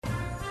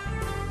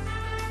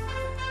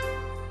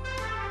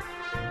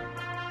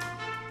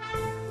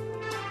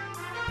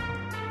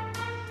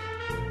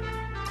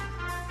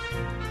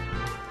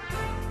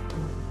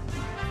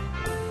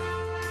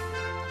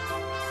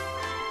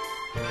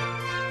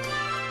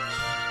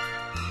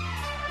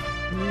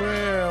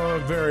Well, a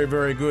very,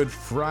 very good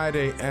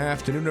Friday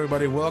afternoon,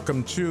 everybody.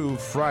 Welcome to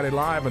Friday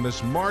Live on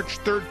this March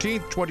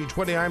 13th,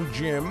 2020. I'm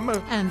Jim.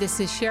 And this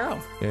is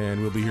Cheryl.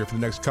 And we'll be here for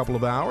the next couple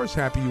of hours.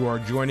 Happy you are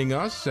joining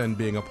us and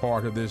being a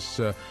part of this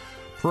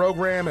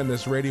program and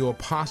this radio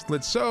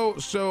apostolate.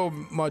 So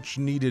much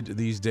needed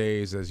these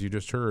days. As you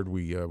just heard,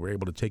 we were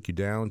able to take you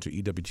down to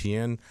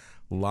EWTN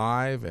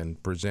live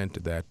and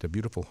present that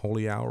beautiful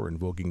holy hour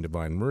invoking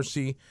divine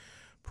mercy,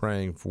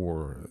 praying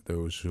for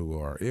those who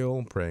are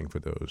ill, praying for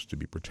those to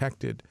be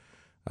protected,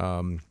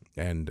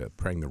 and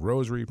praying the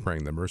rosary,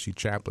 praying the mercy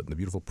chaplet, and the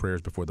beautiful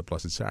prayers before the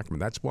Blessed Sacrament.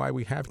 That's why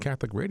we have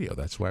Catholic radio.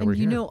 That's why we're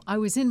here. You know, I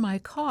was in my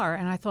car,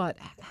 and I thought,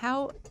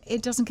 how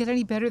it doesn't get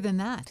any better than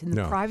that. In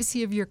the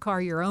privacy of your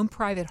car, your own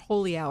private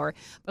holy hour.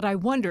 But I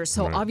wonder,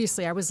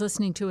 obviously I was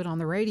listening to it on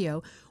the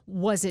radio.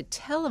 Was it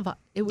televised?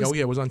 It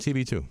was on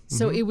TV too.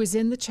 So it was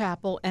in the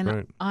chapel,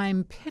 and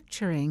I'm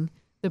picturing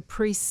the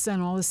priests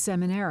and all the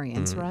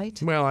seminarians, right?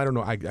 Well, I don't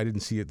know. I didn't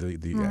see it,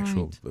 the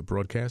actual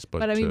broadcast,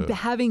 but I mean,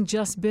 having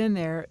just been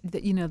there,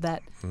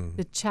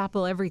 the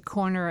chapel, every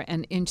corner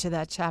and inch of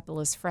that chapel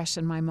is fresh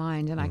in my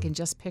mind, and I can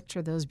just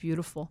picture those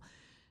beautiful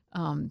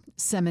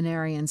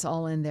seminarians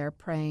all in there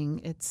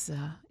praying. It's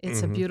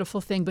a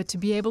beautiful thing, but to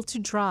be able to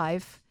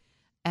drive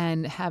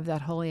and have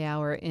that holy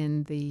hour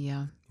in the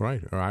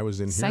right, or I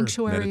was in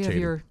sanctuary here meditating.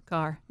 Of your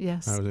car.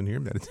 Yes, I was in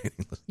here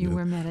meditating. You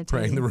were meditating,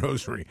 praying the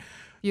rosary.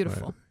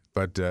 Beautiful.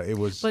 But it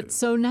was. But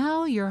so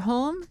now you're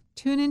home.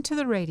 Tune into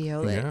the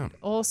radio. Yeah.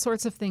 All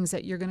sorts of things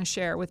that you're going to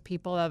share with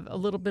people. Have a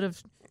little bit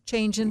of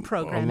change in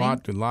programming.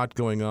 A lot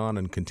going on,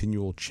 and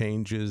continual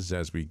changes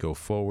as we go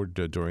forward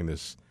during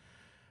this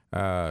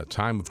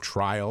time of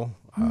trial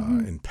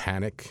and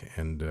panic.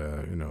 And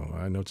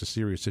I know it's a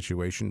serious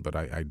situation, but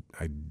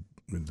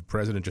the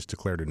president just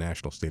declared a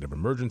national state of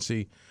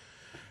emergency.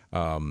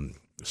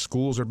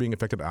 Schools are being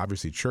affected.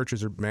 Obviously,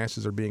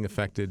 masses are being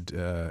affected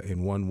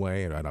in one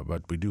way.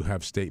 But we do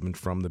have statement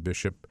from the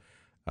bishop,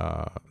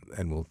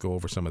 and we'll go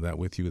over some of that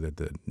with you, that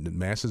the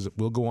masses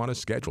will go on as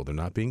scheduled. They're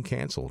not being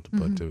canceled,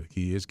 but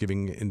he is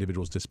giving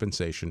individuals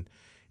dispensation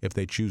if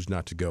they choose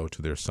not to go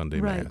to their Sunday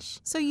Mass.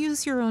 So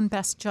use your own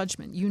best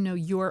judgment. You know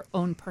your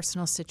own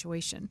personal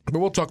situation. But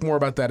we'll talk more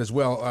about that as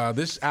well.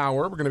 This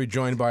hour, we're going to be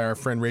joined by our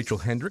friend Rachel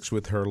Hendricks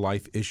with her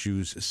Life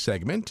Issues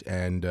segment.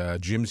 And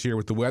Jim's here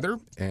with the weather.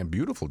 And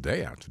beautiful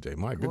day out today.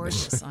 My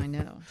goodness. Gorgeous, I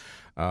know.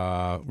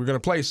 We're going to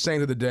play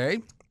Saint of the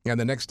Day. And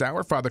the next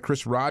hour, Father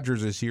Chris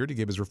Rogers is here to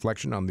give his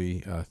reflection on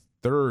the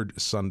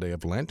third Sunday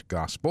of Lent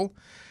Gospel.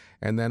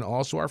 And then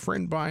also our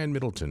friend Brian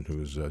Middleton,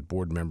 who's a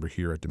board member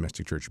here at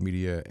Domestic Church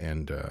Media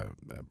and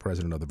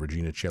president of the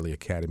Regina Coeli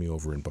Academy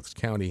over in Bucks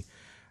County.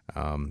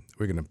 We're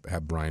going to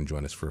have Brian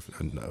join us for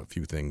a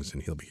few things,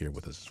 and he'll be here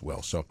with us as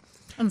well.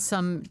 And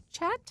some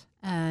chat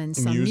and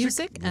some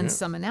music and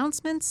some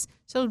announcements.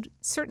 So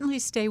certainly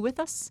stay with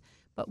us,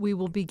 but we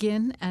will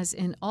begin, as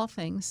in all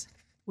things,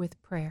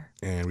 with prayer.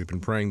 And we've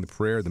been praying the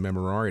prayer, the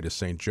Memorare to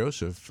St.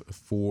 Joseph,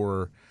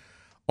 for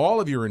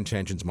all of your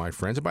intentions, my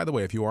friends. And by the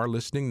way, if you are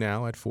listening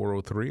now at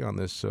 4:03 on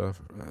this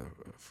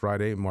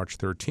Friday, March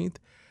 13th,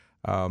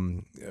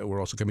 we're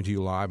also coming to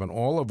you live on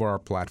all of our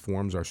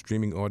platforms, our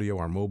streaming audio,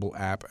 our mobile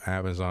app,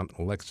 Amazon,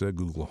 Alexa,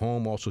 Google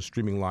Home, also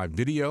streaming live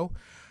video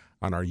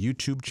on our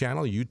YouTube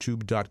channel,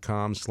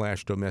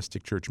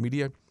 youtube.com/Domestic Church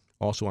Media.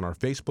 Also on our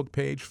Facebook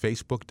page,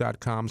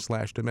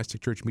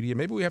 facebook.com/Domestic Church Media.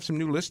 Maybe we have some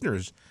new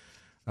listeners.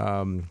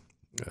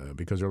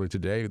 Because earlier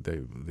today,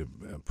 the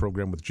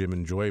program with Jim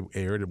and Joy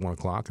aired at 1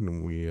 o'clock,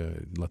 and we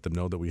let them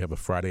know that we have a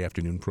Friday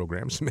afternoon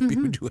program, so maybe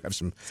we do have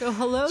some. So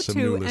hello some to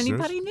new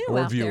anybody new or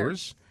out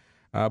viewers.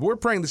 But we're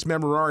praying this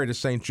Memorare to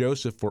St.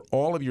 Joseph for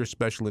all of your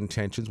special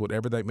intentions,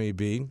 whatever that may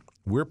be.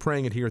 We're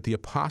praying it here at the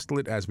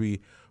Apostolate as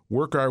we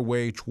work our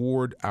way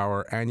toward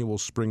our annual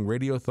Spring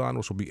Radiothon,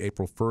 which will be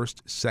April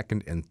 1st,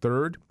 2nd, and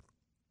 3rd.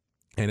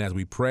 And as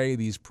we pray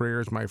these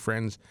prayers, my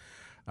friends,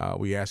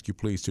 we ask you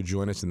please to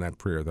join us in that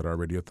prayer, that our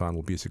Radiothon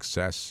will be a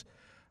success.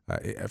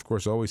 Of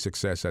course, always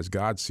success as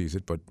God sees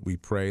it, but we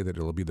pray that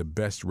it'll be the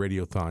best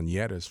Radiothon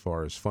yet as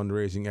far as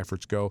fundraising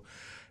efforts go.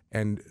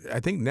 And I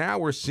think now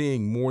we're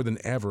seeing more than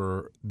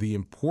ever the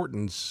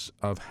importance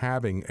of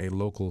having a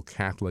local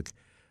Catholic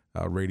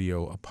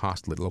radio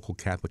apostolate, local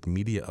Catholic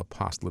media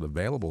apostolate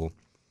available,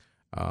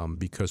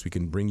 because we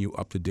can bring you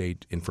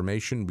up-to-date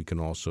information. We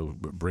can also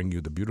bring you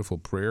the beautiful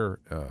prayer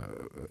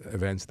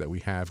events that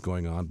we have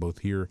going on both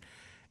here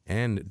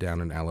and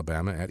down in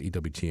Alabama at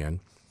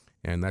EWTN,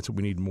 and that's what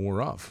we need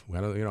more of.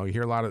 You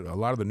hear a lot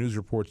of the news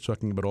reports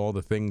talking about all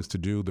the things to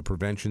do, the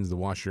preventions, the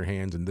wash your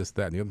hands, and this,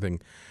 that, and the other thing,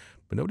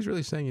 but nobody's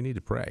really saying you need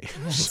to pray.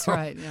 That's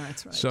right. Yeah,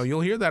 that's right. So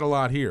you'll hear that a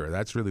lot here.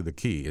 That's really the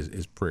key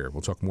is prayer.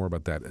 We'll talk more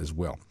about that as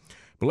well.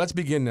 But let's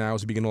begin now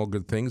as we begin all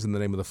good things in the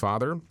name of the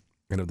Father,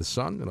 and of the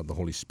Son, and of the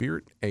Holy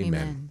Spirit.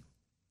 Amen.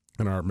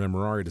 In our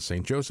Memorare to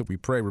St. Joseph, we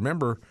pray,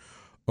 remember,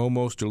 O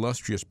most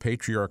illustrious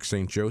Patriarch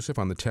St. Joseph,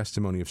 on the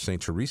testimony of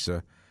St.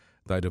 Teresa,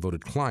 thy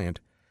devoted client,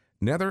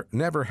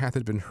 never hath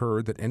it been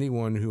heard that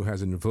anyone who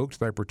has invoked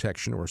thy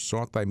protection or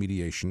sought thy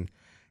mediation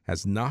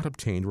has not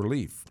obtained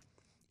relief.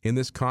 In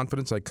this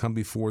confidence I come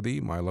before thee,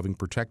 my loving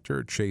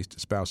protector, chaste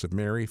spouse of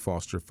Mary,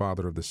 foster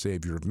father of the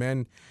Savior of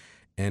men,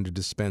 and a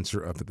dispenser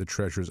of the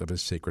treasures of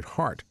his sacred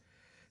heart.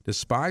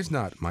 Despise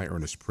not my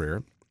earnest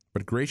prayer,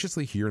 but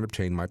graciously hear and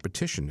obtain my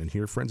petition. And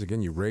here, friends,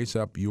 again, you raise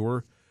up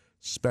your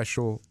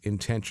special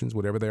intentions,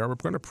 whatever they are. We're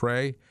going to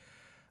pray.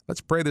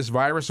 Let's pray this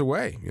virus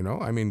away.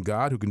 I mean,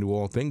 God, who can do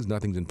all things,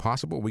 nothing's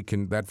impossible.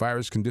 That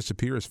virus can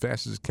disappear as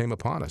fast as it came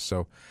upon us.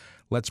 So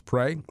let's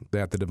pray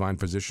that the divine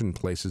physician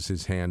places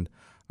his hand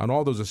on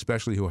all those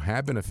especially who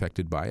have been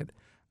affected by it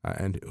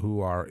and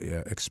who are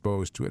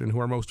exposed to it and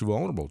who are most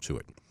vulnerable to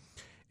it.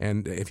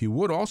 And if you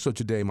would also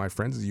today, my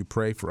friends, as you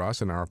pray for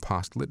us and our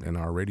apostolate and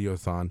our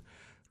radiothon,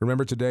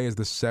 remember today is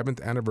the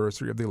 7th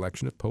anniversary of the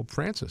election of Pope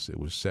Francis. It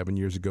was 7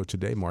 years ago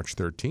today, March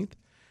 13th,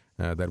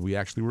 that we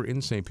actually were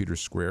in St.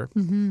 Peter's Square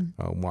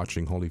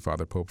watching Holy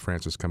Father Pope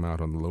Francis come out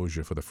on the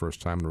loggia for the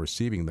first time and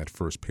receiving that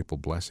first papal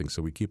blessing.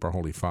 So we keep our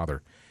Holy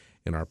Father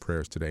in our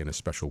prayers today in a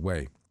special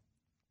way.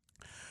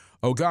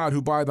 O God,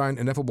 who by thine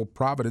ineffable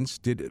providence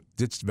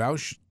didst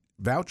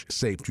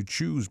vouchsafe to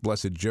choose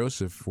blessed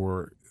Joseph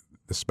for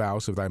the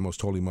spouse of thy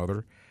most holy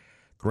mother,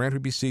 grant, we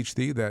beseech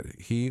thee, that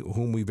he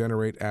whom we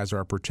venerate as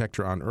our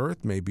protector on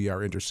earth may be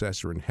our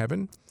intercessor in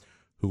heaven,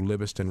 who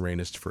livest and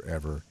reignest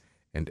forever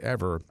and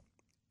ever.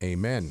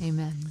 Amen.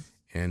 Amen.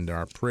 And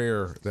our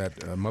prayer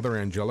that Mother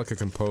Angelica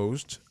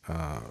composed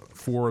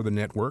for the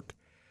network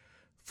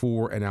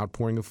for an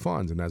outpouring of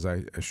funds. And as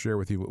I share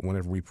with you,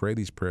 whenever we pray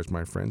these prayers,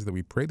 my friends, that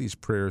we pray these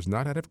prayers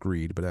not out of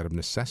greed, but out of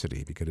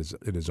necessity, because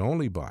it is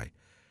only by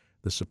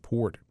the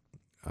support,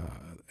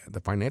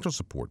 the financial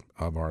support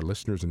of our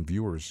listeners and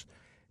viewers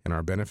and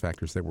our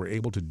benefactors that we're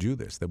able to do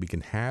this, that we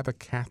can have a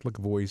Catholic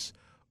voice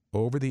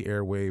over the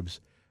airwaves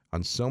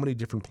on so many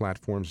different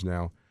platforms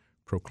now,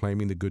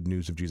 proclaiming the good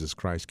news of Jesus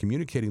Christ,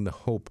 communicating the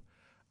hope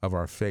of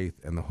our faith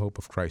and the hope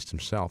of Christ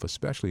himself,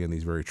 especially in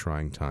these very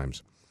trying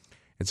times.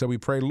 And so we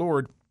pray,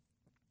 Lord,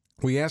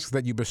 we ask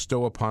that you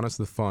bestow upon us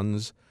the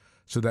funds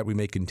so that we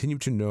may continue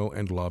to know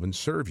and love and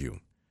serve you.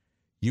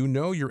 You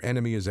know your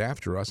enemy is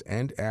after us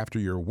and after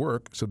your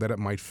work so that it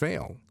might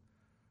fail.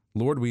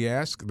 Lord, we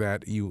ask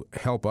that you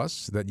help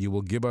us, that you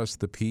will give us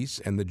the peace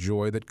and the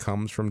joy that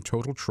comes from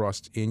total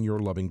trust in your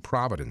loving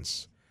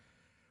providence.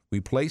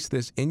 We place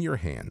this in your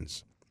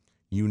hands.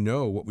 You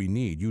know what we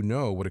need. You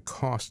know what it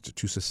costs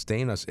to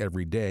sustain us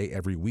every day,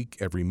 every week,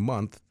 every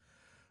month.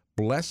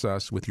 Bless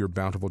us with your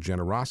bountiful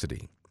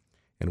generosity.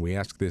 And we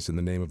ask this in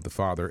the name of the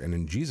Father, and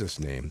in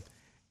Jesus' name,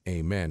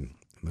 amen.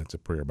 And that's a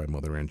prayer by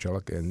Mother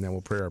Angelica. And then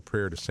we'll pray our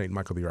prayer to St.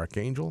 Michael the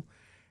Archangel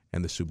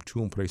and the Sub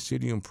Tuum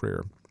Praesidium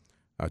prayer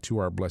to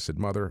our Blessed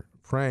Mother,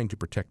 praying to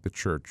protect the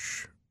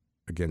Church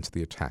against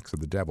the attacks of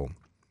the devil.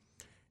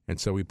 And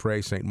so we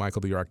pray, St.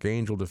 Michael the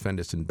Archangel,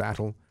 defend us in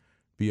battle.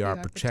 Be our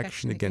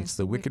protection against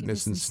the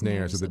wickedness and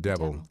snares of the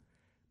devil.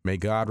 May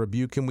God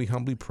rebuke him, we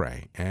humbly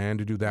pray.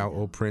 And do thou,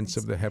 O Prince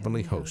of the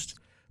heavenly host,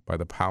 by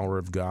the power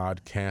of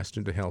God, cast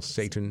into hell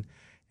Satan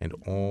and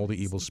all the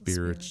evil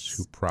spirits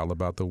who prowl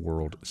about the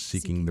world,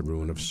 seeking the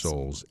ruin of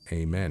souls.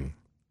 Amen.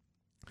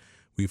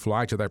 We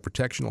fly to thy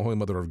protection, O Holy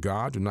Mother of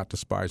God. Do not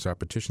despise our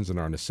petitions and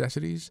our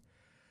necessities,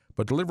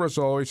 but deliver us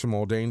always from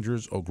all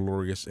dangers, O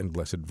glorious and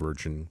blessed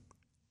Virgin.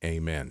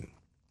 Amen.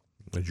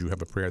 Did you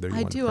have a prayer there?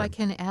 I do. I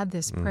can add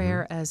this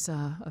prayer as,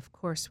 of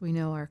course, we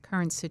know our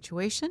current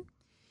situation.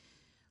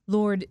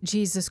 Lord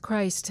Jesus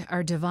Christ,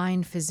 our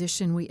divine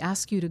physician, we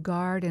ask you to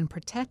guard and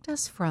protect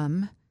us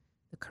from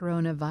the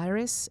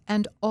coronavirus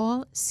and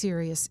all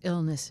serious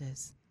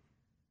illnesses.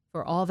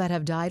 For all that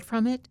have died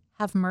from it,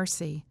 have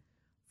mercy.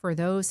 For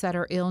those that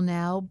are ill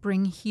now,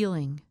 bring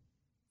healing.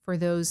 For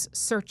those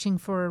searching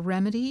for a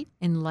remedy,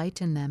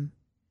 enlighten them.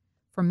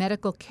 For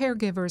medical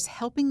caregivers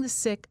helping the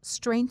sick,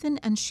 strengthen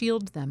and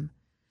shield them.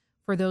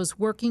 For those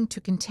working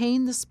to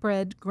contain the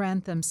spread,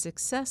 grant them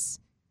success.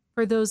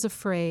 For those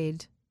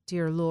afraid,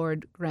 dear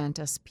Lord, grant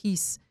us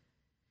peace.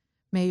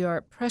 May your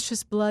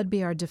precious blood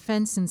be our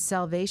defense and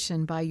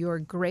salvation. By your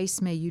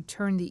grace, may you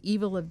turn the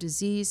evil of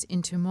disease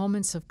into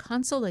moments of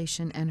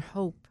consolation and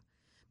hope.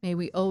 May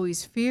we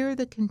always fear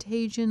the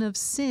contagion of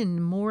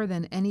sin more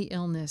than any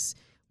illness.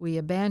 We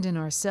abandon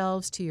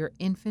ourselves to your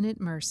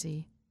infinite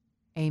mercy.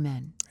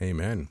 Amen.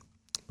 Amen.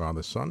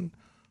 Father, Son,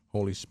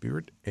 Holy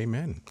Spirit,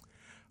 amen.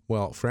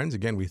 Well, friends,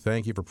 again, we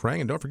thank you for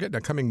praying. And don't forget, now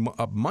coming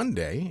up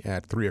Monday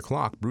at 3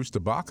 o'clock, Bruce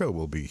DeBacco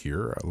will be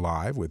here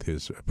live with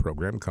his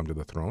program, Come to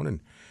the Throne,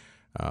 and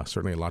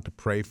certainly a lot to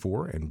pray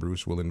for. And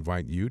Bruce will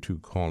invite you to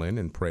call in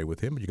and pray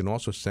with him. But you can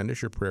also send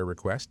us your prayer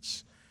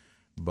requests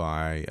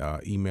by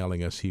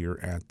emailing us here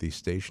at the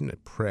station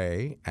at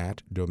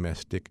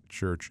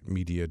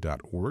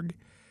pray@domesticchurchmedia.org.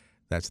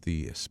 That's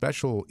the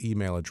special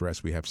email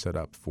address we have set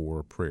up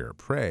for prayer,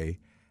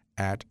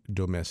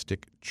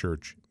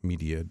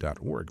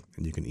 pray@domesticchurchmedia.org.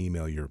 And you can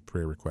email your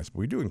prayer requests. But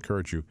we do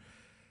encourage you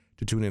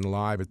to tune in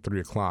live at 3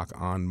 o'clock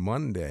on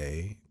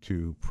Monday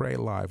to pray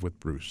live with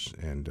Bruce.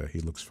 And he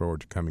looks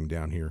forward to coming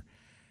down here.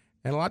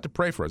 And a lot to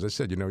pray for. As I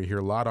said, you hear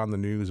a lot on the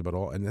news about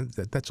all, and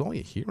that's all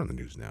you hear on the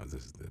news now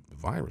is the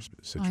virus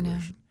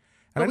situation.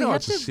 And I we know have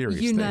it's a to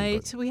serious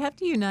unite. thing. We have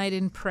to unite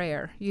in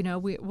prayer. You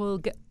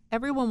know,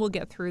 everyone will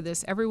get through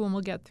this. Everyone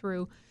will get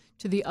through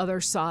to the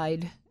other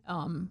side.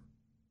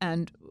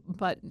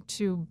 But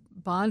to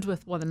bond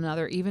with one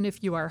another, even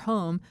if you are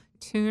home,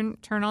 turn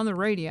on the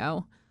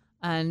radio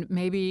and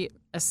maybe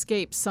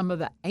escape some of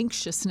the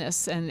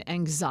anxiousness and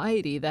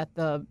anxiety that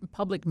the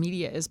public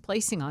media is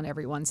placing on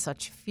everyone,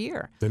 such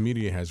fear. The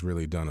media has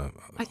really done a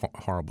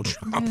horrible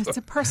job. It's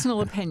a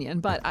personal opinion,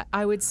 but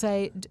I would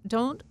say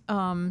don't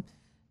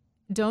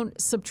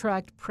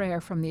subtract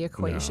prayer from the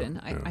equation.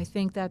 No. I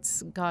think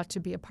that's got to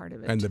be a part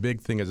of it. And the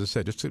big thing, as I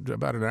said, just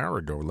about an hour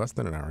ago, less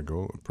than an hour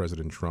ago,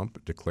 President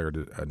Trump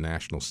declared a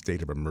national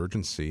state of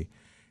emergency.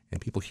 And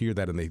people hear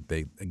that, and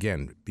they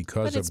again,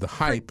 because of the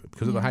hype,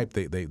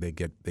 they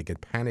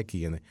get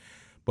panicky.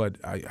 But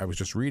I was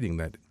just reading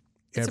that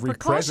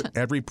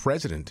every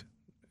president,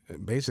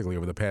 basically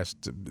over the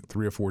past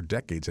 3 or 4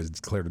 decades, has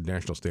declared a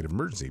national state of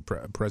emergency.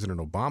 President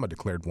Obama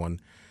declared one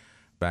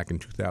back in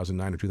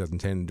 2009 or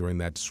 2010 during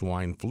that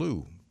swine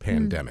flu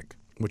pandemic,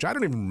 which I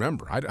don't even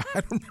remember. I don't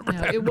remember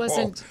that it at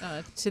wasn't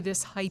all. To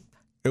this hype.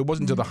 It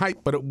wasn't to the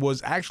hype, but it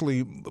was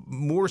actually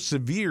more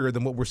severe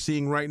than what we're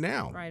seeing right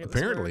now. Right,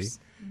 apparently.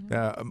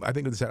 I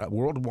think it was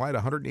worldwide,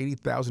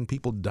 180,000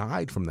 people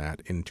died from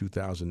that in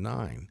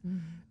 2009,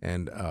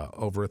 and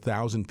over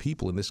 1,000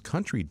 people in this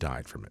country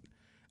died from it.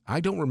 I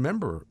don't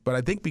remember, but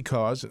I think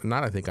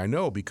I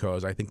know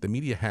because I think the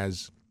media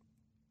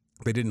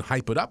they didn't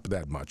hype it up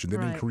that much, and they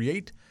didn't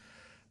create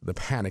the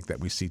panic that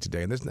we see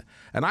today.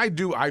 And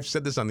I've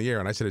said this on the air,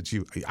 and I said it to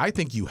you. I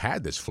think you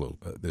had this flu,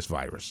 this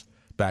virus,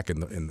 back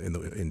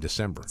in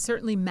December.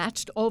 Certainly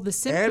matched all the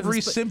symptoms. Every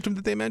symptom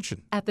that they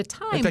mentioned. At the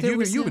time, in fact,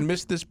 you even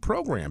missed this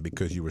program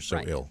because you were so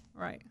ill.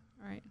 Right.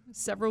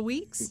 Several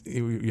weeks.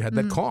 You had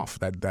that cough,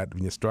 that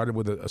when you started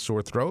with a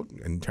sore throat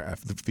and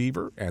the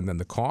fever, and then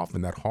the cough,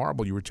 and that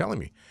horrible. You were telling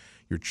me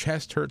your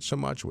chest hurt so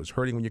much; it was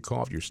hurting when you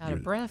coughed. You're out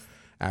of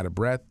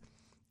breath.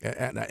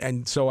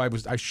 And so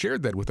I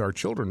shared that with our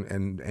children,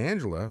 and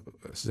Angela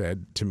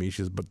said to me,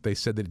 but they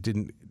said that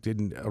it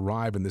didn't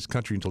arrive in this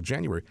country until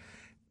January.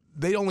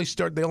 They only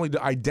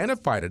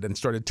identified it and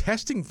started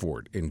testing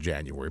for it in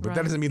January, but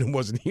that doesn't mean it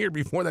wasn't here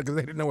before that because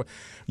they didn't know.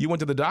 You went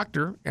to the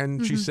doctor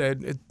and she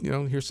said,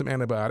 here's some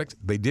antibiotics.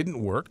 They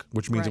didn't work,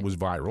 which means it was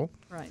viral.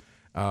 Right.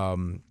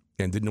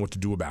 And didn't know what to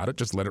do about it.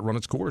 Just let it run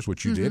its course,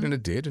 which you did, and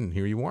it did, and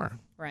here you are.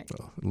 Right.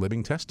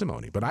 Living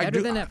testimony. But I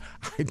do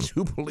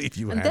believe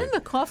you had it. And then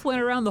the cough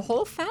went around the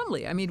whole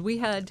family. I mean, we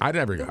had. I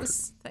never got it.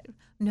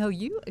 No,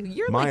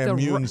 you're my like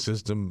immune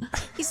system.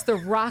 He's the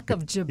Rock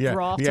of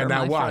Gibraltar. Yeah.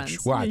 Now watch.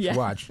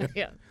 Yeah.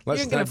 You're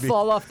going to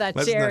fall off that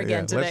chair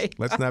again today.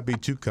 Let's not be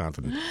too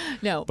confident.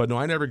 No. But no,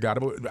 I never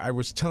got it. I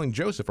was telling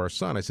Joseph, our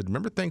son, I said,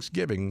 remember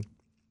Thanksgiving?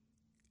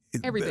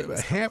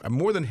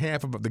 More than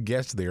half of the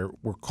guests there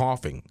were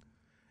coughing.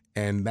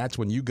 And that's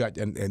when you got,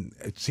 and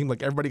it seemed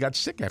like everybody got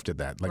sick after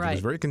that. Like it was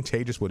very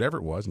contagious, whatever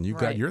it was, and you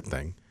got your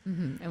thing.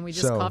 Mm-hmm. And we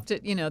just coughed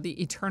it,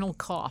 the eternal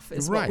cough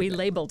is what we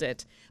labeled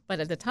it. But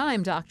at the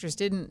time, doctors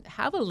didn't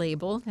have a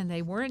label, and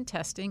they weren't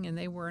testing, and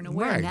they weren't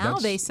aware. Right, now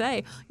they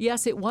say,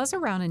 yes, it was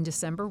around in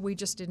December. We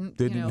just didn't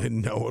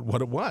know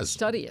what it was.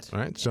 Study it.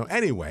 Right. So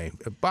anyway,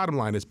 bottom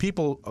line is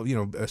people,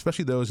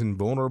 especially those in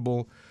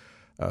vulnerable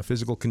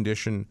physical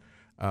condition,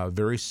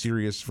 very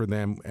serious for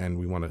them, and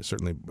we want to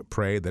certainly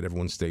pray that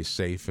everyone stays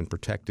safe and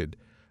protected.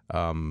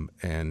 Do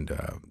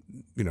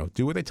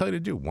what they tell you to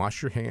do.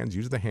 Wash your hands.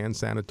 Use the hand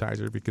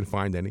sanitizer if you can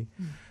find any,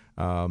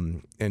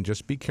 and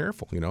just be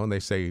careful. And they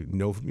say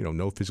no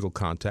physical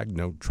contact.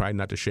 Try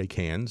not to shake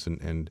hands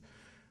and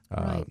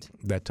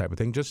that type of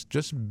thing. Just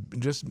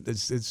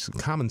it's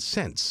common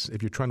sense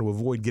if you're trying to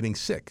avoid getting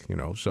sick.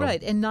 So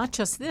right, and not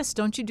just this.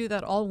 Don't you do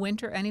that all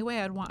winter anyway?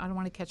 I don't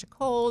want to catch a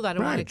cold. I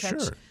don't want to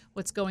catch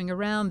what's going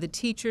around. The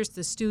teachers,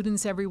 the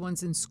students,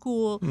 everyone's in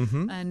school,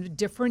 and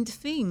different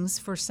things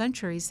for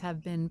centuries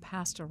have been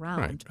passed around.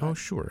 Right. Oh,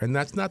 sure. And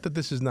that's not that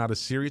this is not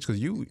as serious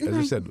because you, as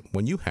I said,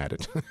 when you had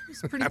it, it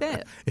was pretty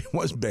bad. It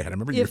was bad. I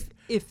remember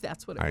if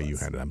that's what it was. You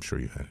had it. I'm sure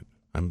you had it.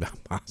 I'm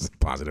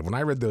positive. When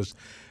I read those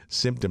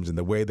symptoms and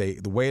the way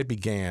it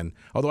began,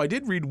 although I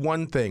did read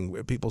one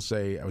thing. People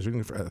say, I was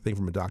reading a thing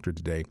from a doctor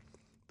today,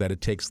 that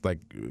it takes a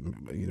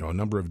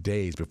number of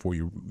days before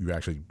you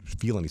actually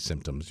feel any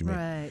symptoms.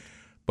 Right.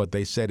 But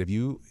they said if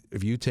you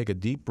take a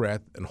deep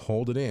breath and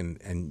hold it in,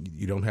 and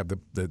you don't have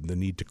the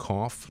need to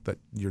cough, that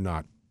you're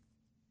not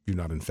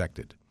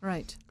infected.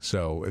 Right.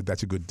 So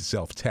that's a good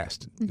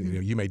self-test.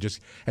 You may just,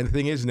 and the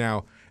thing is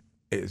now,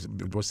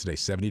 what's today?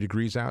 70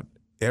 degrees out.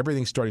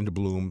 Everything's starting to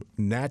bloom.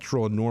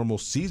 Natural and normal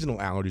seasonal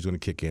allergies are going to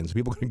kick in. So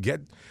people are going to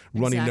get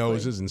runny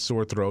noses and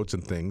sore throats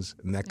and things,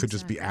 and that could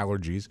just be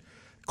allergies,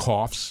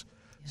 coughs.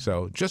 Yeah.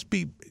 So just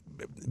be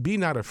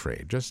not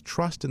afraid. Just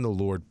trust in the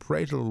Lord.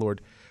 Pray to the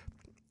Lord.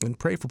 And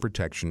pray for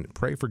protection,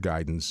 pray for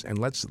guidance, and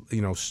let's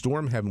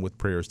storm heaven with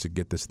prayers to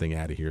get this thing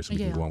out of here so we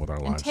can go on with our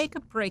lives. And take a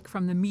break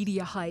from the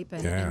media hype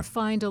and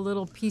find a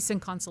little peace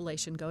and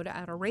consolation. Go to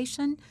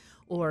adoration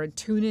or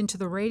tune into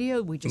the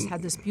radio. We just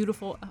had this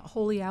beautiful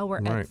holy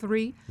hour at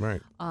 3.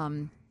 Right.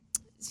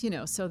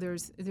 so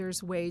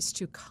there's ways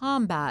to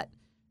combat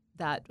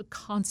that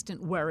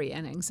constant worry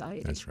and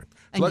anxiety. That's right.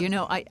 And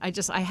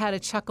I had a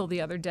chuckle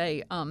the other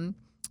day.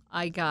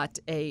 I got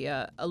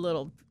a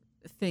little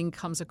thing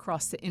comes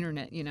across the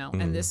internet,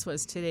 and this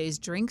was today's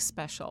drink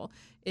special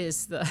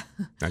is the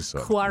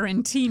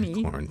Quarantini.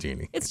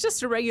 Quarantini. It's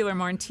just a regular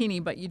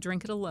martini, but you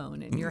drink it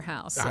alone in your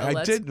house. So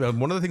I did.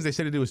 One of the things they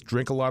say to do is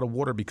drink a lot of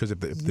water because if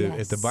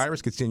the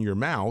virus gets in your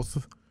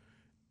mouth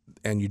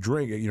and you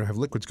drink, have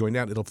liquids going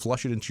down, it'll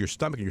flush it into your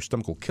stomach and your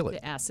stomach will kill it.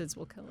 The acids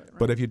will kill it. Right?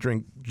 But if you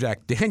drink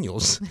Jack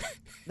Daniels,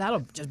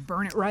 that'll just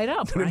burn it right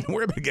up, right? Don't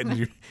worry about getting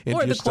into or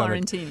your the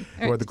stomach. Quarantini.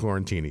 Or the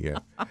Quarantini, yeah.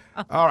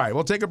 All right,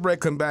 we'll take a break,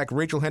 come back.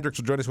 Rachel Hendricks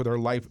will join us with our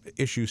life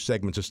issue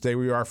segment. So stay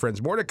where you are,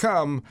 friends. More to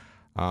come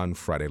on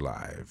Friday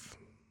Live.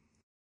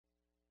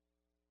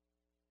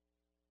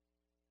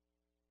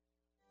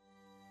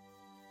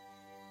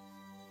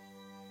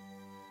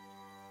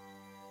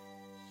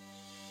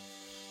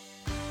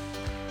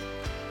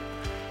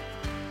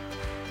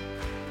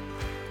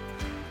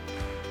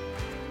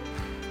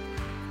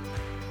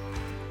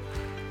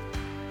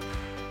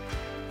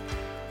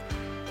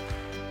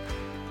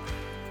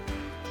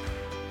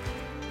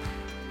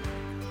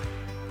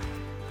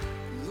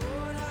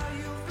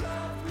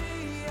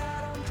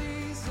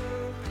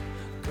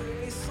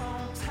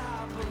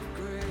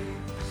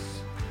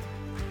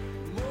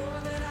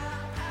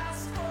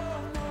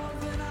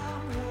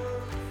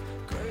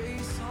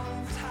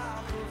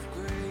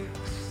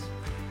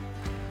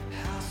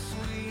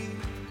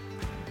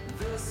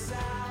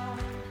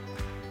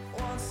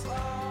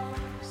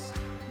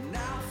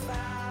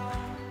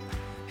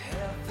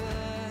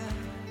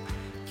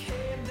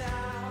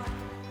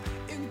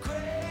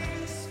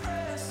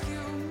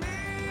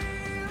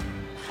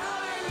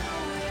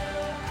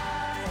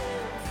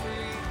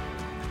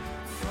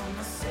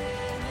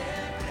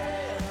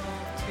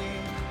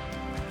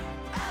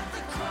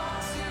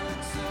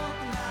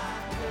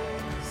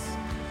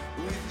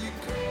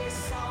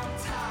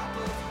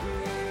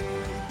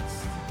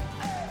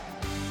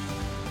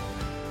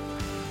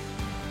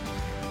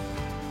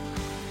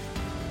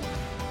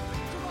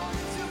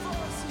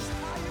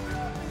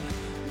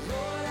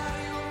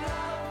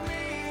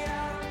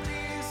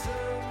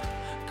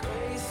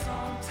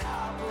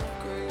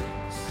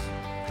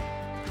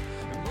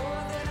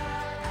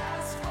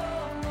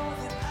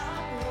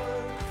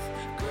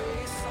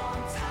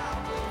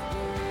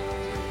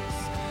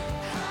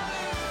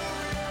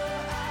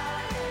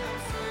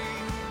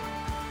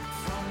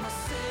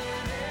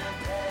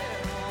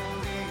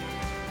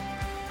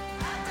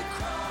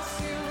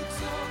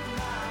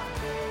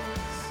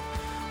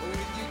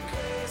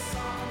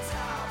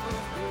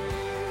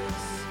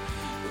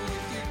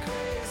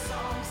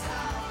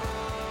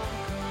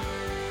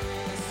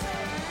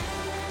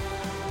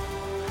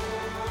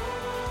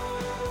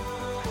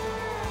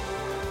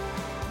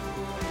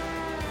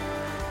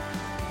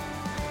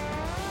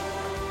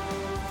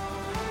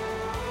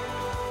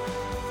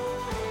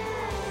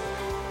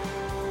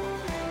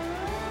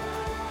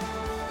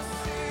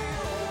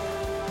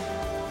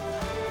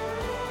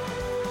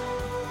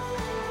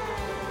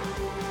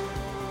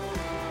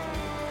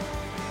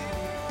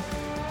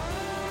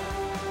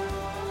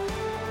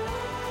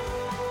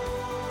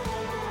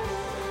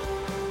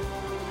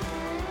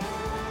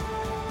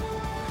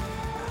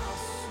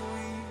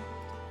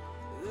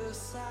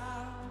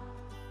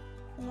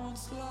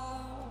 Once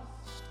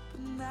lost,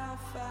 but now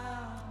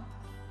found.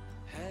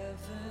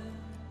 Heaven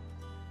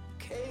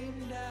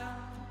came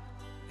down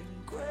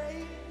and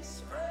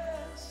grace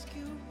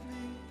rescued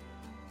me.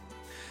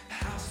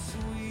 How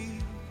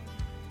sweet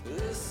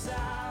the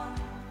sound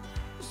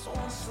was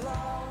once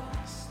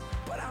lost,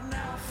 but I'm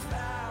now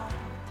found.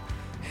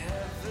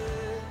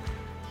 Heaven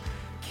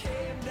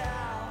came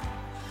down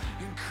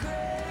and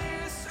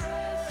grace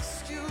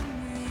rescued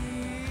me.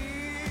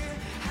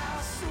 How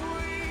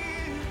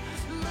sweet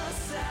the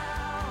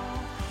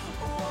sound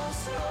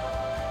was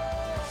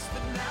lost,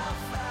 but now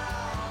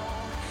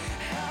found.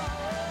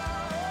 Heaven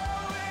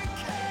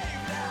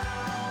came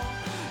down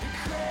and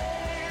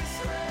grace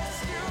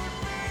rescued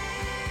me.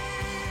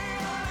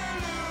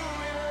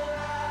 Hallelujah,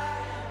 I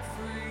am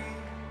free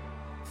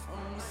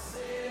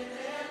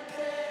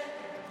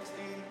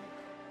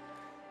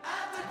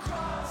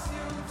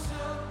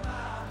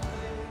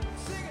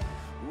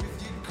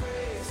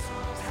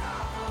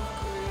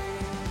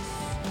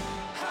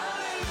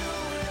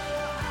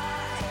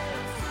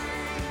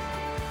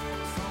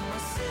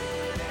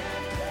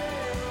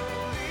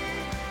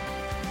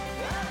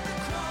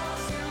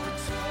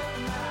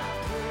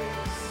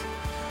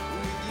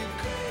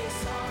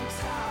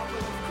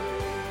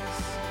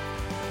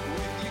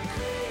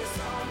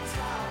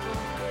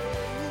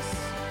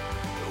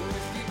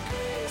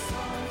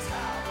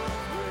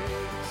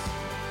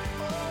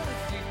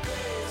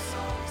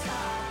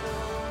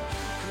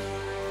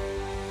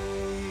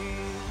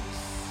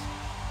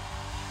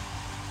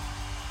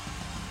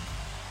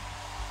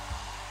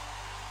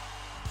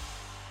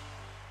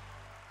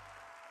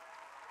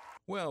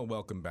Well,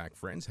 welcome back,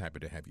 friends. Happy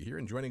to have you here.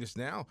 And joining us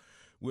now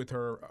with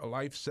her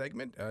life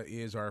segment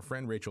is our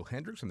friend Rachel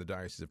Hendricks from the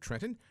Diocese of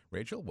Trenton.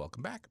 Rachel,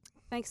 welcome back.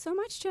 Thanks so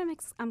much, Jim.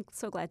 I'm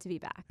so glad to be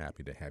back.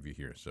 Happy to have you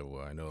here.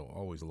 So I know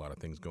always a lot of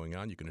things going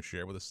on. You're going to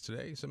share with us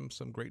today some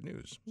great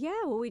news. Yeah,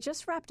 well, we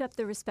just wrapped up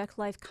the Respect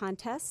Life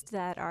contest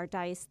that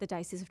the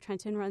Diocese of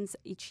Trenton runs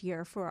each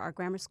year for our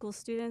grammar school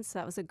students.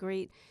 That was a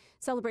great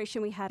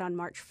celebration we had on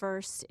March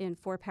 1st in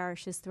 4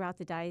 parishes throughout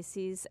the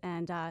diocese.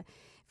 And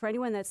for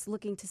anyone that's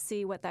looking to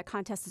see what that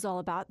contest is all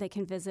about, they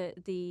can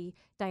visit the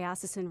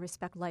Diocesan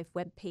Respect Life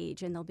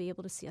webpage, and they'll be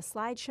able to see a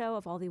slideshow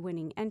of all the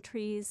winning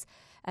entries,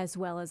 as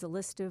well as a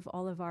list of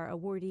all of our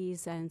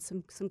awardees and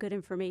some good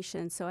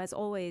information. So as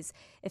always,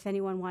 if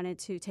anyone wanted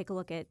to take a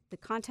look at the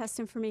contest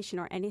information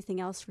or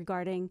anything else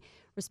regarding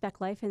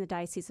Respect Life in the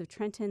Diocese of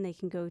Trenton, they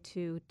can go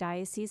to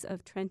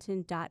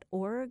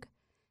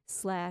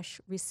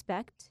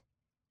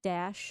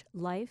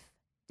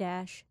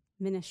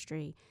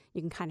dioceseoftrenton.org/respect-life-ministry. You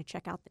can kind of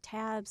check out the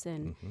tabs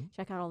and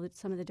check out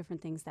some of the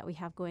different things that we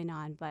have going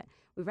on. But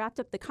we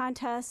wrapped up the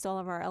contest. All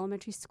of our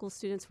elementary school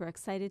students were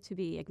excited to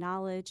be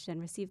acknowledged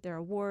and receive their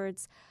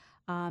awards.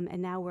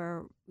 And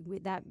now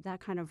that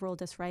kind of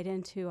rolled us right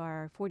into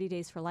our 40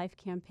 Days for Life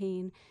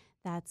campaign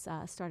that's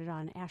started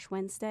on Ash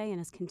Wednesday and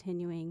is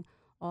continuing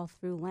all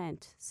through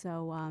Lent.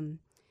 So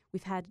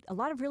we've had a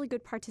lot of really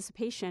good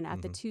participation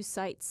at the 2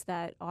 sites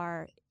that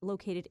are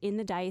located in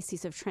the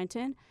Diocese of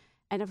Trenton.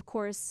 And of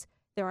course,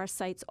 there are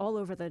sites all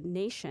over the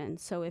nation.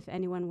 So if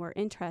anyone were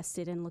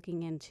interested in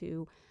looking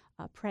into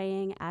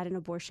praying at an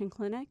abortion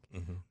clinic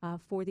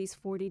for these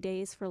 40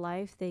 Days for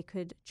Life, they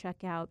could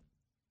check out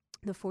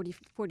the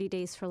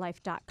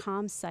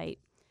 40daysforlife.com site.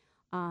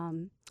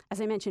 As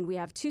I mentioned, we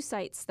have 2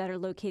 sites that are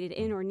located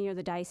in or near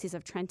the Diocese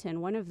of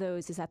Trenton. One of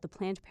those is at the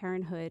Planned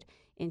Parenthood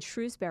in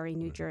Shrewsbury,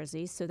 New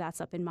Jersey. So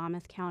that's up in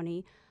Monmouth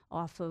County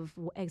off of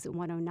exit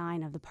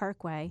 109 of the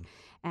Parkway.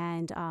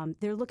 And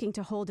they're looking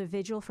to hold a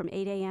vigil from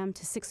 8 a.m.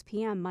 to 6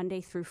 p.m. Monday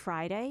through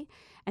Friday.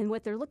 And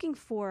what they're looking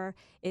for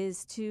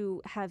is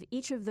to have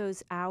each of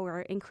those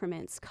hour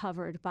increments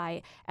covered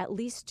by at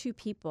least 2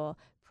 people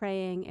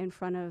praying in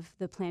front of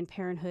the Planned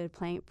Parenthood,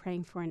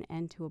 praying for an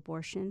end to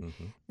abortion.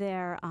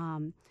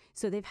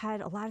 So they've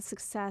had a lot of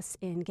success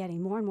in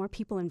getting more and more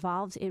people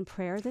involved in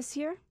prayer this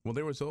year. Well,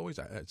 there was always,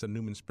 it's a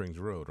Newman Springs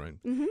Road, right?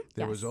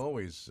 There was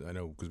always, I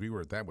know,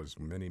 because that was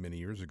many, many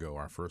years ago.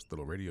 Our first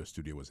little radio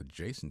studio was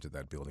adjacent to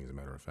that building, as a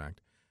matter of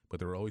fact. But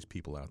there were always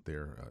people out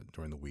there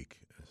during the week.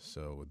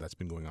 So that's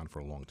been going on for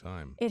a long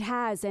time. It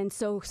has. And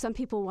so some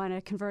people want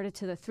to convert it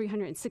to the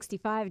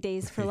 365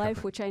 Days for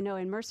Life, which I know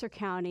in Mercer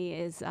County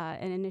is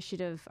an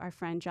initiative. Our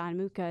friend John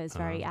Muka is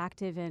very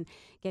active in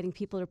getting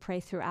people to pray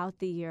throughout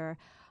the year.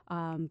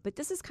 But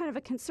this is kind of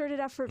a concerted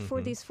effort for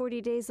these 40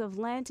 days of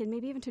Lent, and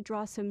maybe even to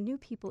draw some new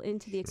people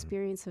into the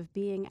experience of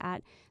being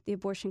at the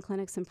abortion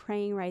clinics and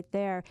praying right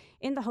there,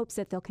 in the hopes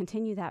that they'll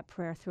continue that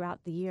prayer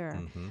throughout the year.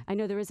 I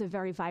know there is a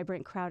very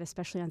vibrant crowd,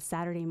 especially on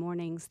Saturday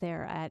mornings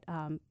there at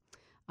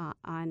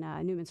on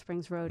Newman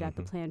Springs Road at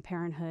the Planned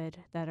Parenthood,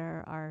 that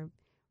are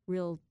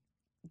real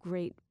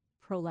great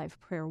pro-life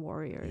prayer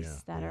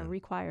warriors that are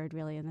required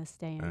really in this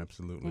day and,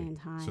 Absolutely. Day and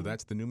time. So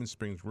that's the Newman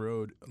Springs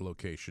Road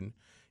location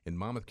in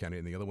Monmouth County,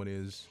 and the other one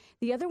is?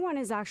 The other one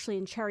is actually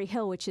in Cherry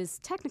Hill, which is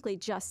technically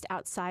just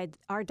outside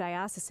our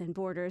diocesan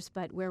borders,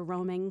 but we're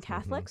Roman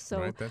Catholics,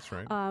 so Right, that's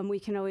right. We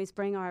can always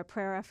bring our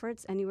prayer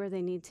efforts anywhere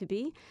they need to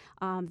be.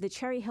 The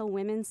Cherry Hill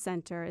Women's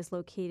Center is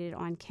located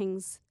on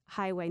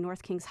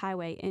North Kings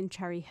Highway in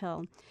Cherry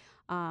Hill.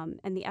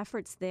 And the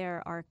efforts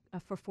there are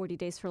for 40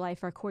 Days for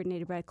Life are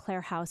coordinated by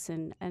Claire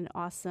Housen, an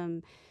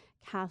awesome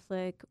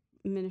Catholic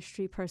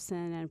ministry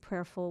person and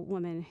prayerful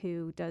woman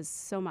who does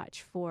so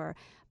much for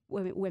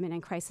women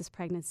in crisis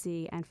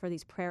pregnancy and for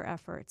these prayer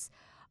efforts.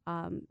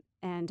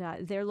 And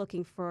they're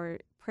looking for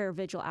prayer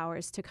vigil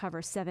hours to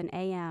cover 7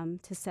 a.m.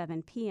 to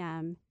 7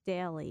 p.m.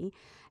 daily.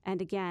 And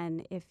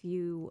again, if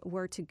you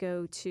were to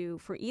go to,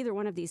 for either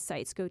one of these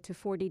sites, go to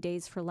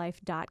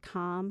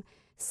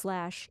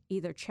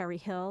 40daysforlife.com/either Cherry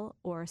Hill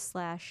or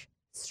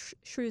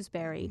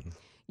 /Shrewsbury.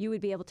 You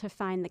would be able to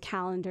find the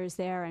calendars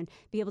there and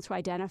be able to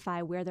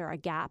identify where there are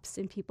gaps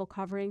in people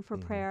covering for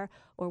prayer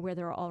or where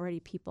there are already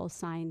people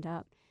signed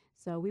up.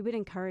 So we would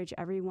encourage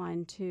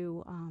everyone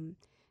to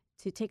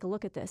take a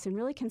look at this and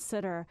really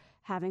consider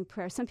having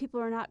prayer. Some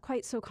people are not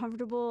quite so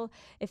comfortable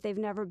if they've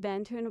never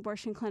been to an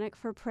abortion clinic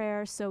for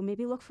prayer, so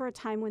maybe look for a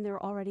time when there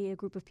are already a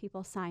group of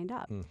people signed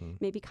up.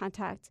 Maybe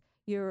contact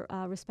your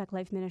Respect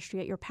Life ministry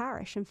at your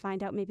parish and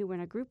find out maybe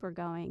when a group are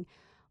going.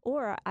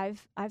 Or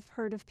I've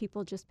heard of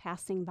people just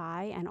passing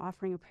by and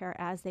offering a prayer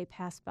as they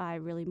pass by,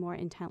 really more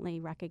intently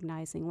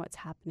recognizing what's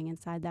happening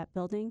inside that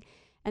building,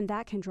 and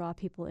that can draw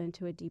people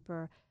into a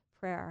deeper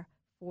prayer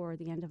for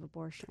the end of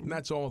abortion. And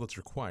that's all that's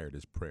required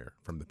is prayer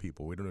from the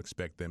people. We don't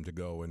expect them to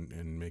go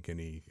and make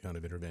any kind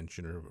of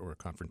intervention or a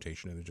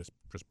confrontation, and just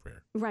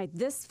prayer. Right.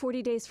 This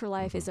 40 Days for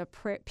Life is a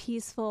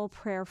peaceful,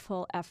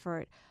 prayerful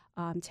effort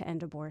to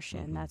end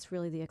abortion. That's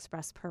really the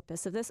express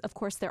purpose of this. Of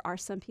course, there are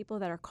some people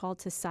that are called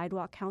to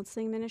sidewalk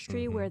counseling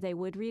ministry where they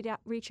would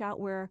reach out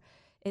where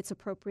it's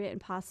appropriate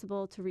and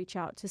possible to reach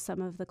out to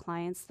some of the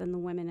clients and the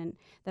women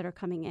that are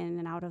coming in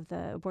and out of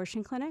the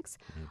abortion clinics.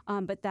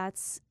 But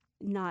that's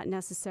not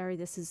necessary.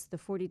 This is the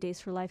 40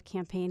 Days for Life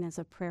campaign as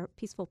a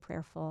peaceful,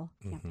 prayerful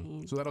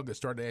campaign. So that'll get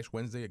started Ash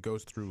Wednesday. It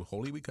goes through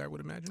Holy Week, I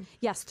would imagine?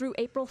 Yes, through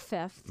April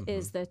 5th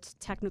is the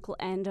technical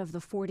end of the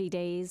 40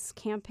 Days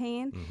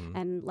campaign.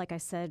 And like I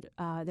said,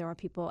 there are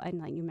people,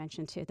 and like you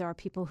mentioned too, there are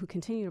people who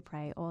continue to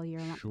pray all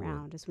year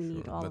round as we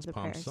need all That's of the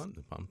Palm prayers. Palm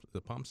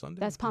Sunday?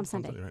 That's Palm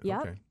Sunday. Right?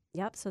 Yep. Okay.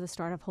 Yep. So the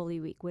start of Holy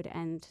Week would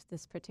end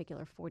this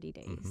particular 40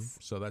 days.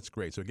 So that's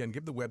great. So again,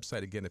 give the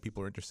website again if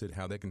people are interested,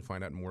 how they can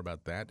find out more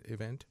about that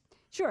event.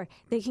 Sure.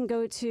 They can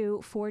go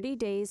to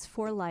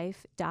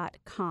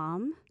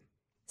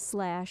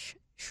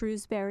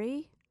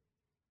 40daysforlife.com/Shrewsbury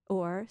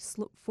or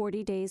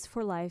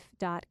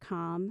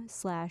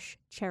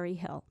 40daysforlife.com/Cherry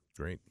Hill.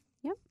 Great.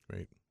 Yep.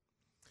 Great.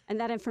 And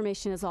that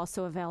information is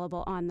also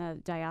available on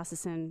the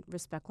Diocesan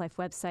Respect Life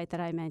website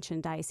that I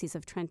mentioned,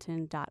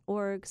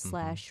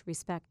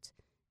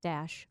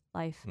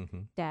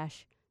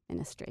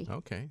 dioceseoftrenton.org/respect-life-ministry.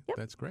 Okay. Yep.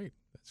 That's great.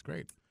 That's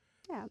great.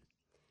 Yeah.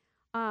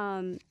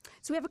 So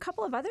we have a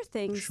couple of other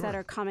things that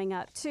are coming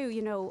up too.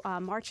 You know,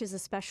 March is a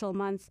special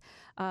month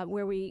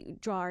where we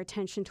draw our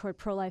attention toward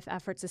pro-life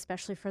efforts,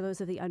 especially for those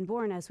of the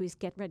unborn, as we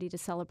get ready to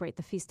celebrate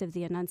the Feast of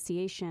the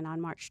Annunciation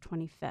on March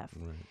 25th.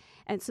 Right.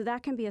 And so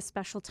that can be a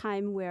special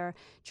time where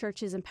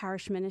churches and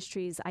parish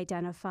ministries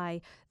identify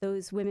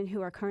those women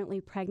who are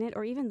currently pregnant,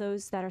 or even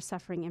those that are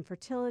suffering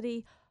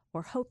infertility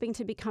or hoping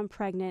to become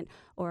pregnant,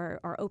 or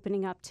are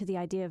opening up to the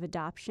idea of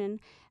adoption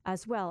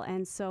as well.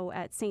 And so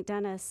at St.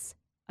 Denis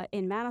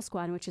in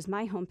Manasquan, which is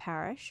my home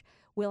parish,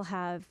 we'll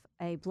have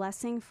a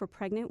blessing for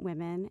pregnant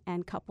women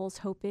and couples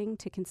hoping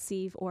to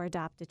conceive or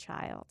adopt a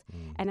child.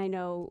 And I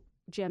know,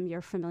 Jim,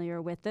 you're familiar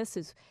with this.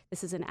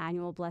 This is an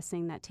annual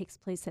blessing that takes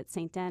place at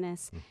St.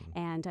 Denis,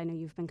 and I know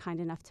you've been kind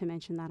enough to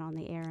mention that on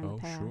the air in the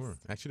past. Sure.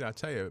 Actually, I'll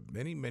tell you,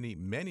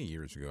 many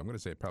years ago, I'm going to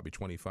say probably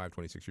 25,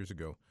 26 years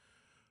ago,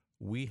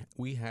 we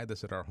had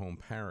this at our home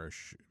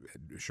parish.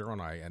 Cheryl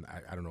and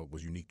I don't know, it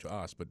was unique to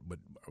us, but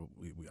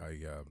I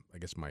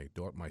guess my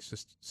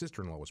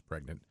sister-in-law was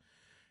pregnant,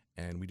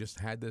 and we just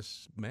had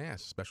this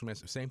special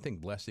mass, same thing,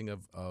 blessing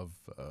of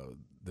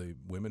the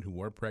women who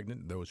were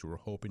pregnant, those who were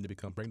hoping to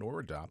become pregnant or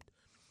adopt.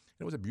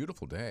 And it was a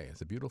beautiful day.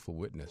 It's a beautiful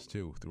witness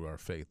too, through our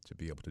faith, to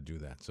be able to do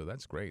that. So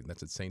that's great.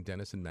 That's at St.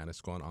 Denis in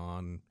Manasquan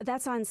on.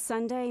 That's on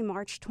Sunday,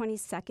 March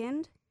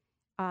 22nd.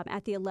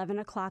 At the 11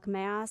 o'clock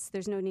Mass.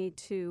 There's no need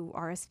to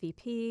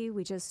RSVP.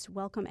 We just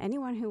welcome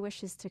anyone who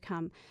wishes to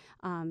come,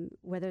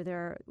 whether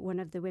they're one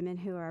of the women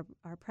who are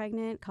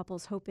pregnant,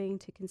 couples hoping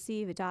to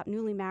conceive, adopt,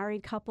 newly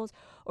married couples,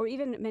 or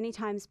even many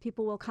times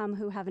people will come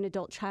who have an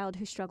adult child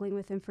who's struggling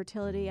with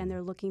infertility, and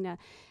they're looking to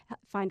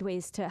find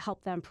ways to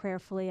help them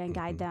prayerfully and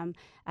guide them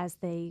as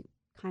they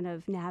kind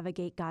of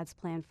navigate God's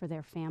plan for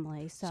their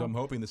family. So I'm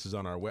hoping this is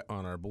on our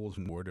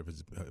bulletin board. If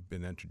it's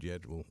been entered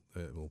yet, we'll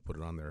put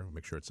it on there. We'll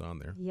make sure it's on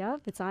there.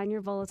 Yep, it's on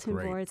your bulletin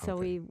Great. board. So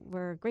Okay.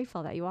 we're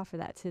grateful that you offer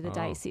that to the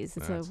diocese.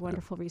 It's a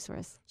wonderful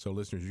resource. So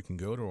listeners, you can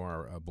go to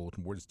our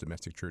bulletin board. It's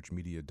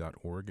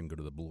domesticchurchmedia.org, and go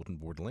to the bulletin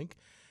board link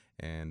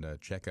and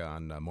check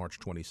on March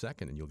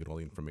 22nd, and you'll get all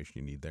the information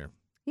you need there.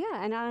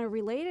 Yeah, and on a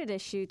related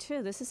issue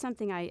too, this is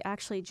something I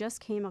actually just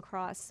came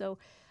across. So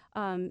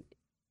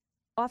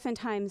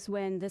oftentimes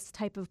when this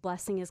type of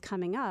blessing is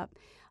coming up,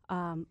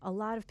 a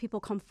lot of people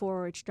come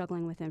forward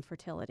struggling with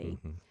infertility.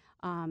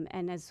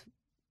 And as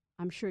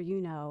I'm sure you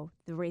know,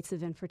 the rates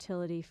of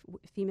infertility,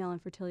 female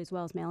infertility as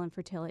well as male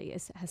infertility,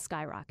 has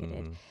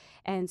skyrocketed.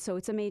 And so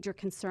it's a major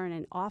concern.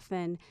 And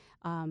often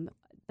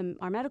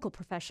our medical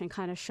profession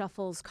kind of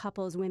shuffles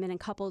couples, women and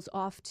couples,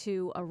 off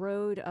to a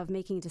road of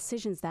making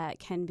decisions that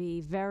can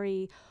be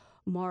very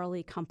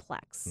morally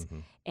complex,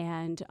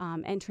 and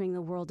entering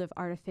the world of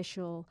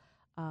artificial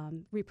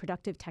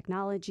reproductive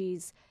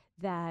technologies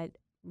that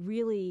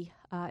really,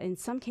 in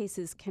some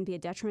cases, can be a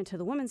detriment to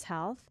the woman's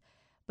health,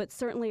 but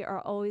certainly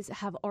always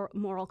have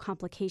moral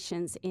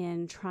complications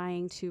in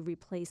trying to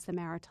replace the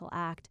marital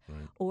act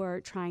or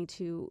trying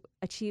to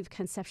achieve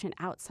conception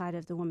outside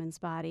of the woman's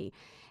body.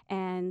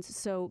 And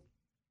so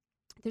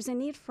there's a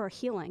need for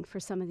healing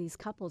for some of these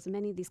couples,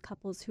 many of these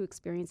couples who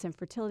experience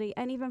infertility,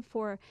 and even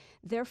for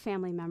their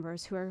family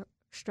members who are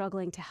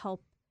struggling to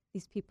help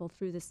these people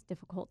through this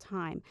difficult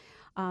time.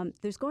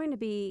 There's going to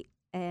be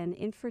an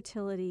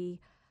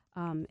infertility,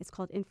 it's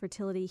called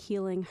Infertility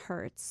Healing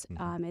Hurts.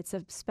 It's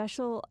a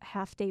special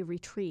half-day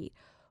retreat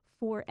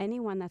for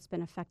anyone that's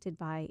been affected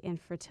by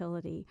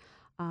infertility.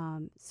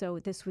 So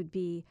this would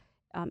be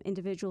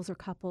individuals or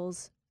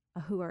couples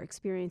who are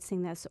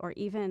experiencing this, or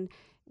even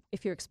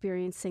if you're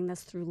experiencing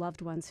this through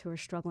loved ones who are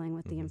struggling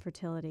with the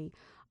infertility.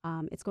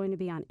 It's going to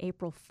be on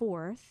April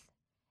 4th.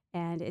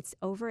 And it's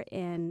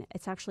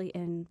actually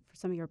in, for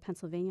some of your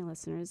Pennsylvania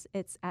listeners,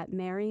 it's at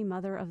Mary,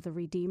 Mother of the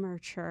Redeemer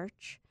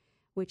Church,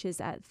 which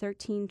is at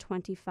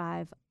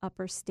 1325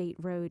 Upper State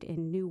Road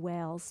in New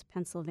Wales,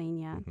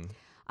 Pennsylvania.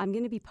 I'm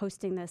going to be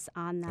posting this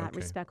on that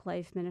Respect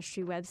Life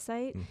Ministry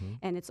website,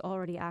 and it's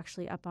already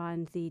actually up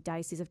on the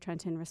Diocese of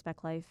Trenton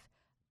Respect Life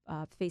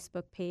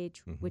Facebook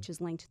page, which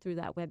is linked through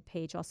that web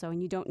page also.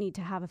 And you don't need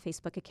to have a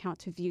Facebook account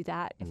to view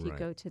that. If you Right.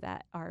 go to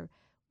our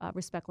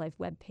Respect Life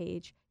web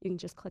page, you can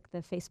just click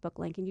the Facebook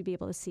link and you'll be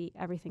able to see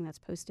everything that's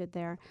posted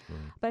there.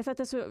 But I thought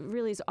this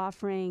really is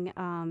offering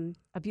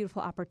a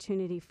beautiful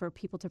opportunity for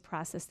people to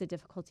process the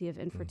difficulty of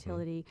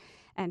infertility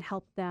and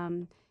help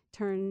them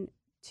turn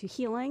to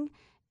healing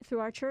through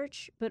our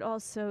church, but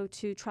also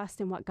to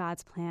trust in what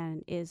God's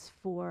plan is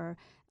for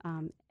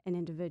an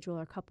individual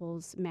or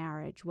couple's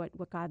marriage, what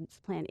God's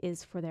plan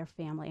is for their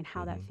family and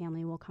how that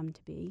family will come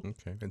to be.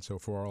 Okay. And so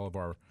for all of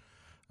our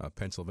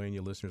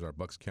Pennsylvania listeners, our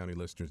Bucks County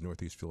listeners,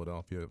 Northeast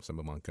Philadelphia, some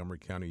of Montgomery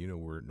County,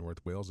 we're in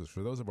North Wales.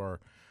 For those of our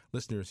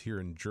listeners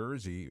here in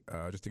Jersey,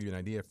 just to give you an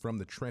idea, from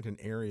the Trenton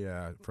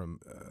area, from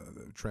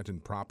Trenton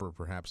proper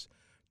perhaps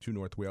to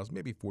North Wales,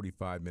 maybe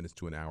 45 minutes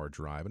to an hour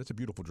drive. And it's a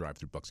beautiful drive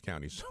through Bucks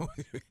County, so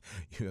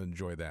you'll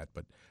enjoy that.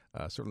 But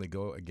certainly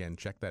go, again,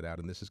 check that out.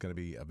 And this is going to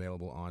be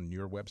available on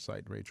your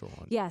website, Rachel?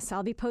 Yes,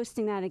 I'll be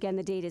posting that. Again,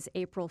 the date is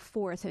April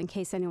 4th, in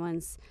case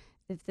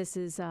if this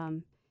is,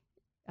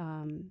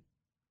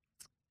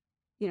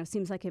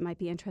 seems like it might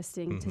be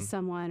interesting to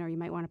someone, or you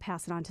might want to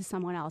pass it on to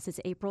someone else. It's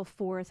April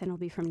 4th, and it'll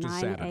be from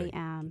 9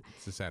 a.m.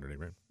 It's a Saturday,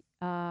 right?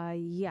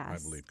 Yes. I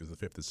believe, because the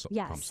 5th is Palm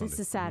Yes, Sunday. it's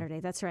a Saturday.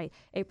 That's right.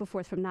 April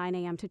 4th from 9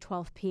 a.m. to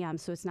 12 p.m.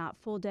 So it's not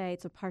full day.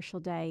 It's a partial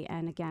day.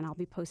 And again, I'll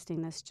be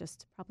posting this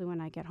just probably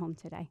when I get home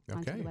today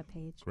onto the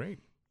webpage. Great.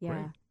 Yeah.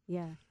 Great.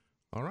 Yeah.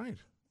 All right.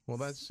 Well,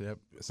 that's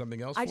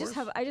something else I for just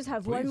us?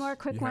 have Please. one more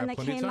quick You one have that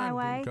plenty of came my time.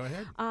 way. Go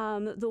ahead.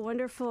 The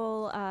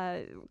wonderful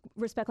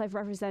Respect Life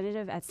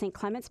representative at St.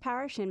 Clement's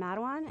Parish in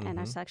Matawan, and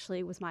that's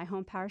actually was my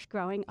home parish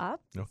growing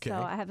up. Okay. So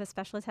I have a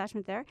special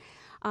attachment there.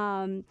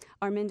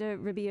 Arminda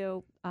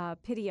Ribio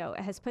Pidio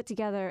has put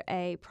together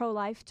a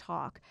pro-life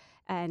talk,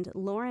 and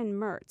Lauren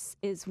Mertz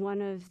is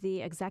one of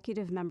the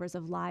executive members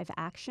of Live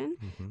Action,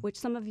 which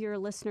some of your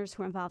listeners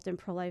who are involved in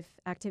pro-life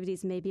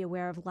activities may be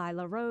aware of.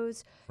 Lila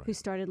Rose, who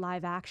started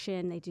Live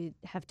Action. They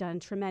have done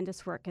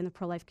tremendous work in the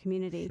pro-life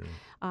community.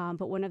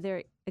 But one of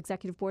their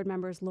executive board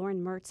members,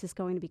 Lauren Mertz, is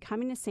going to be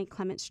coming to St.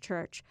 Clement's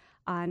Church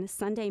on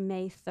Sunday,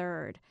 May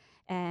 3rd.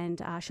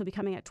 And she'll be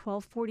coming at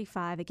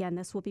 12:45. Again,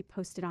 this will be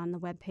posted on the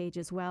webpage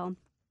as well,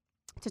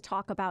 to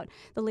talk about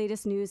the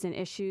latest news and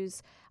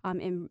issues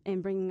in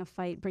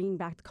bringing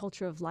back the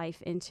culture of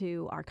life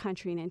into our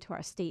country and into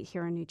our state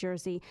here in New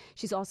Jersey.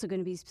 She's also going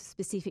to be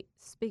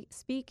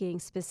speaking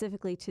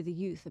specifically to the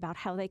youth about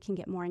how they can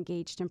get more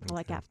engaged in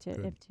pro-life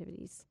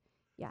activities.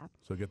 Yeah.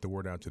 So get the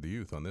word out to the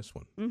youth on this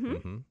one.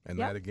 And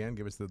that, again,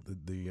 give us the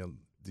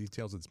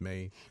details. It's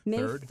May 3rd. May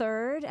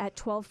 3rd at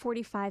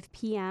 12:45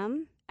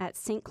 p.m. at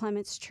St.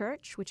 Clement's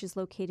Church, which is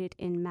located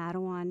in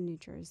Matawan, New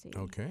Jersey.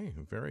 Okay,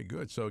 very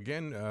good. So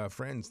again,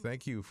 friends,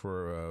 thank you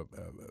for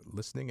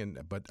listening.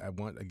 But I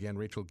want, again,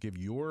 Rachel, give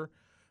your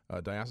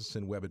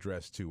diocesan web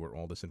address to where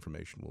all this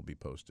information will be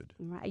posted.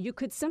 Right. You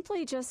could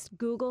simply just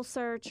Google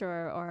search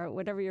or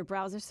whatever your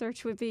browser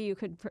search would be. You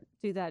could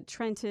do that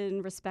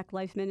Trenton Respect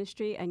Life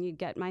Ministry, and you'd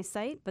get my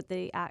site. But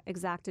the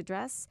exact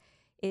address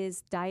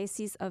is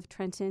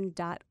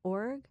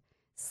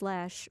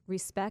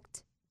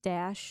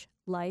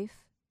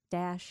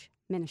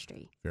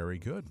dioceseoftrenton.org/respect-life-ministry. Very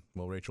good.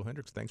 Well, Rachel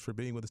Hendricks, thanks for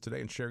being with us today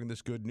and sharing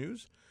this good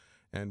news.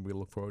 And we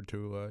look forward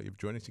to you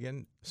joining us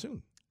again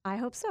soon. I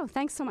hope so.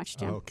 Thanks so much,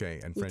 Jim. Okay.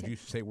 And friends, you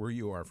stay where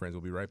you are, friends.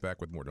 We'll be right back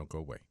with more. Don't go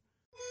away.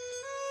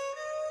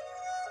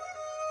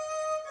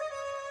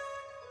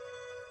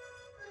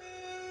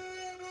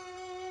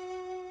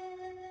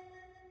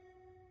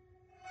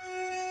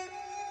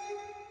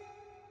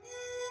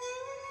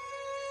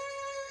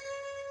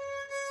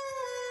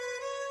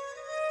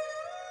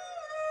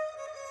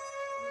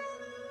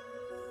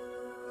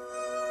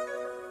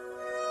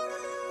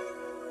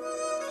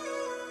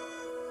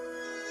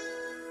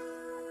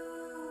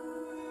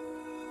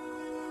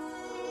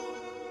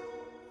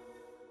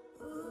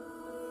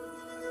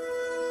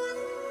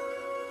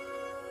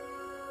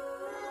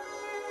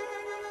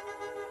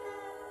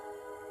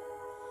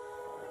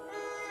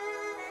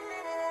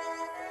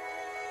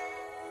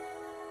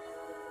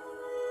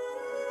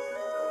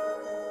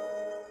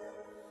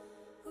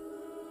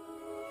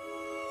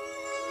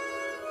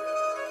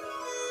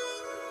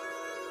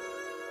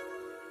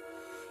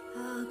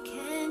 How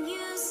can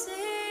you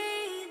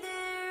say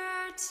there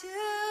are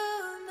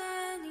too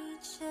many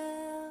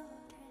children?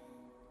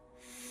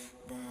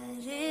 That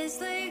is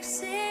like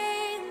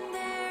saying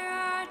there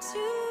are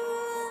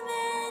too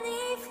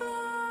many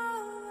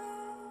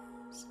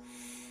flowers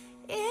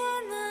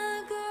in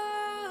the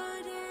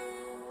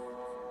garden,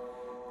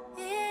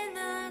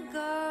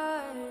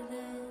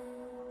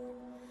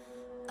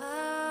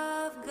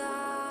 of God.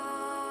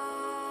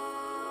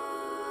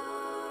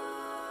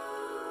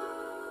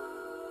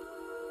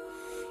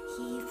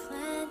 He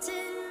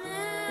planted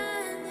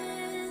man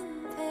in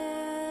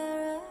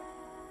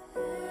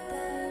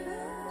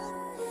paradise.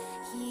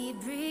 He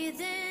breathed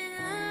in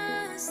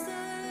us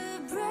the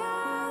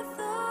breath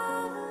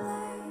of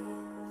life.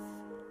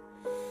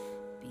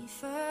 Be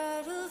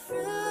fertile,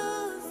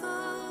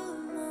 fruitful,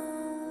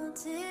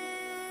 multiply.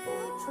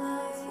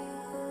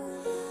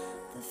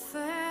 The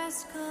first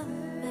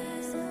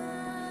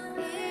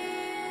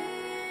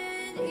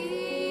in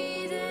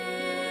Eden.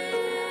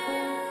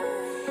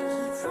 He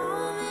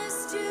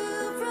promised to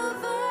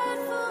provide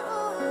for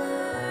all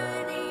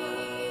our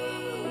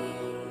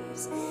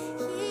needs.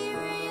 He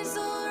reigns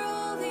over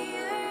all the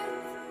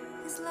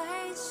earth. His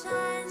light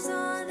shines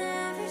on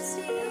every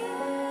sea.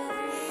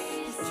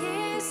 He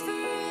cares for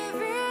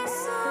every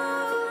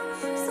soul,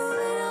 so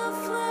little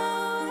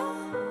flower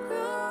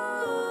grow.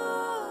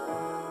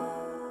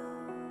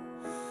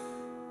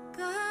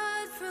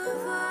 God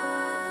provides,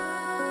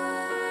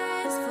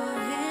 for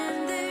him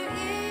there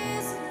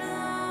is no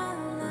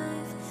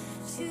life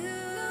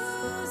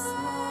too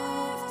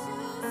small.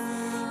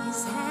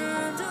 His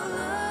hand of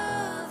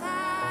love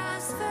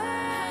has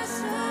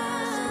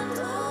fashioned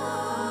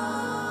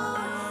all.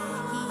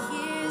 He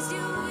hears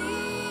you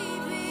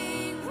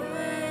weeping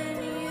when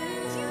you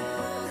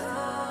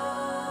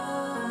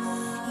call.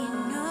 He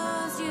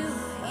knows you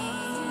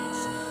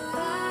each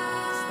by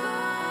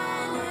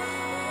name.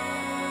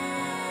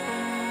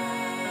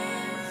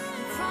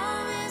 He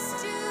promised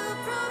to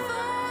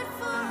provide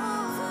for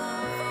all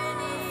our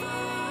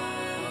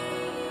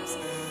needs.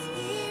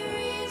 He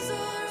reigns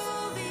over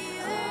all the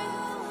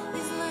earth.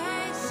 His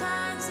light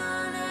shines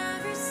on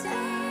every sea.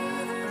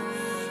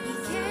 He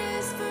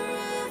cares for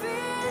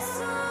every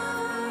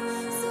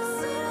soul, so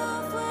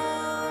little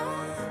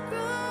flower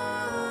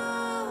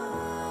grow.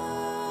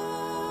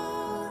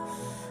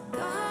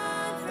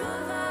 God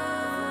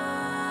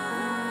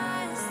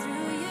provides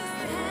through your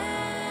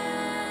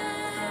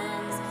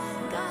hands.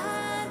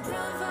 God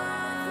provides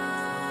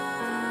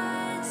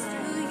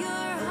through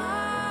your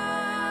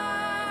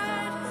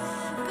heart.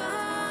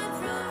 God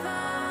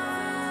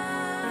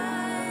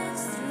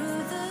provides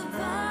through the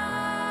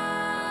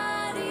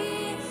body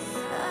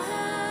of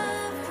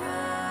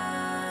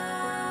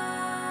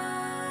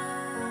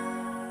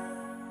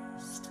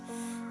Christ.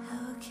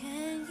 How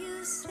can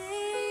you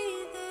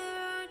say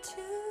there are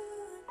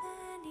too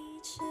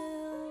many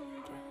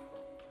children?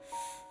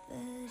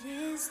 That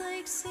is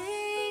like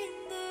saying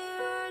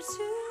there are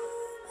too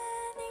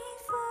many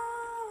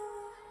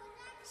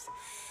flowers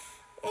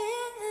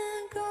in the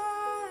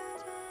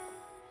garden.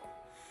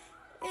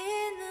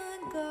 In the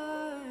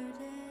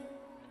garden,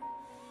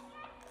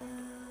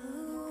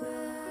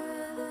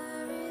 whoever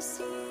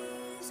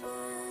receives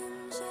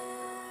one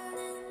child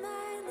in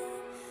my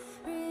name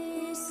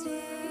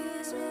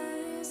receives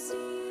one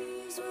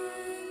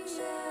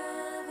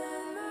child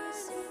in my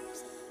name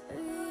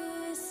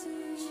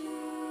receives.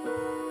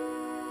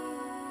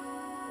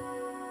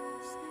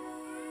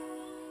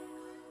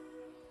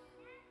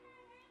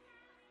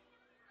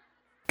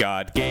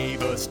 God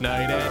gave us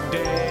night and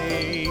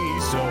day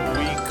so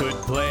we could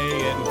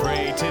play and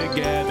pray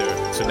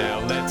together. So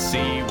now let's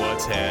see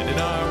what's headed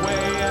our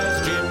way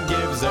as Jim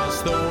gives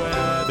us the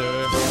weather.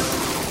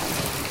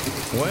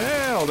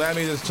 Well, that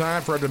means it's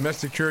time for our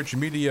domestic church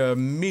media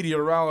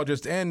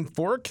meteorologist and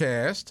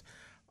forecast.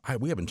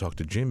 We haven't talked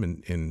to Jim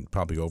in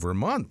probably over a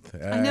month.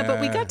 I know,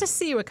 but we got to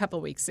see you a couple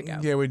weeks ago.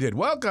 Yeah, we did.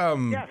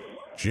 Welcome, Yes.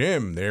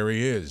 Jim. There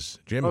he is,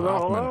 Jim Hello,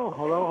 Hoffman.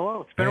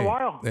 hello. It's been a Hey,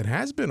 while. It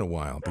has been a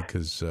while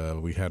because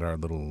we had our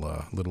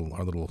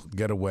little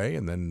getaway,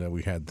 and then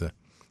we had the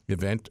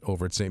event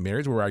over at St.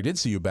 Mary's where I did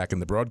see you back in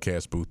the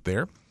broadcast booth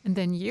there. And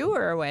then you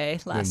were away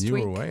last and you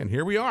week. were away, and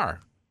here we are.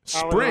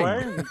 I was Spring.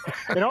 away.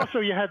 And also,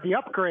 you had the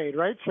upgrade,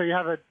 right? So you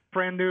have a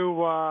brand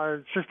new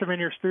system in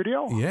your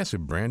studio. Yes, a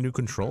brand new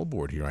control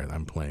board here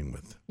I'm playing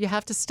with. You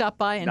have to stop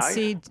by and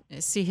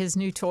Nice. see his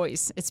new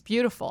toys. It's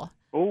beautiful.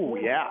 Oh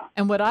yeah.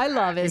 And what I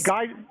love is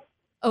Guy,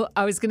 Oh,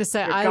 I was going to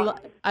say, Your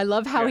I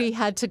love how Yeah. he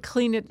had to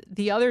clean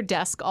the other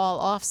desk all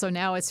off. So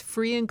now it's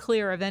free and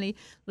clear of any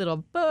little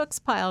books,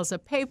 piles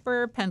of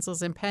paper,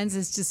 pencils and pens.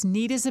 It's just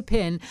neat as a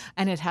pin,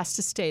 and it has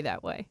to stay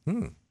that way.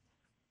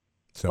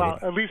 So well,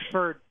 at least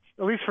for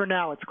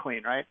now, it's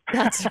clean, right?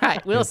 That's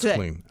right. We'll it's see.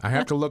 clean. I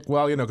have to look,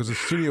 well, because the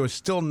studio is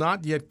still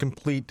not yet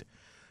complete.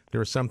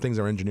 There are some things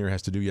our engineer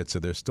has to do yet, so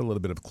there's still a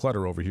little bit of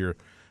clutter over here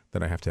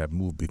that I have to have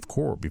moved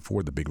before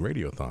the big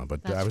radiothon.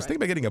 But I was thinking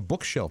about getting a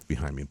bookshelf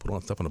behind me and put all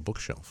that stuff on a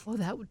bookshelf. Oh,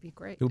 that would be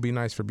great. It would be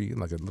nice for being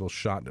like a little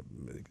shot. You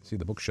can see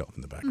the bookshelf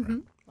in the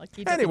background. Like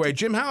you did Anyway,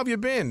 Jim, how have you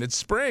been? It's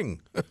spring.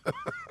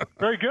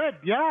 Very good.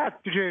 Yeah.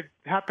 Did you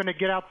happen to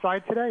get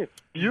outside today?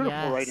 It's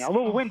beautiful right Yes. now. A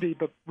little windy,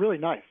 but really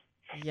nice.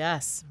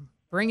 Yes.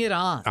 Bring it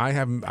on.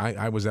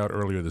 I was out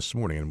earlier this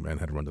morning and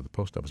had to run to the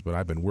post office, but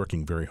I've been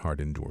working very hard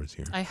indoors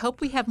here. I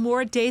hope we have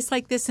more days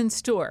like this in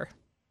store.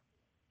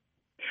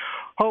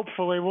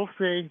 Hopefully, we'll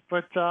see.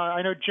 But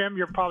I know, Jim,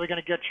 you're probably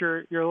going to get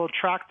your little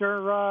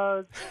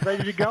tractor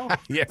ready to go.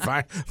 Yeah,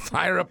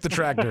 fire up the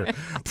tractor.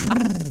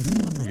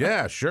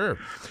 Yeah, sure.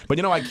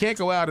 But, I can't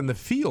go out in the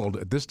field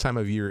at this time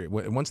of year.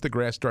 Once the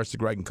grass starts to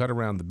grow, I can cut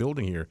around the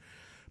building here.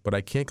 But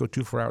I can't go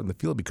too far out in the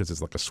field because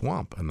it's like a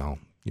swamp, and I'll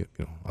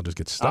just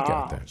get stuck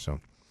out there.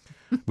 So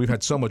we've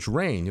had so much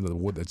rain, the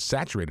wood that's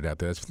saturated out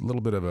there. It's a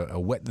little bit of a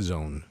wet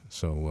zone.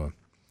 So,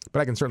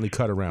 but I can certainly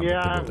cut around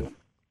the building.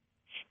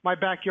 My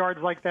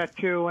backyard's like that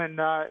too, and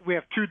we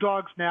have 2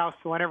 dogs now.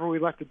 So whenever we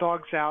let the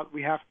dogs out,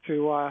 we have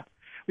to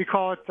we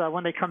call it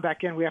when they come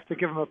back in. We have to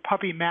give them a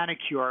puppy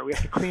manicure. We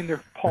have to clean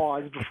their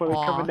paws before they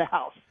come in the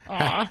house.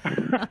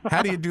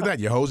 How do you do that?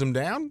 You hose them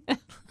down?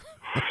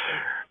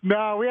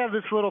 No, we have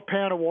this little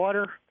pan of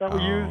water that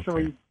we use, and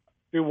we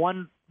do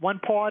one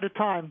paw at a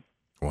time.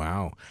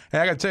 Wow. Hey,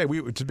 I got to tell you,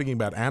 we were speaking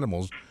about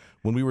animals.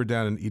 When we were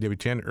down in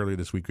EWTN earlier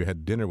this week, we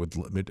had dinner with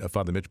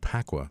Father Mitch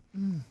Pacwa,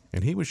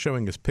 and he was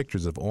showing us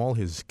pictures of all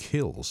his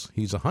kills.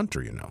 He's a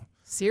hunter, you know.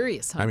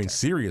 Serious hunter. I mean,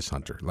 serious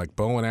hunter, like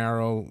bow and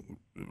arrow,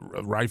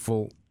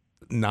 rifle,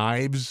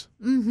 knives.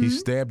 He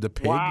stabbed a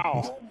pig.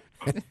 Wow.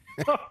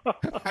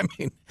 I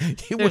mean,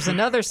 There's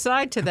another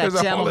side to that there's a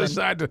whole gentleman. other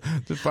side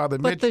to Father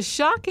But Mitch. the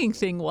shocking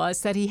thing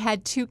was that he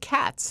had 2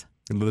 cats.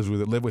 He lives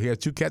with. He has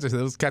 2 cats. I said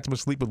those cats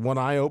must sleep with one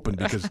eye open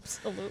because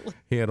Absolutely.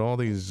 he had all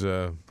these.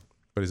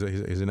 But he's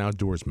an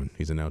outdoorsman.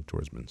 He's an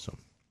outdoorsman. So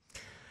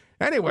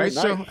anyway, Nice.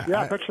 so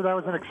Yeah, I bet you that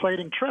was an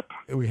exciting trip.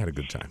 we had a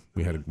good time.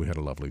 We had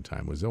a lovely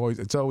time.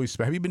 It's always.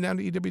 Have you been down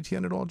to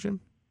EWTN at all,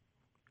 Jim?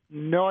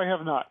 No, I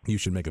have not. You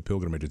should make a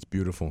pilgrimage. It's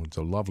beautiful. It's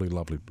a lovely,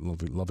 lovely,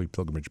 lovely, lovely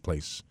pilgrimage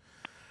place.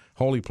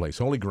 Holy place,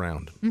 holy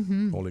ground,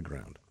 holy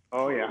ground.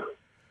 Oh, yeah.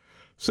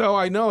 So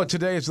I know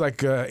today it's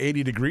like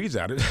 80 degrees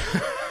out.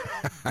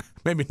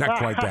 Maybe not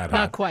quite that hot.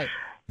 Not quite.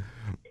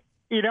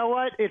 You know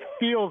what? It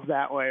feels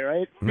that way,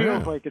 right? It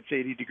feels like it's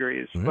 80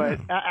 degrees. But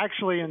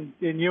actually in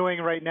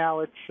Ewing right now,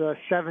 it's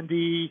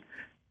 70.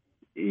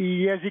 As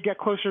you get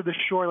closer to the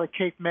shore, like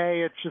Cape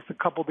May, it's just a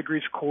couple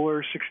degrees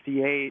cooler,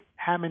 68.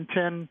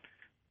 Hamilton,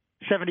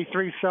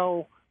 73.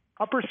 So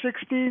upper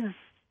 60s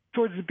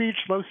towards the beach,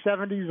 low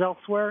 70s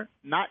elsewhere.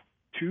 Not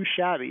too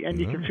shabby. And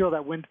you can feel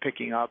that wind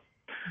picking up.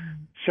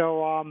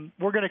 So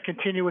we're going to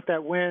continue with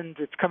that wind.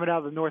 It's coming out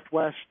of the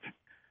northwest,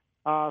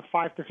 5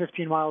 to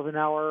 15 miles an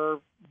hour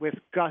with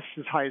gusts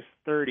as high as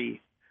 30.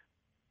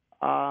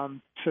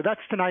 So that's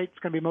tonight. It's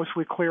going to be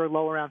mostly clear,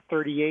 low around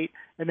 38.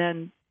 And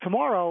then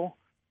tomorrow,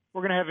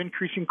 we're going to have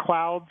increasing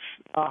clouds,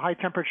 high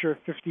temperature of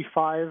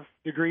 55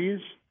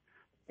 degrees.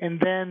 And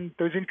then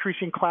those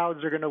increasing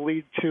clouds are going to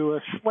lead to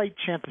a slight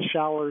chance of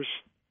showers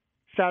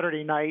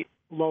Saturday night,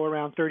 low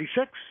around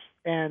 36.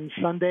 And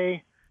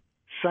Sunday,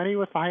 sunny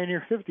with a high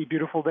near 50.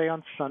 Beautiful day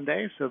on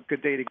Sunday, so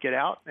good day to get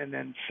out. And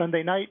then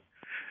Sunday night,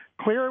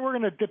 clear. We're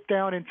going to dip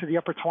down into the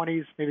upper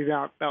 20s, maybe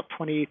about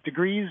 28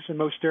 degrees in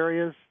most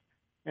areas.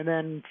 And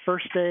then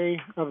first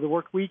day of the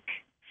work week,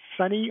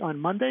 sunny on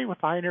Monday with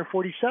a high near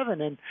 47.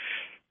 And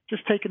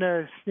just taking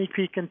a sneak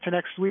peek into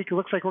next week, it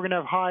looks like we're going to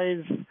have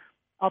highs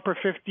upper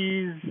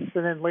 50s,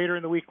 and then later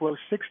in the week, low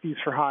 60s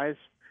for highs.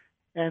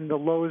 And the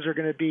lows are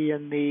going to be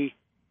in the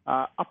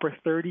upper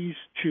 30s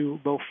to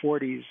low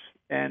 40s.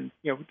 And,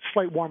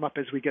 slight warm-up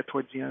as we get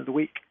towards the end of the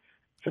week.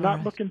 So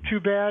not looking too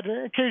bad.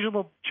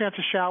 Occasional chance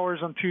of showers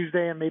on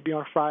Tuesday and maybe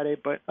on Friday,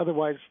 but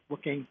otherwise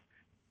looking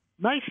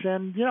nice.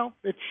 And,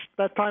 it's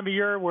that time of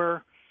year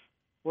where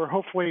we're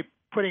hopefully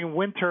putting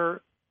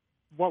winter,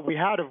 what we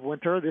had of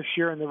winter this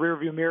year in the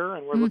rearview mirror,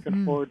 and we're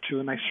looking forward to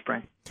a nice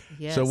spring.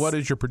 Yes. So what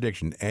is your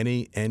prediction?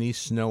 Any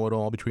snow at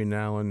all between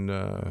now and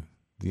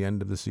the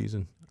end of the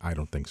season? I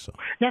don't think so.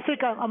 Yeah, I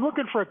think I'm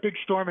looking for a big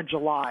storm in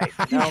July.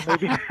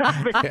 Maybe.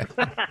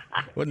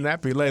 Wouldn't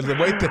that be late?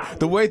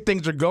 The way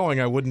things are going,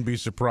 I wouldn't be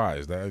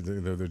surprised. They're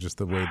just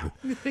the way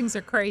Things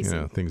are crazy.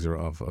 things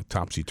are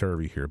topsy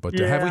turvy here. But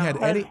Yeah, have we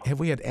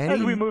had any?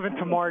 As we move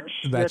into March,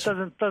 it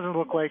doesn't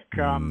look like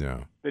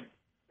no. that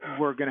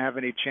we're going to have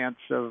any chance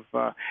of.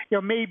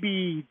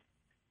 Maybe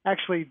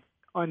actually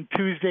on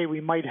Tuesday we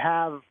might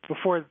have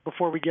before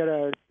we get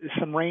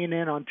some rain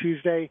in on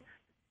Tuesday.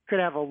 Could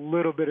have a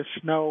little bit of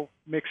snow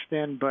mixed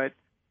in, but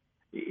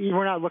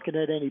we're not looking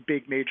at any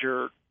big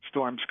major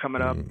storms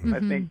coming up. I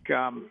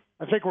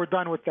think we're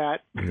done with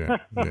that. Yeah.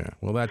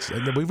 Well,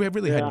 we've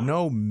really had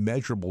no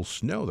measurable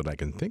snow that I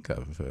can think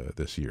of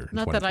this year.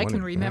 Not that I 2020.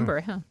 can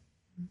remember, huh?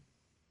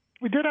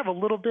 We did have a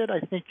little bit, I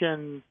think,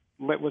 in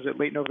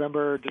late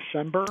November,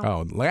 December.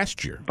 Oh,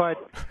 last year. But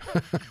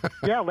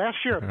last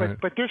year.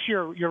 But this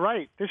year, you're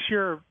right. This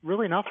year,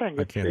 really nothing.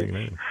 I can't think of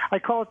anything. I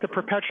call it the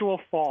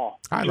perpetual fall.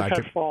 I We like just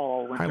it. had fall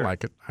all winter. I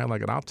like it.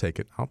 I'll take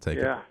it.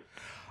 Yeah.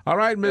 All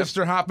right,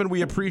 Mr. Hoffman,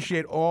 we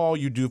appreciate all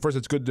you do. First,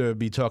 it's good to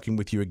be talking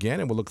with you again,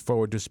 and we'll look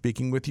forward to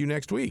speaking with you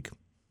next week.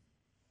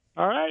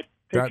 All right.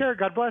 Take care.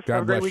 God bless.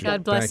 Have a great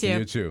weekend. God bless Thank you.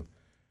 You too.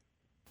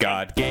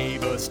 God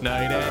gave us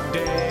night and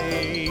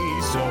day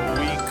so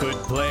we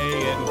could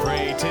play and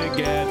pray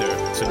together.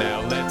 So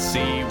now let's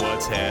see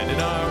what's headed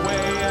our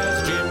way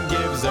as Jim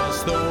gives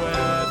us the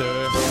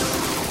weather.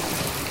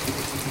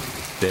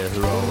 They're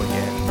heroic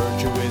and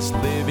virtuous,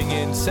 living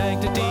in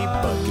sanctity.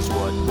 But guess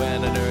what?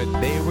 When on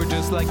earth they were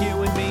just like you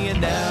and me,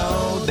 and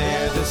now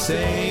they're the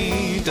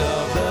saint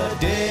of the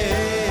day.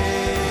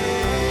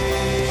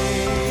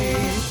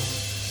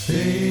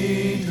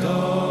 Saint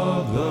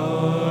of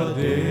the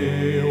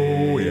day.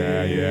 Oh,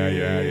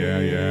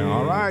 yeah.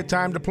 All right,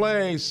 time to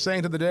play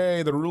Saint of the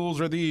Day. The rules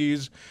are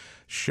these.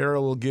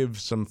 Cheryl will give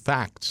some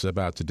facts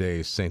about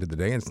today's Saint of the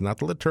Day. And it's not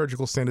the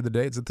liturgical Saint of the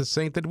Day. It's the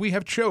saint that we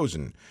have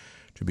chosen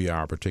to be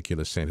our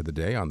particular Saint of the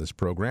Day on this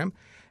program.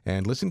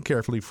 And listen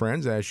carefully,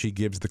 friends, as she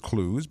gives the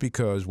clues,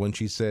 because when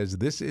she says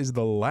this is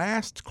the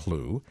last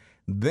clue,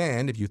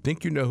 then if you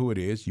think you know who it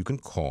is, you can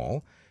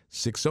call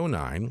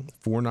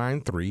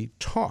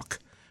 609-493-TALK.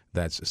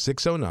 That's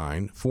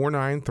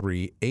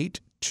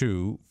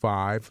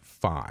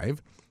 609-493-8255.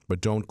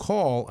 But don't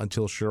call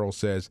until Cheryl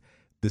says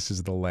this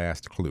is the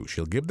last clue.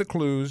 She'll give the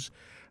clues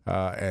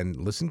and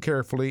listen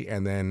carefully.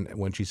 And then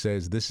when she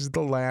says this is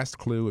the last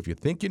clue, if you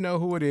think you know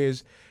who it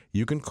is,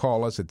 you can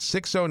call us at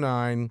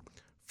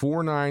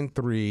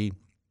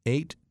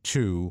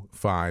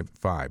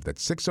 609-493-8255.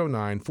 That's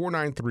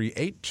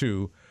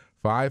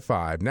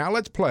 609-493-8255. Now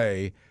let's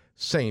play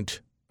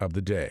Saint of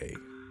the Day.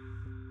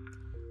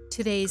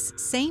 Today's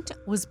saint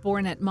was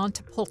born at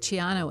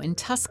Montepulciano in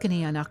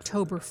Tuscany on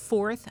October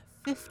 4th,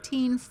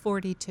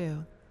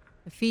 1542,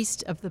 the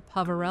feast of the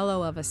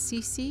Poverello of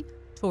Assisi,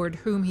 toward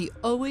whom he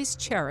always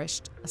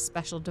cherished a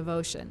special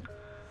devotion.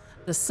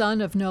 The son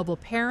of noble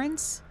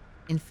parents,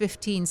 in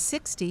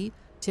 1560,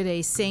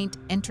 today's saint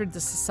entered the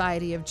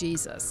Society of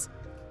Jesus.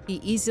 He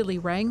easily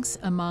ranks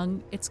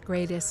among its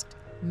greatest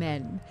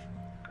men,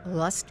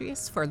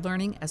 illustrious for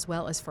learning as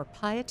well as for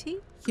piety,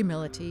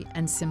 humility,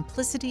 and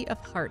simplicity of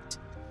heart.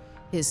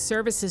 His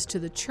services to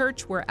the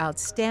church were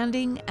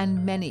outstanding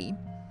and many.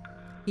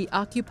 He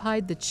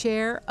occupied the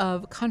chair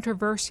of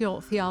controversial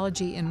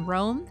theology in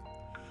Rome.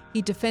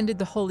 He defended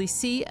the Holy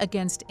See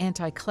against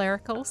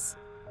anti-clericals.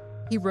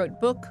 He wrote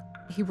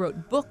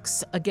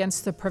books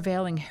against the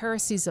prevailing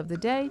heresies of the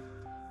day.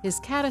 His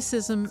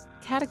catechism,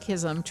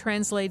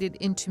 translated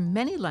into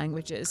many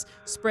languages,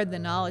 spread the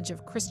knowledge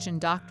of Christian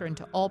doctrine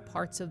to all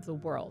parts of the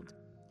world.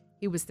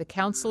 He was the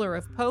counselor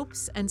of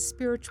popes and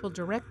spiritual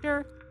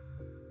director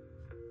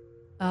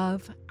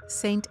of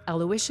Saint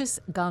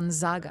Aloysius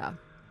Gonzaga.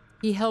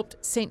 He helped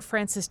Saint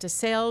Francis de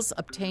Sales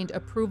obtain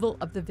approval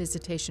of the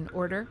Visitation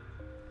Order.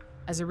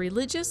 As a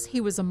religious, he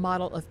was a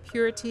model of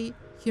purity,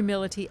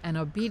 humility, and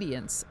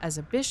obedience. As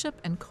a bishop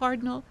and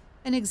cardinal,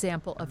 an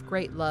example of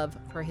great love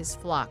for his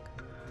flock.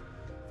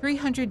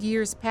 300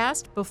 years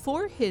passed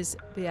before his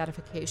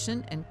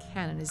beatification and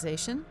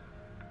canonization.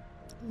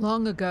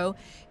 Long ago,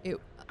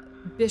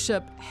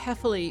 Bishop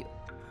Heffley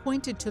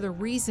pointed to the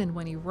reason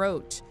when he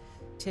wrote,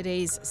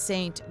 "Today's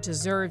saint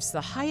deserves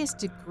the highest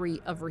degree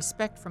of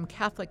respect from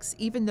Catholics,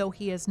 even though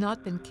he has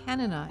not been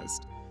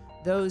canonized.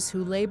 Those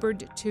who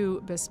labored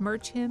to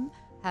besmirch him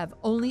have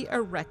only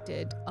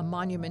erected a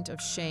monument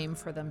of shame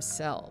for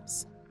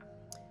themselves."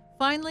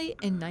 Finally,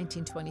 in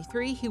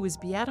 1923, he was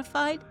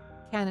beatified.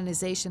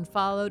 Canonization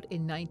followed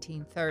in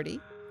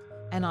 1930.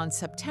 And on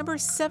September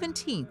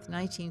 17,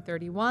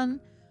 1931,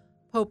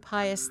 Pope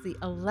Pius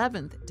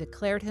XI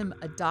declared him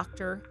a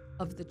doctor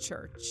of the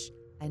Church.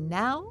 And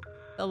now,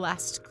 the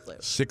last clue.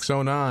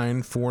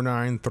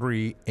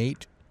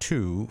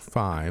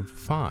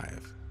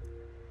 609-493-8255.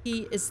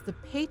 He is the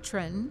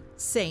patron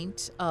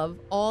saint of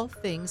all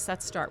things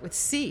that start with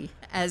C,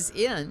 as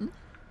in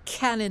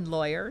canon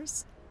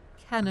lawyers,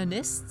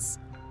 canonists,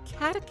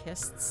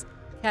 catechists,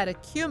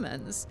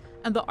 catechumens,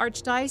 and the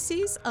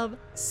Archdiocese of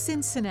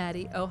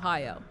Cincinnati,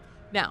 Ohio.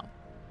 Now,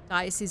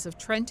 Diocese of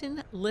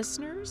Trenton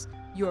listeners,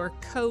 your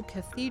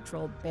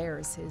co-cathedral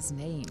bears his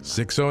name.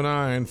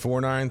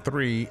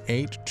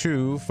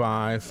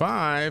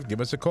 609-493-8255.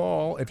 Give us a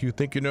call if you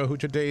think you know who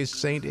today's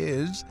saint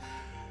is.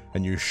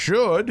 And you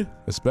should,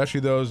 especially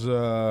those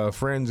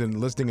friends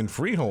listening in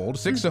Freehold.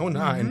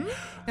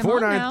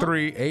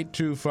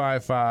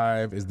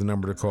 609-493-8255 is the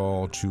number to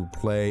call to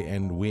play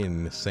and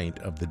win Saint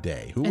of the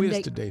Day. Who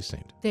is today's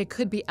saint? They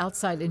could be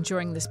outside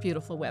enjoying this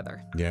beautiful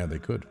weather. Yeah, they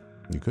could.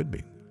 You could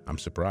be. I'm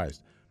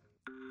surprised.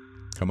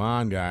 Come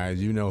on,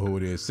 guys. You know who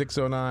it is.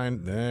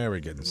 609. There,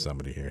 we're getting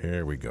somebody here.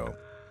 Here we go.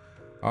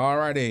 All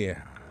righty.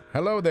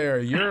 Hello there.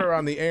 You're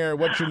on the air.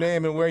 What's your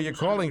name and where you're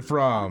calling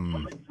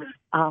from?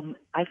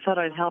 I thought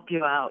I'd help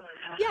you out.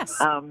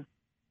 Yes.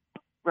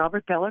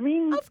 Robert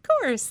Bellarmine? Of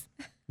course.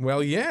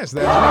 Well, yes,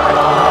 that's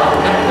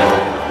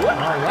right.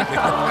 All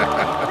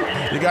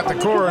right. You got the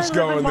chorus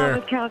going there.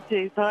 Monmouth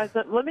County, so I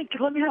said, let me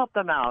help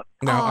them out.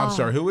 Now, I'm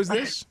sorry, who is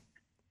this?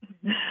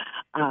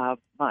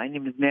 My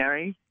name is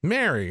Mary.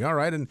 Mary, all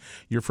right. And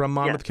you're from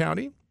Monmouth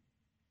County?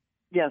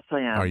 Yes,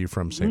 I am. Are you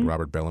from St.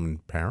 Robert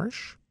Bellarmine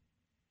Parish?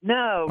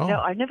 No,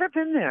 I've never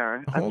been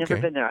there. I've never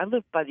been there. I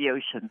live by the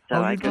ocean,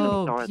 so I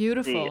go to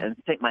beautiful. and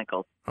St.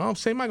 Michael's. Oh,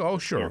 St. Michael. Oh,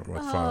 sure. Yeah.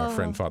 With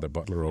friend Father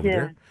Butler over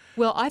there.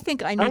 Well, I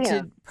think I need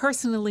to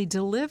personally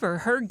deliver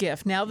her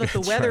gift now that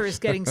the weather is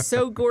getting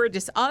so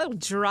gorgeous. I'll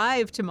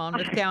drive to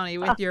Monmouth County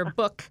with your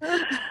book.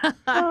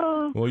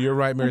 Well, you're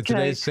right, Mary. Okay.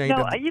 Today's saint.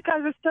 No, you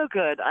guys are so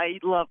good. I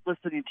love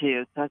listening to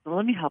you. So I said,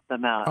 let me help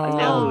them out. Oh, I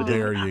know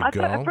there you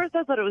go. At first,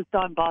 I thought it was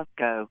Don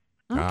Bosco,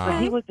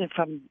 but he wasn't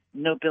from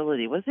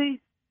nobility, was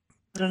he?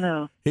 I don't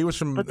know. He was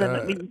from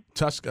Turin.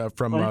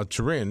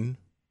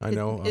 I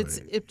know.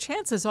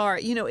 Chances are,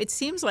 it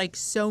seems like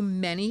so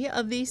many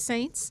of these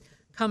saints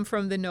come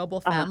from the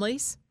noble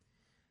families.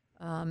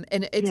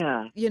 And it's,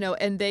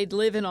 and they'd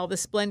live in all the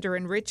splendor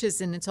and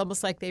riches, and it's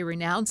almost like they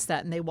renounce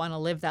that and they want to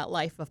live that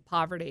life of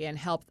poverty and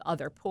help the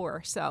other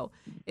poor. So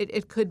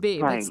it could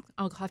be. Right.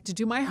 I'll have to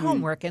do my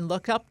homework and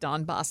look up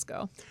Don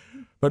Bosco.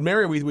 But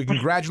Mary, we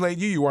congratulate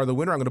you. You are the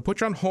winner. I'm going to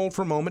put you on hold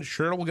for a moment.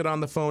 Cheryl will get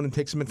on the phone and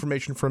take some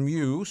information from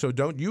you. So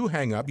don't you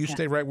hang up. You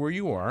stay right where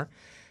you are.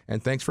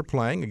 And thanks for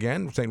playing.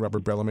 Again, St.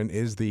 Robert Bellarmine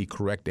is the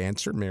correct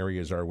answer. Mary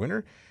is our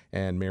winner.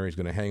 And Mary's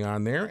going to hang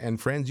on there.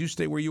 And friends, you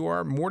stay where you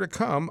are. More to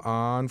come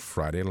on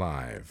Friday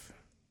Live.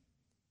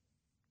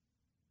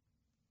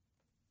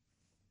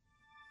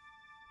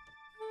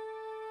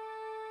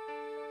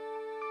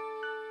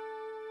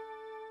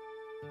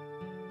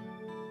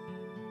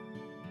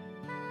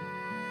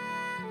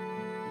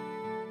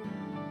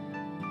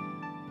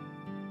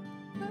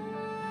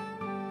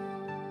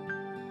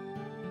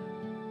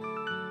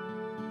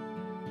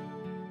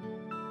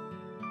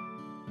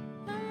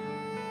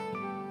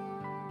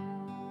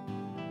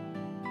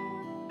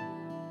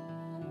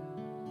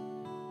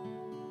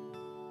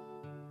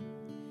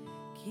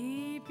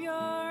 Keep your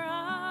eyes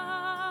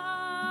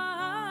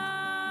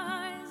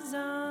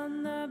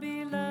on the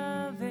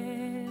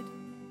beloved.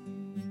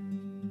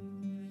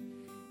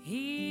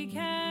 He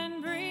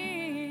can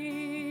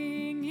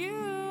bring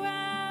you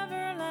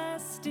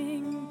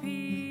everlasting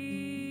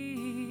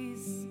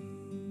peace.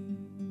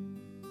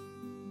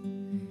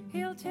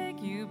 He'll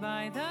take you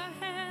by the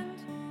hand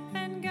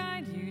and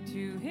guide you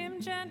to him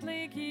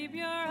gently. Keep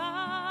your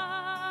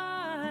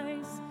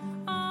eyes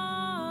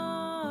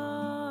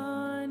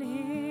on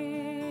him.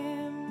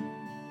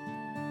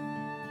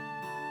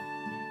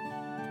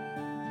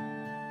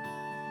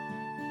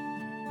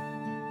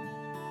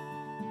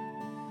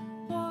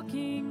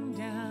 Walking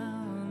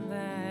down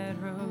that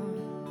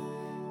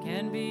road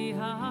can be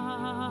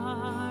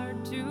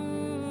hard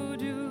to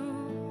do.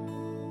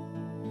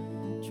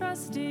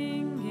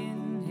 Trusting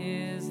in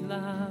his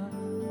love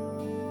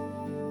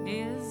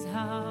is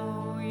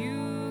how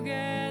you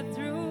get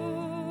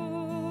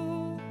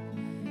through.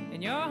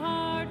 And your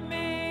heart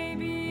may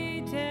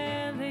be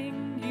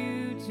telling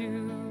you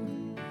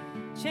to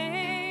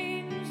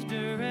change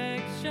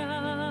direction,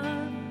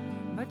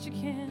 but you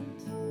can't,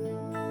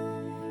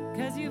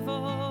 'cause you've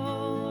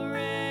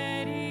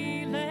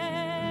already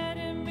let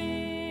him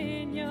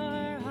in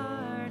your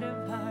heart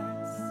of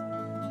hearts.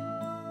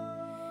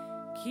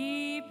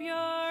 Keep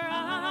your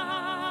eyes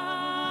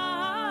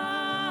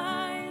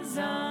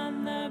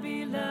on the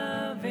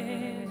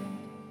beloved.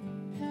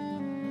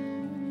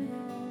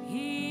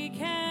 He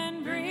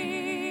can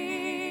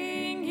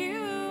bring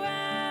you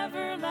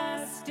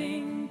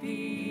everlasting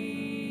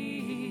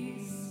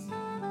peace.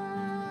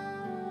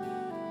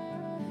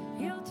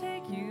 He'll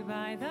take you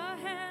by the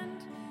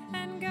hand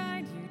and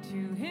guide you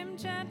to him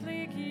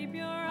gently. Keep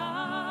your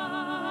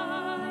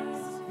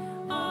eyes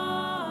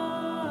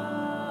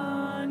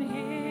on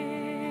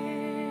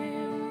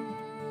him.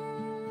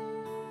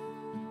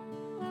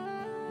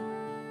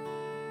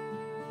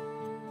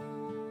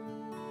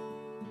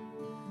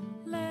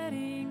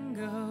 Letting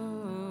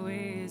go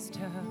is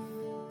tough,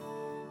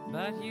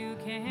 but you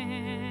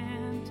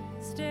can't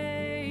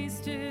stay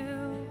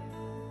still.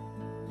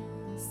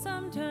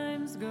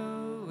 Sometimes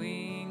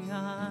going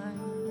on,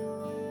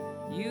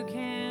 you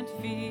can't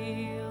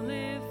feel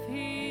if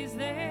he's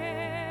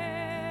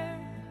there,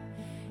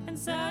 and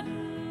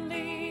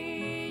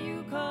suddenly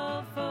you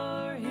call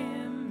for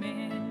him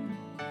in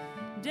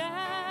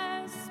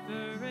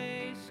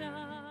desperation.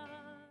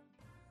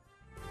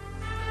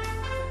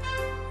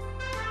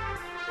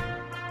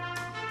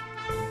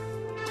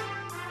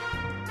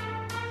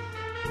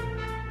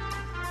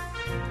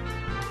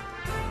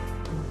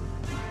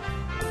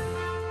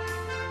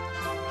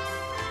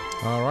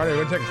 All right,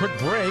 we're going to take a quick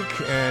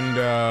break, and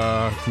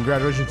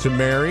congratulations to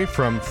Mary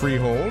from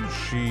Freehold.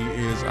 She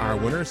is our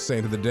winner,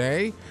 Saint of the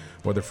Day.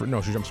 She's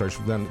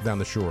down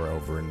the shore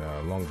over in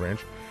Long Branch.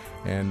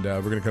 And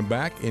we're going to come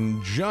back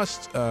in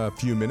just a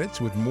few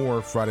minutes with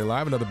more Friday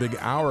Live, another big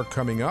hour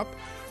coming up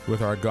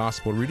with our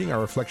gospel reading.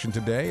 Our reflection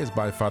today is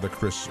by Father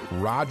Chris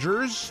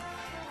Rogers.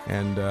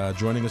 And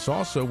joining us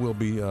also will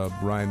be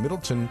Brian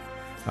Middleton.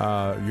 You're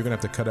going to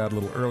have to cut out a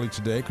little early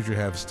today because you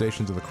have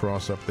Stations of the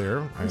Cross up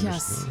there.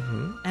 Yes,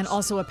 and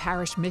also a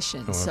parish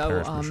mission.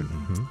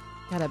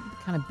 Got to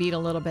kind of beat a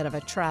little bit of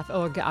a traffic.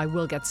 Oh, I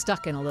will get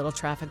stuck in a little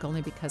traffic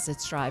only because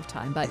it's drive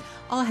time, but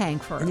I'll hang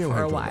for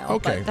a while.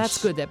 Okay. But that's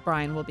good that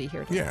Brian will be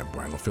here today. Yeah,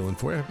 Brian will fill in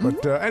for you.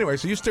 But anyway,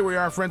 so you stay where you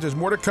are, friends. There's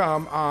more to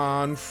come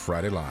on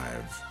Friday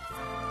Live.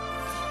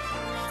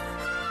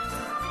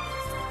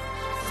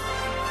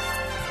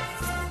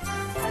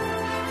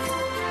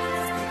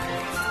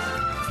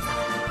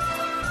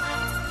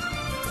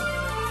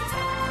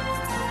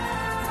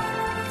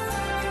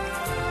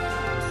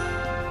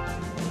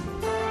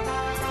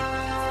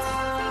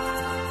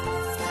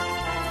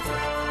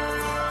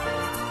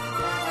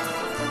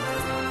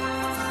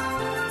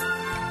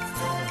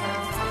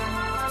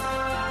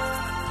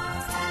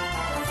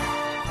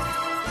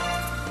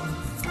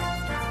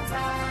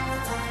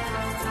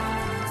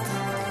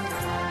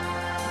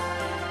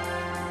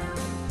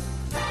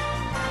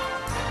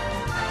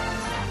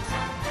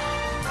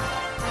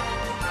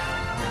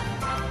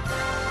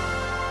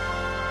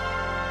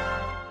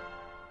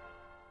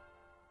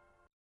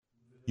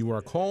 You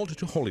are called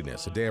to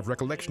holiness. A day of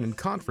recollection and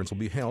conference will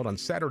be held on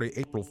Saturday,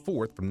 April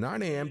 4th from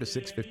 9 a.m. to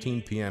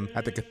 6:15 p.m.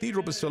 at the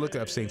Cathedral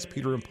Basilica of Saints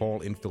Peter and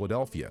Paul in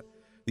Philadelphia.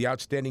 The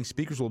outstanding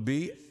speakers will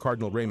be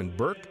Cardinal Raymond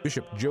Burke,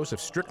 Bishop Joseph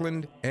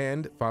Strickland,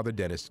 and Father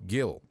Dennis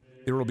Gill.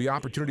 There will be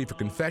opportunity for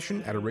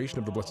confession, adoration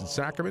of the Blessed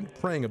Sacrament,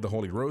 praying of the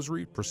Holy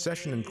Rosary,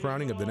 procession and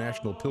crowning of the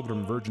National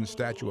Pilgrim Virgin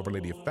statue of Our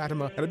Lady of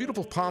Fatima, and a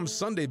beautiful Palm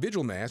Sunday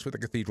Vigil Mass with the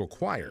Cathedral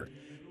Choir.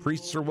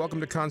 Priests are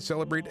welcome to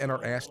concelebrate and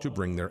are asked to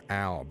bring their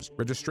albs.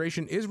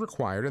 Registration is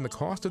required, and the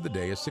cost of the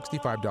day is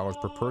 $65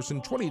 per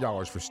person,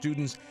 $20 for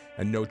students,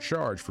 and no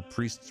charge for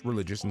priests,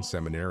 religious, and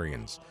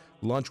seminarians.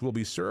 Lunch will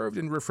be served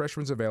and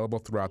refreshments available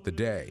throughout the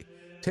day.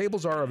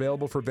 Tables are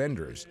available for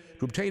vendors.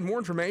 To obtain more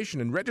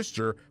information and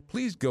register,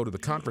 please go to the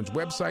conference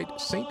website,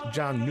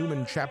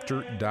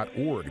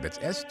 stjohnneumanchapter.org. That's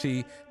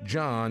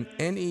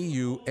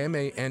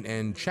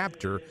stjohnneumann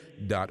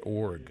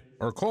chapter.org.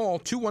 Or call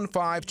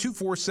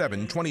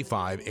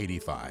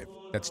 215-247-2585.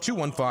 That's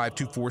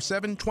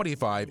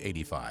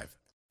 215-247-2585.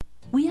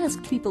 We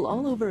asked people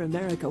all over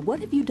America, what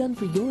have you done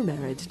for your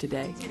marriage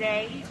today?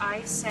 Today,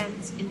 I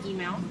sent an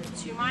email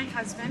to my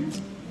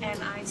husband, and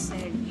I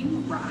said, "You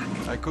rock."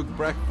 I cooked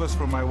breakfast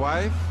for my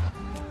wife.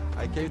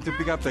 I came to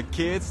pick up the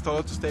kids,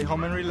 told her to stay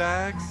home and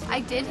relax. I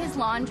did his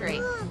laundry.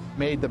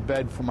 Made the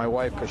bed for my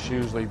wife, because she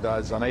usually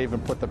does, and I even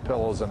put the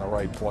pillows in the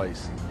right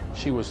place.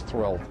 She was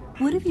thrilled.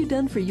 What have you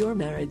done for your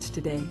marriage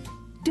today?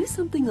 Do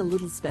something a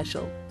little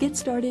special. Get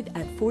started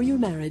at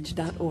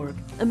foryourmarriage.org.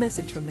 A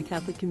message from the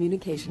Catholic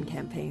Communication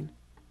Campaign.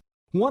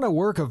 Want to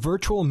work a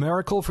virtual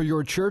miracle for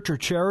your church or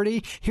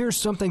charity? Here's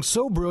something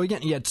so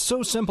brilliant yet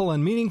so simple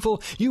and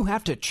meaningful, you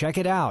have to check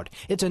it out.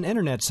 It's an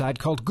internet site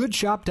called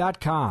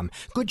goodshop.com.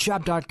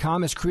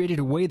 Goodshop.com has created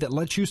a way that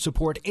lets you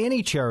support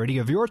any charity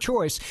of your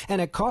choice,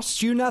 and it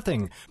costs you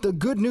nothing. The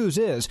good news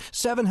is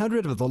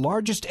 700 of the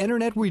largest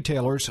internet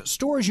retailers,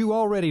 stores you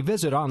already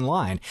visit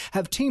online,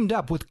 have teamed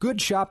up with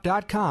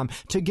Goodshop.com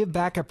to give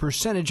back a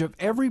percentage of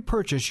every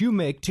purchase you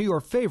make to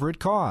your favorite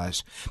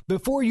cause.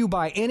 Before you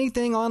buy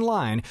anything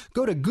online,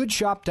 go to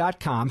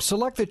goodshop.com,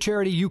 select the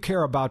charity you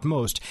care about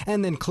most,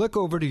 and then click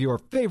over to your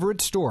favorite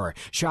store.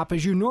 Shop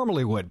as you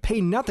normally would, pay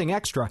nothing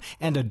extra,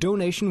 and a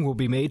donation will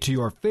be made to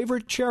your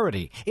favorite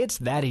charity. It's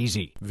that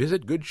easy.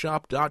 Visit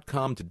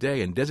goodshop.com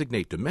today and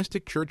designate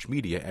Domestic Church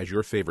Media as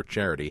your favorite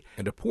charity,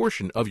 and a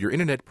portion of your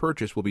internet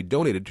purchase will be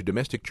donated to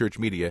Domestic Church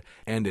Media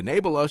and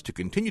enable us to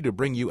continue to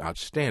bring you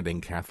outstanding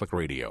Catholic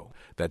radio.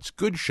 That's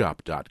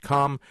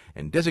goodshop.com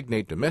and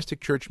designate Domestic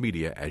Church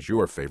Media as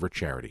your favorite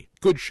charity.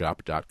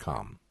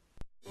 Goodshop.com.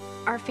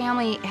 Our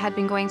family had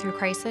been going through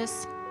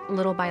crisis.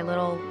 Little by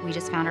little, we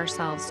just found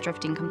ourselves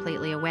drifting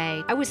completely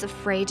away. I was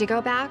afraid to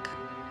go back.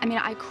 I mean,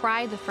 I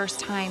cried the first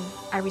time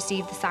I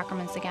received the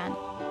sacraments again.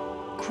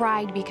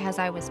 Cried because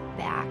I was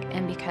back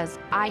and because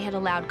I had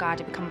allowed God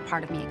to become a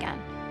part of me again.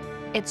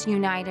 It's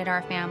united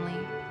our family.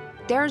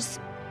 There's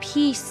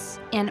peace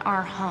in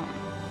our home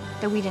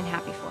that we didn't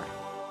have before.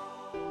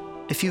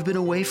 If you've been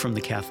away from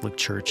the Catholic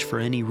Church for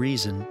any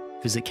reason,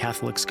 visit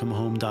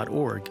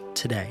CatholicsComeHome.org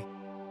today.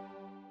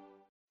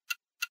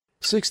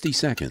 60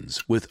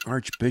 Seconds with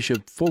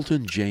Archbishop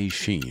Fulton J.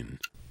 Sheen.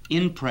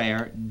 In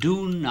prayer,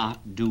 do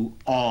not do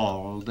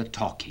all the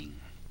talking.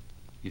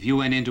 If you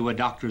went into a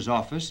doctor's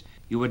office,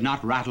 you would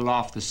not rattle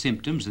off the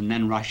symptoms and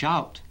then rush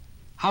out.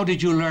 How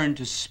did you learn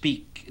to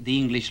speak the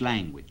English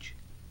language?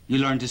 You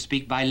learned to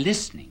speak by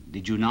listening,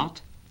 did you not?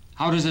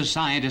 How does a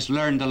scientist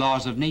learn the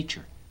laws of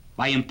nature?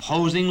 By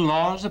imposing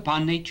laws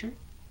upon nature?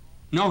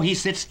 No, he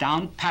sits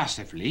down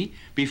passively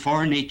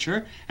before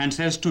nature and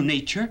says to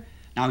nature,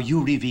 "Now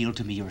you reveal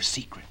to me your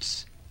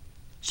secrets."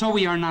 So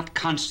we are not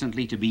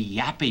constantly to be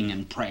yapping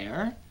in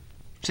prayer.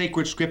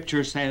 Sacred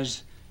Scripture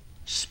says,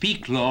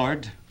 "Speak,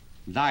 Lord,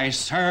 thy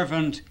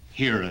servant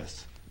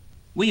heareth."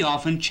 We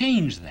often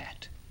change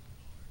that.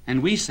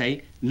 And we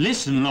say,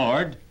 "Listen,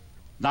 Lord,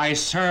 thy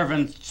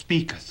servant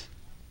speaketh."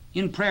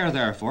 In prayer,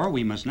 therefore,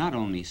 we must not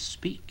only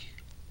speak,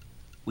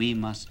 we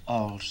must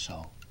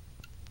also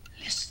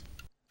listen.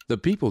 The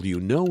people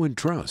you know and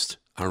trust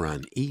are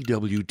on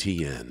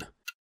EWTN.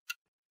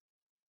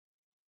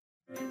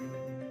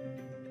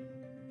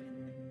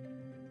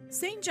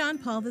 St. John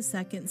Paul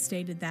II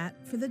stated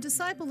that, for the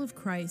disciple of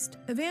Christ,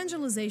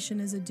 evangelization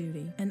is a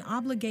duty, an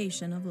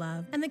obligation of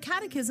love, and the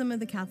Catechism of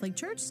the Catholic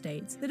Church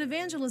states that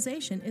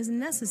evangelization is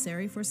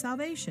necessary for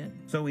salvation.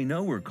 So we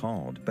know we're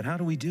called, but how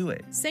do we do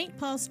it? St.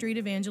 Paul Street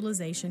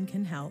Evangelization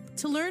can help.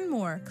 To learn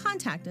more,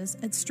 contact us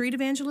at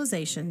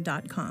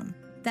streetevangelization.com.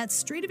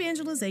 That's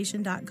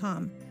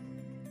streetevangelization.com.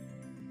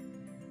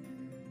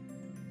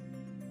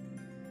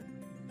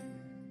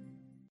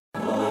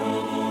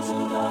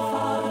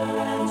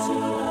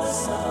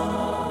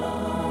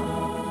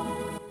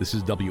 This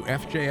is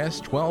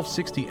WFJS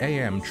 1260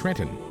 AM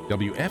Trenton,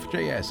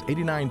 WFJS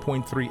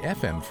 89.3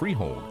 FM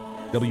Freehold,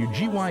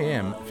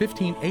 WGYM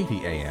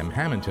 1580 AM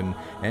Hamilton,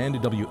 and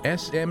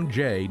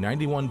WSMJ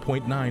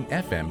 91.9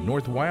 FM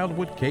North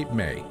Wildwood, Cape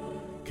May.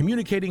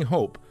 Communicating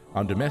hope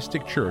on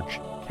Domestic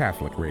Church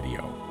Catholic Radio.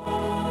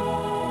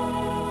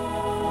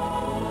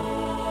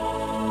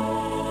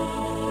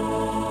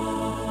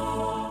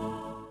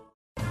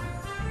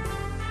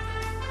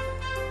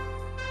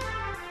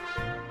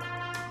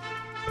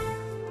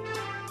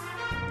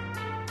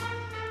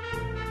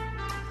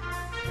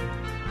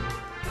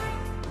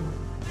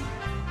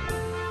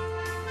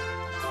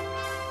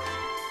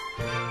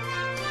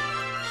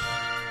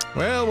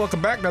 Well,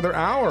 welcome back. Another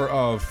hour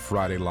of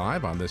Friday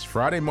Live on this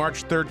Friday,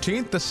 March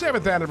 13th, the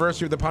 7th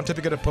anniversary of the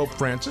pontificate of Pope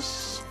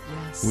Francis.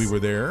 Yes. We were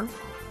there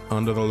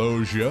under the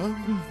loggia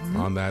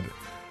on that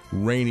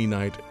rainy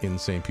night in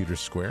St. Peter's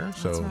Square.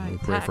 So right. we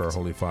pray for our Packed.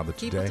 Holy Father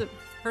People today.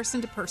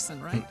 person to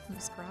person, right? It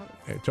was crowded.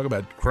 Hey, talk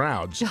about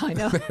crowds. I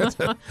know.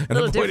 And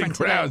Little avoiding different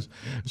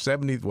today.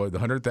 crowds.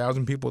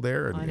 100,000 people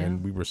there. I know.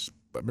 And we were,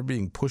 I remember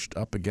being pushed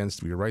up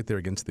against, we were right there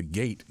against the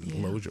gate in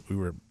the loggia. We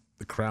were,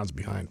 the crowds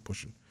behind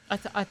pushing.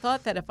 I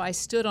thought that if I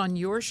stood on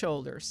your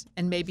shoulders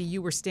and maybe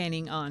you were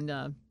standing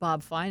on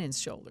Bob Finan's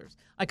shoulders,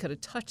 I could have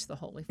touched the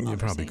Holy Father. You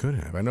probably could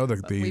have. I know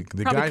the we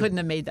the probably guy couldn't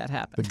have made that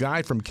happen. The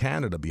guy from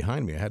Canada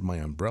behind me, I had my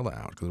umbrella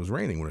out because it was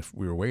raining when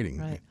we were waiting.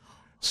 Right.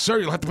 Sir,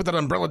 you'll have to put that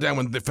umbrella down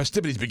when the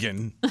festivities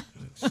begin.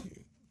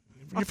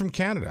 You're from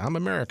Canada. I'm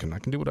American. I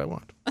can do what I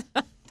want.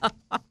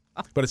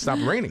 But it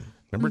stopped raining.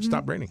 Remember, it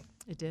stopped raining.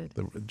 It did.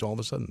 All of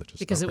a sudden, it just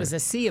Because stopped it was raining. a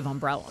sea of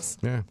umbrellas.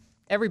 Yeah.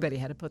 Everybody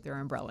had to put their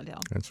umbrella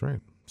down. That's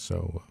right.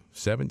 So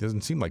 7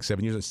 doesn't seem like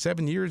 7 years. It's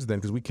 7 years then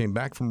because we came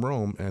back from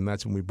Rome, and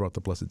that's when we brought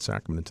the Blessed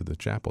Sacrament into the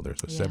chapel there.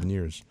 So 7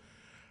 years.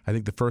 I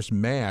think the first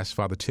Mass,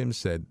 Father Tim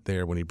said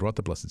there when he brought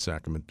the Blessed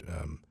Sacrament,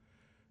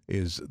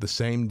 is the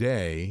same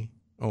day,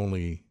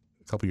 only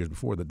a couple years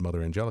before that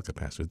Mother Angelica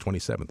passed. It was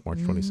 27th, March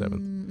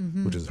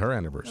 27th, which is her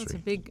anniversary.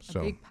 That's a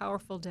big,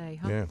 powerful day,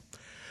 huh? Yeah.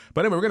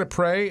 But anyway, we're going to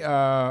pray.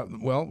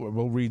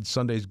 We'll read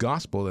Sunday's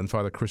Gospel, and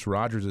Father Chris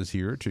Rogers is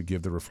here to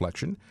give the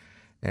reflection.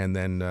 And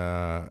then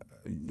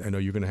I know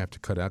you're going to have to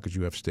cut out because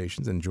you have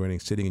stations, and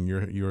sitting in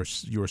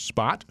your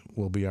spot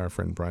will be our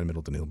friend Brian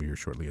Middleton. He'll be here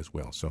shortly as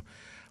well. So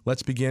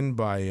let's begin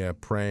by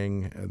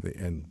praying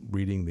and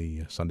reading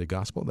the Sunday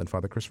Gospel. Then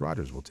Father Chris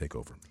Rogers will take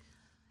over.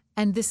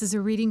 And this is a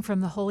reading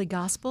from the Holy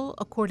Gospel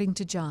according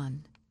to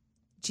John.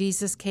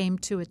 Jesus came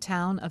to a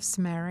town of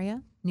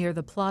Samaria near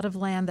the plot of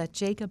land that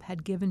Jacob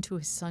had given to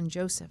his son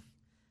Joseph.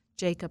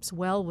 Jacob's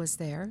well was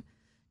there.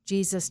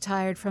 Jesus,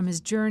 tired from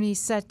his journey,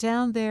 sat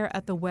down there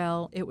at the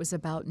well. It was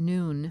about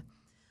noon.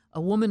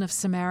 A woman of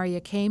Samaria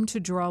came to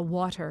draw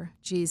water.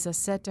 Jesus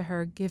said to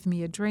her, "Give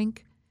me a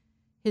drink."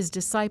 His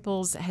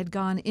disciples had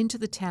gone into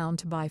the town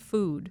to buy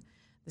food.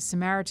 The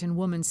Samaritan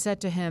woman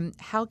said to him,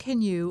 "How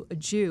can you, a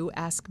Jew,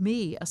 ask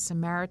me, a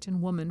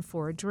Samaritan woman,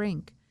 for a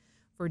drink?"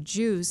 For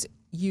Jews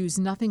use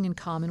nothing in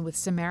common with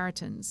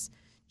Samaritans.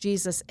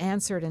 Jesus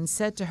answered and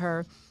said to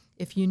her,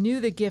 "If you knew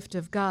the gift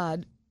of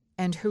God,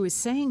 and who is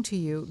saying to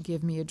you,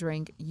 'Give me a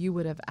drink,' you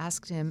would have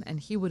asked him, and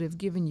he would have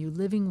given you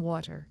living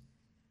water."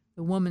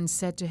 The woman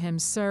said to him,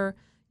 "Sir,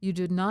 you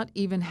do not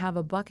even have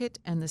a bucket,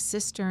 and the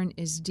cistern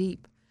is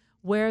deep.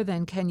 Where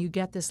then can you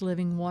get this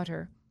living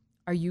water?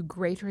 Are you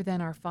greater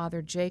than our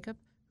father Jacob,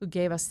 who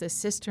gave us this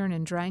cistern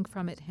and drank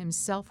from it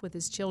himself with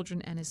his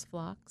children and his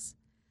flocks?"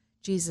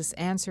 Jesus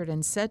answered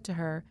and said to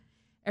her,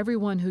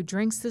 "Everyone who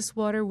drinks this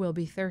water will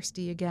be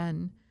thirsty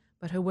again,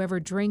 but whoever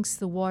drinks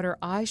the water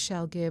I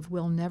shall give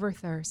will never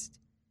thirst.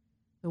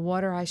 The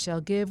water I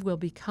shall give will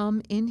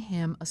become in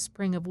him a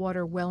spring of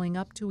water welling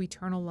up to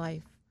eternal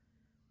life."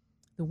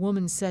 The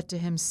woman said to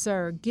him,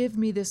 "Sir, give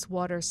me this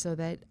water so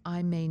that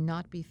I may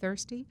not be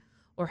thirsty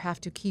or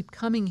have to keep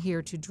coming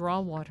here to draw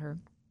water.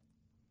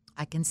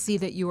 I can see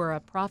that you are a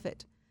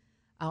prophet.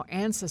 Our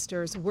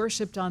ancestors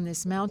worshipped on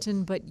this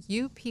mountain, but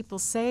you people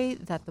say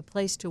that the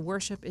place to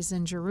worship is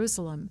in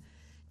Jerusalem."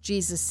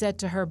 Jesus said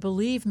to her,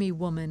 "Believe me,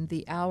 woman,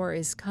 the hour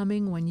is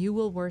coming when you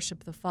will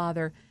worship the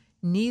Father,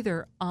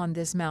 neither on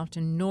this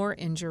mountain nor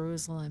in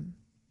Jerusalem.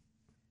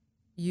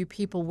 You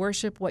people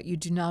worship what you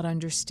do not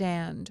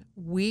understand.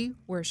 We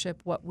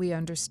worship what we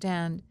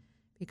understand,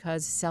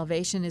 because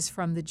salvation is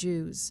from the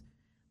Jews.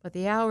 But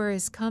the hour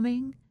is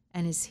coming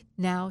and is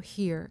now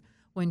here,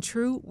 when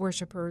true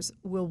worshipers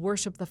will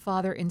worship the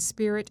Father in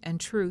spirit and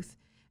truth,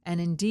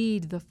 and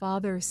indeed the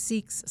Father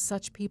seeks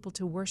such people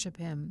to worship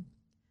him.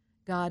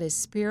 God is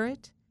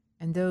spirit,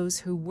 and those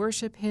who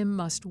worship him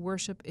must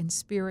worship in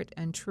spirit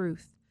and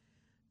truth."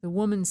 The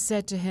woman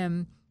said to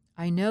him,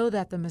 "I know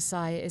that the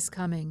Messiah is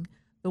coming,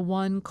 the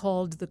one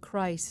called the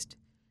Christ.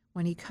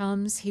 When he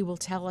comes, he will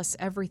tell us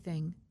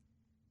everything."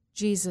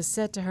 Jesus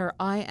said to her,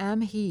 "I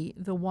am he,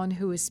 the one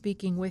who is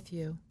speaking with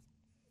you."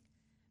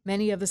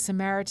 Many of the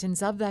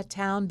Samaritans of that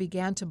town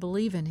began to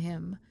believe in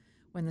him.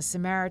 When the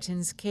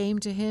Samaritans came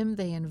to him,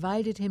 they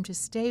invited him to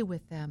stay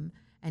with them,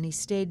 and he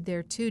stayed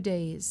there 2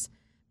 days.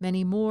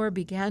 Many more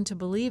began to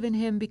believe in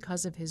him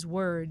because of his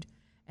word,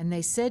 and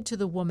they said to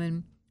the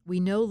woman, "We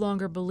no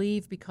longer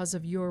believe because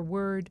of your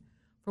word,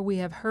 for we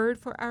have heard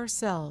for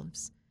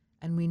ourselves,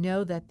 and we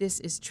know that this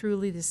is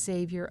truly the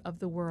Savior of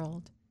the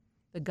world."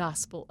 The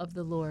Gospel of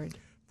the Lord.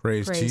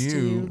 Praise to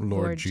you,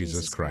 Lord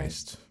Jesus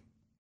Christ.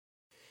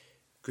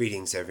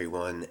 Greetings,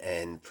 everyone,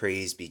 and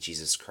praise be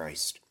Jesus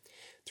Christ.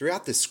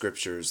 Throughout the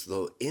scriptures,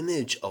 the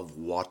image of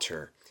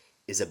water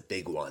is a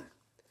big one.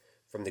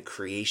 From the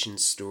creation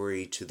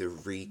story to the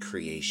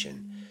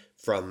recreation,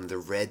 from the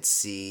Red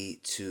Sea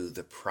to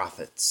the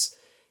prophets,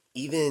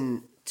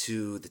 even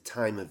to the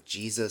time of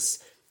Jesus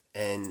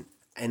and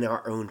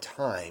our own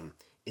time,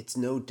 it's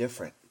no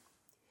different.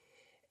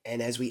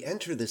 And as we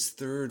enter this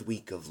third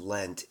week of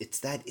Lent, it's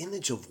that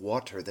image of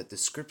water that the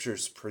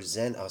scriptures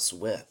present us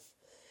with.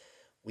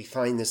 We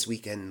find this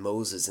weekend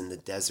Moses in the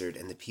desert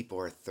and the people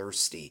are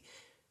thirsty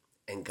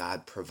and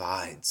God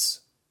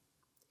provides.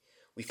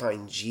 We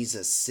find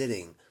Jesus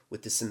sitting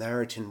with the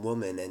Samaritan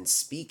woman and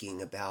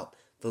speaking about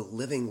the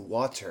living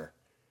water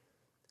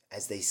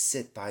as they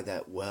sit by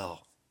that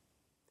well.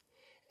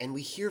 And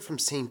we hear from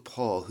St.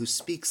 Paul, who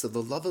speaks of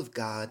the love of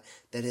God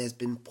that has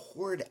been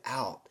poured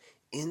out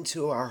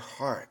into our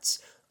hearts,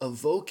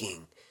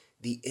 evoking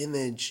the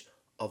image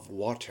of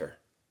water.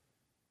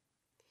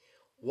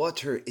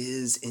 Water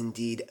is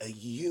indeed a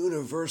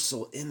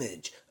universal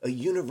image, a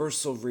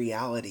universal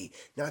reality,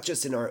 not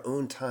just in our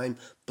own time,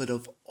 but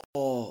of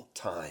all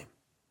time.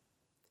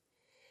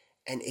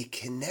 And it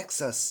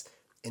connects us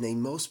in a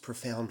most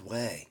profound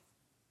way.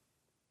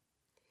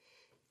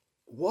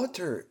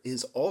 Water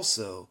is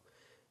also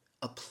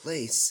a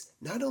place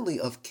not only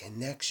of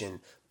connection,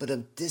 but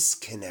of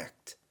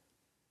disconnect.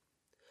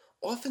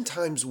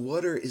 Oftentimes,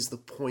 water is the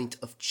point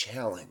of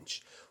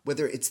challenge,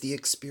 whether it's the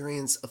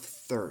experience of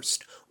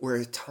thirst or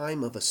a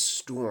time of a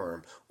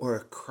storm or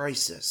a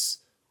crisis.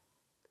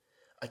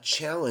 A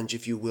challenge,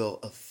 if you will,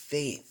 of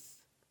faith.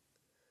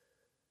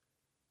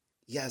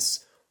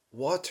 Yes,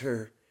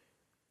 water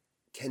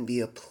can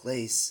be a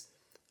place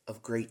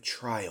of great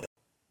trial.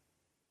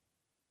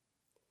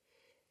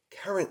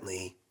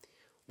 Currently,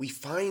 we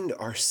find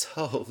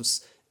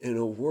ourselves in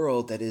a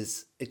world that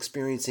is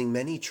experiencing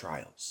many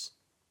trials.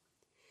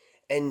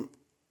 And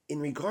in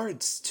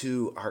regards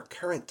to our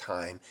current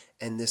time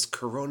and this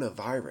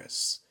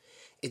coronavirus,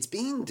 it's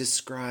being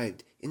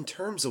described in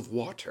terms of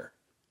water.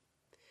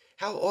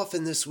 How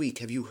often this week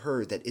have you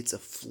heard that it's a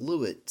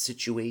fluid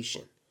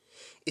situation?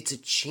 It's a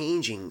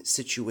changing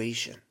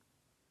situation.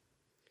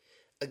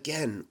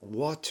 Again,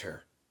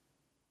 water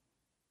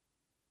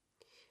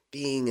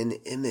being an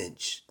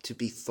image to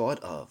be thought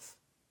of.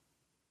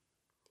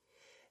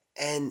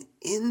 And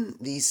in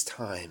these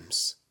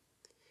times,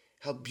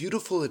 how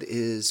beautiful it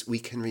is we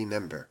can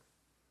remember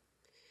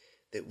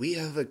that we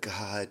have a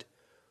God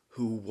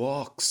who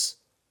walks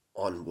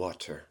on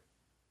water.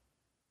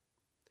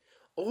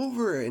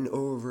 Over and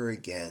over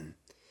again,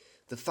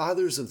 the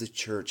fathers of the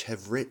church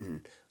have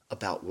written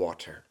about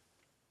water.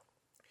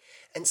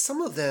 And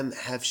some of them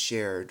have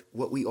shared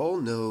what we all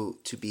know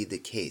to be the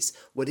case,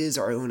 what is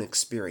our own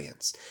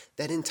experience,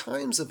 that in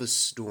times of a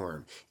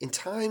storm, in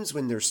times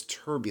when there's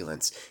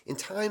turbulence, in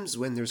times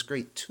when there's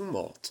great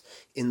tumult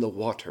in the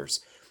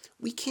waters,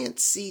 we can't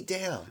see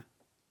down.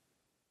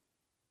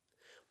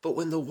 But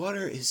when the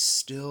water is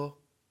still,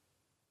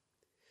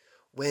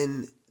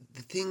 when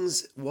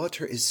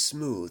water is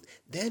smooth,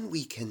 then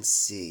we can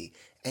see,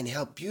 and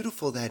how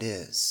beautiful that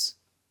is.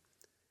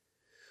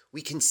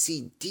 We can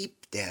see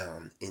deep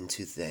down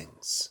into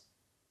things.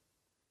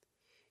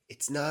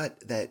 It's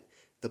not that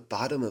the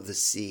bottom of the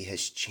sea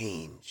has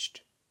changed,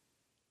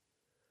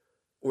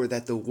 or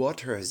that the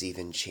water has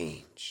even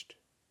changed,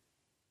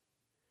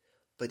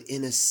 but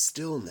in a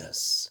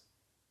stillness,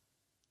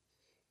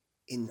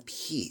 in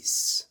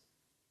peace.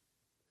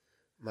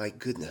 My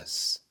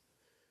goodness,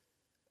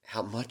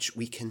 how much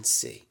we can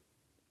see.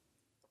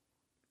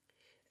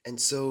 And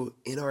so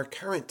in our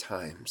current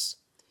times,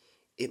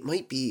 it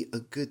might be a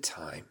good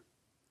time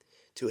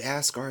to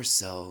ask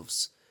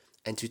ourselves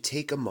and to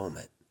take a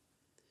moment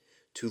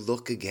to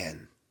look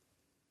again,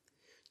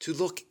 to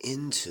look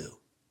into,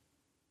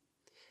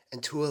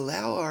 and to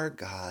allow our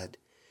God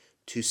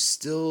to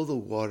still the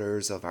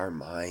waters of our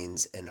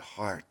minds and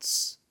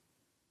hearts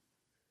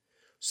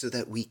so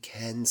that we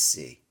can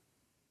see.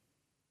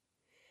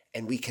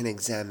 And we can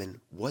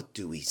examine, what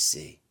do we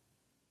see?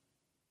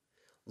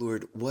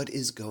 Lord, what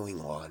is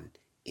going on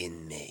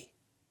in me?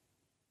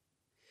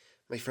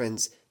 My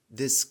friends,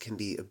 this can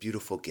be a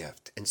beautiful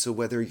gift. And so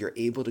whether you're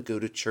able to go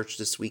to church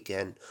this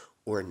weekend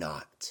or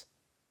not,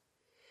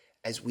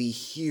 as we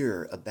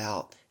hear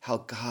about how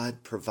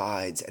God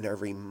provides and are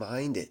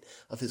reminded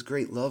of his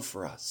great love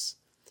for us,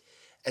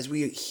 as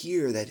we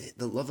hear that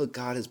the love of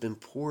God has been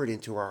poured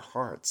into our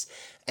hearts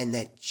and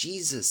that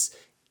Jesus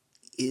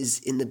is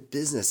in the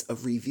business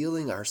of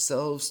revealing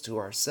ourselves to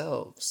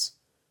ourselves,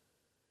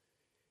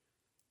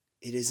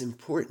 it is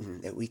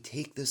important that we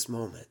take this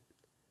moment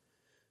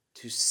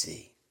to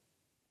see,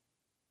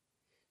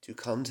 to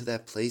come to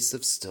that place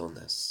of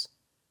stillness,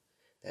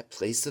 that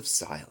place of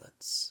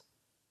silence,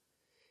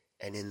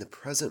 and in the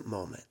present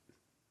moment,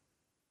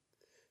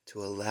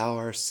 to allow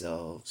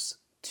ourselves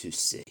to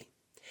see.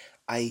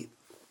 I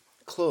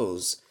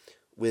close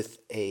with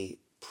a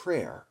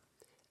prayer.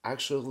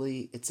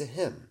 Actually, it's a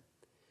hymn.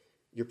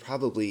 You're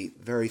probably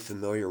very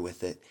familiar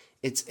with it.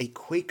 It's a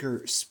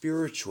Quaker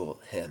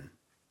spiritual hymn.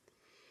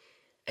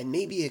 And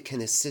maybe it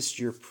can assist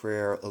your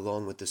prayer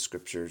along with the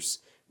scriptures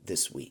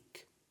this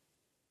week.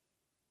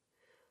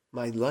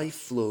 My life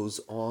flows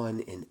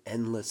on in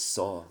endless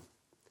song.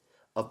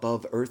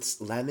 Above earth's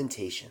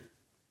lamentation,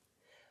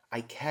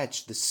 I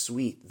catch the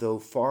sweet, though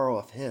far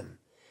off hymn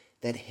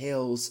that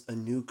hails a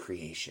new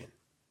creation.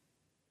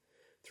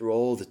 Through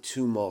all the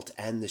tumult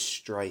and the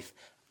strife,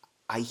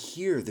 I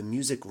hear the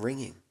music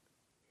ringing,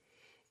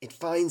 It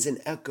finds an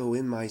echo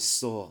in my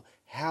soul.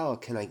 How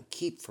can I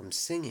keep from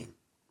singing?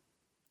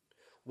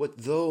 What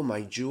though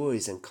my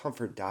joys and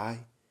comfort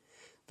die?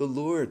 The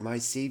Lord my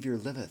Savior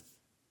liveth.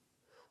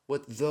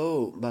 What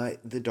though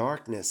the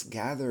darkness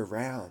gather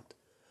round?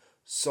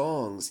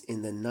 Songs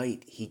in the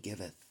night he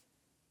giveth.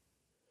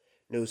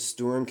 No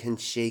storm can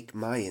shake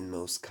my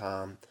inmost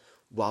calm,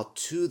 while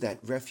to that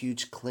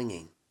refuge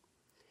clinging.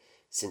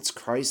 Since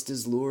Christ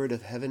is Lord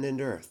of heaven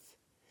and earth,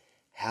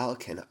 how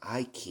can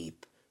I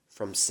keep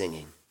from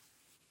singing?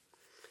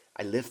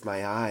 I lift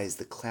my eyes,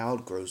 the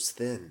cloud grows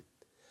thin.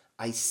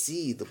 I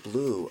see the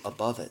blue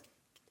above it.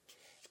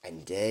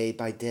 And day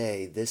by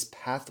day this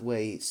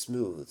pathway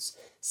smooths,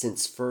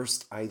 since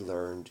first I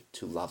learned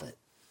to love it.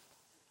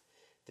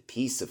 The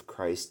peace of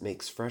Christ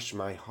makes fresh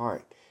my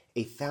heart,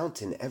 a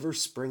fountain ever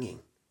springing.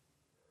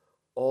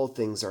 All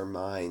things are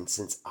mine,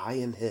 since I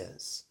am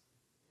his.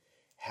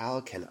 How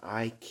can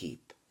I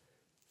keep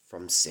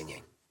from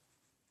singing?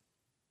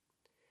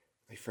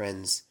 My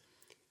friends,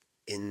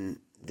 in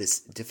this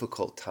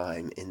difficult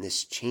time, in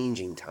this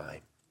changing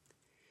time,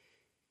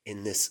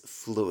 in this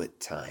fluid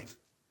time,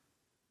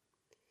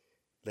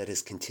 let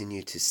us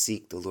continue to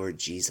seek the Lord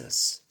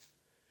Jesus,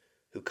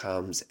 who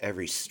calms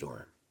every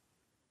storm.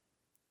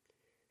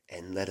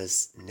 And let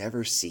us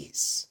never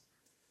cease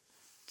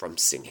from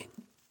singing.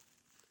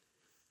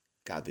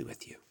 God be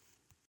with you.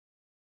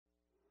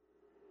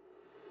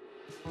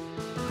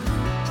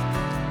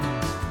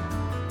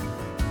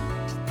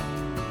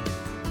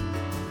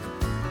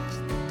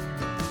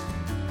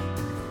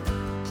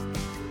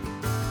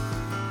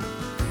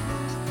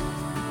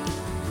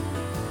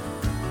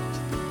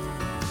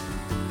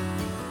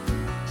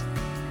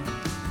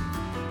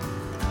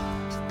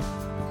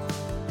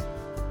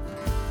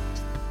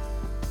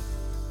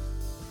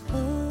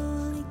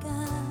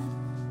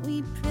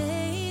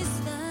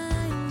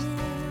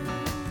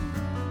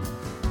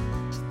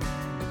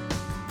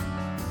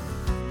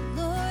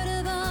 Lord,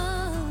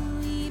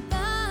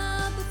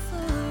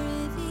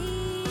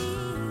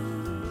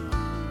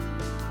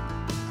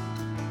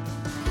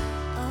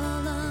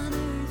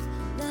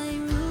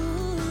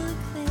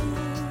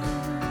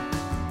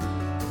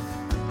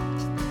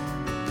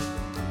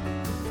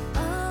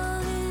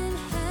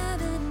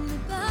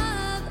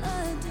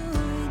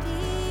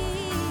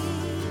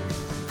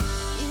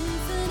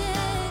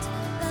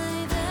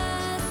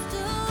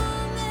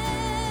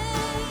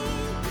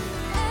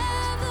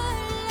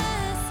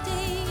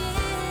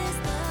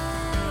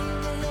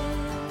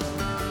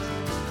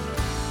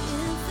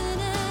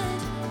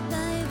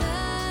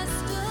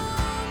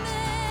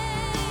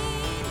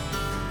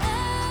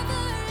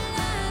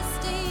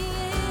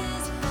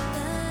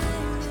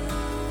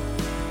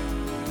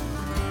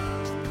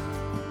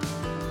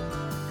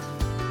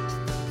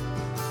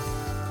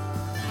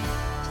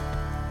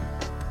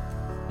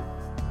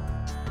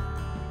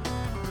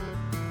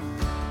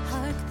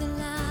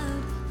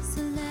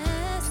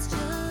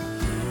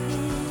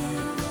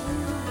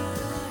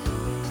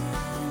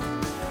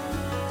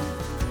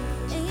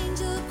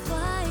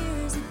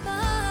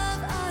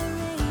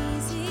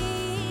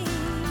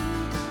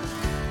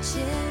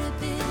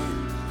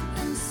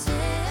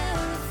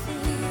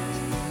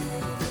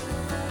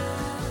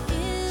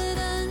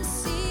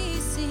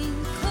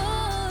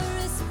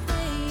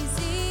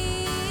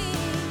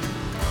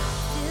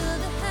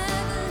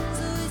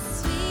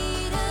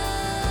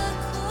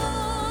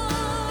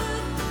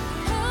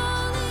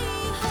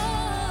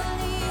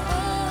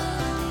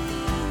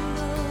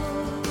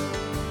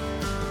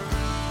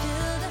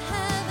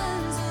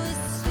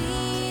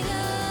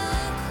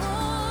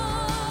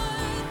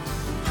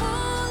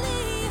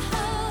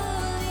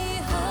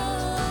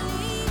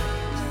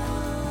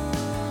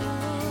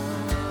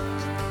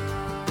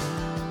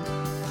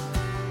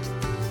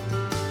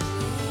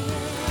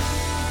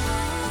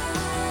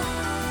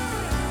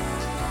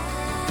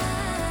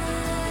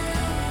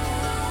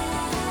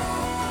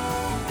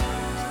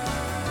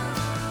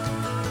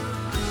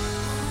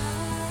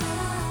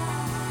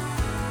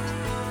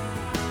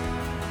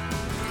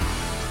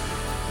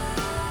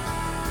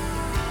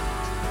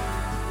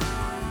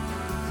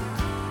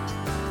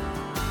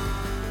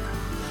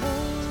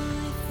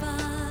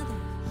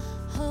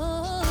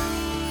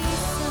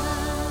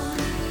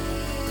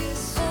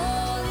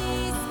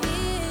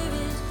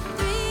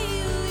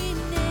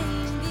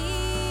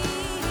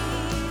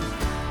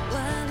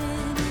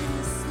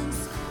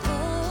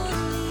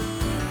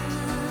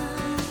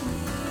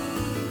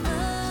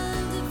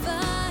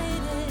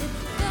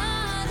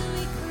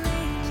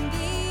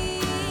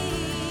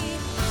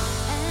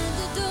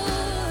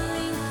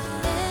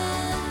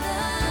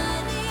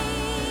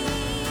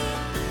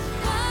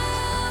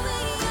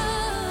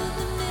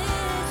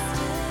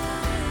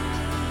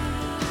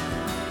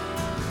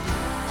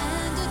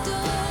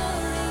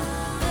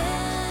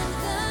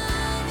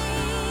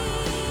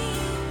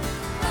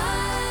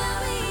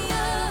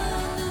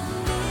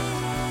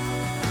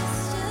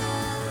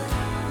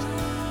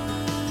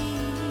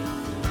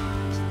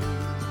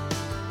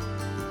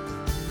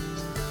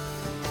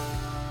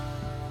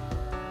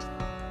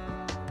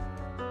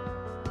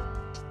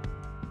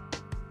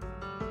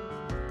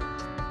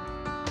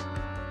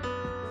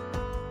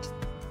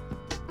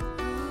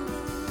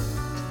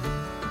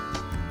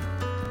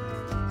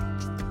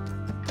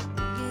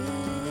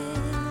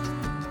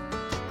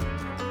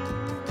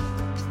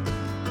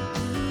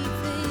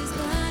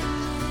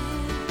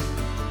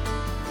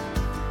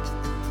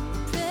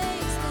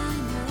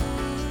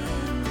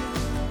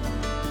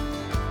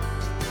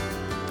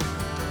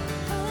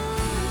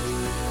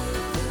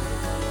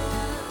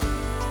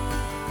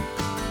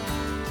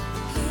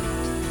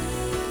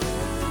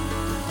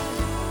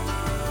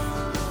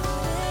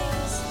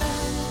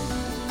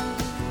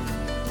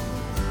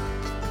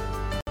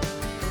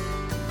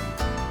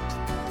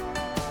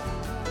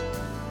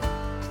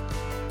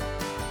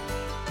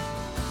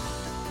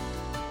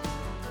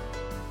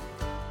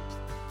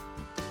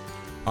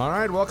 All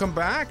right, welcome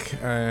back.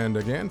 And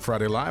again,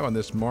 Friday Live on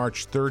this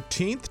March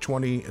 13th,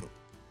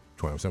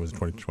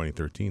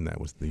 2013.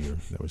 That was the year.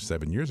 That was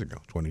 7 years ago,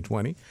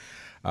 2020.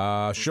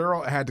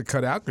 Cheryl had to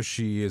cut out because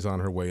she is on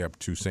her way up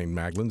to St.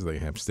 Magdalene's. They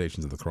have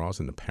Stations of the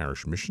Cross in the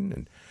parish mission.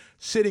 And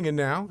sitting in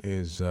now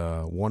is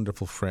a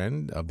wonderful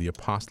friend of the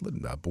apostolate,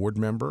 a board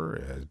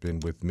member, has been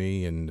with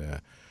me and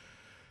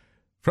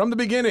from the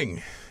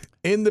beginning.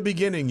 In the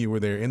beginning, you were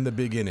there. In the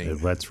beginning.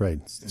 That's right.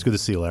 It's good to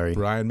see you, Larry.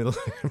 Brian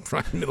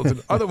Middleton,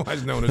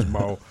 otherwise known as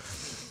Mo.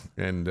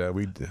 And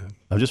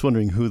I'm just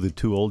wondering who the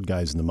two old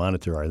guys in the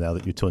monitor are now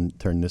that you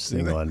turn this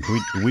thing on.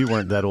 We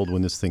weren't that old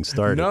when this thing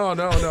started. No.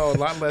 A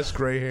lot less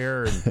gray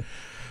hair and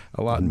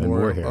a lot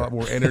more hair. A lot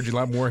more energy, a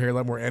lot more hair, a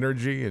lot more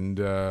energy. And,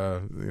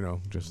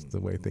 just the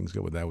way things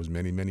go. But that was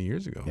many, many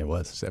years ago. It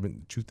was.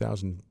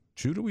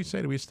 2002, do we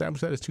say? Do we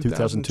establish that as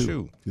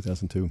 2002?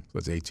 2002. So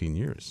that's 18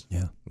 years.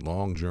 Yeah.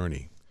 Long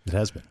journey. It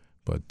has been.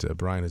 But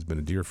Brian has been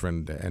a dear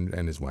friend,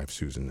 and his wife,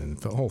 Susan, and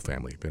the whole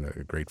family have been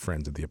great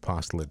friends of the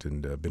apostolate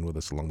and been with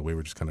us along the way.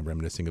 We're just kind of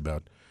reminiscing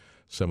about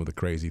some of the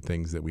crazy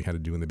things that we had to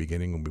do in the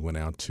beginning when we went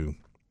out to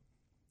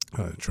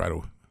try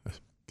to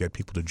get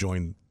people to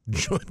join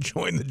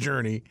the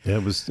journey. Yeah,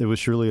 it was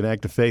surely an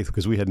act of faith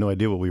because we had no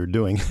idea what we were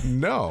doing.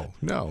 No.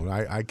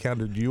 I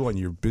counted you on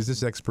your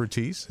business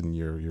expertise and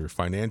your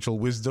financial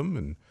wisdom,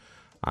 and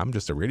I'm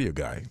just a radio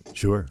guy.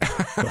 Sure.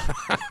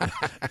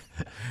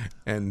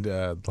 And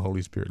the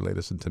Holy Spirit led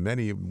us into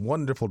many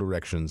wonderful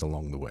directions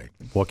along the way.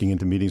 Walking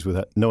into meetings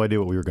with no idea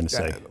what we were going to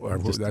say.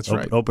 That's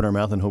right. Open our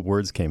mouth and hope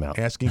words came out.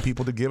 Asking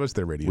people to give us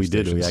their radio stations.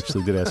 We did. We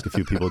actually did ask a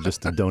few people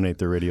just to donate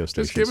their radio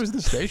stations. Just give us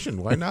the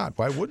station. Why not?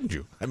 Why wouldn't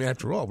you? I mean,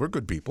 after all, we're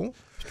good people.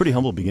 It's a pretty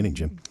humble beginning,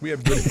 Jim. We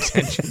have good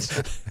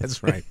intentions.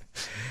 That's right.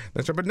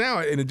 But now,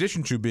 in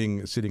addition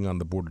to sitting on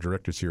the board of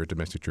directors here at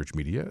Domestic Church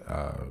Media,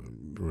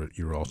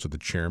 you're also the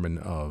chairman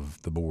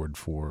of the board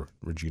for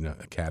Regina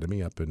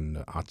Academy up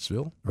in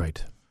Ottsville.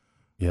 Right.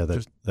 Yeah,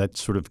 that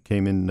sort of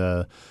came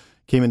into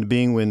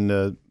being when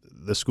the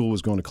school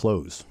was going to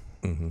close.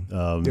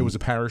 Mm-hmm. It was a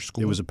parish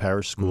school? It was a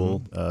parish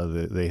school.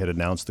 Mm-hmm. They had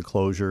announced the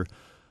closure,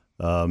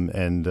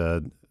 and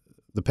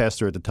the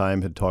pastor at the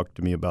time had talked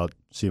to me about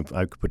seeing if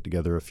I could put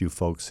together a few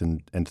folks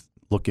and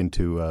look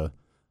into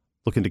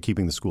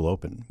keeping the school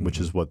open, which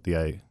is what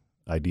the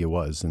idea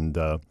was. And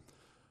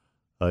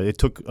it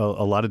took a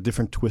lot of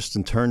different twists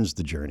and turns,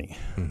 the journey,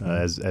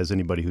 as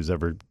anybody who's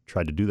ever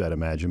tried to do that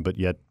imagine. But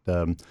yet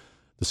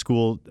the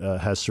school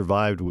has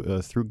survived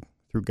through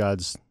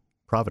God's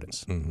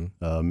providence,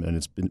 and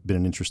it's been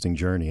an interesting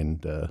journey,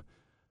 and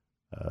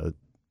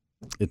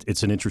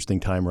it's an interesting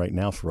time right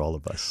now for all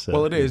of us.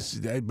 Well, it is,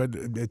 but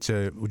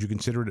would you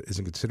consider it? Is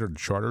it considered a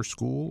charter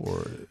school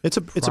or it's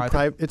a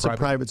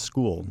private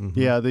school? Mm-hmm.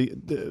 Yeah.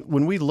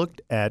 When we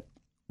looked at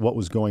what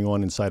was going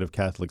on inside of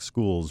Catholic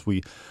schools,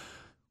 we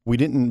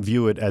didn't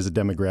view it as a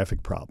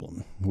demographic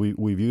problem.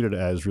 We viewed it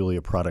as really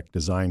a product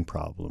design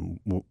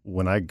problem.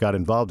 When I got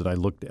involved and I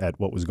looked at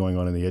what was going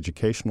on in the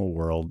educational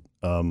world,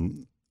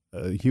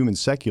 human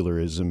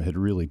secularism had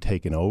really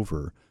taken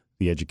over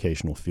the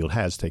educational field,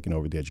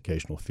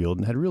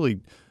 and had really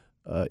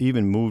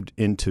even moved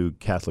into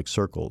Catholic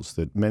circles,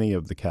 that many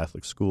of the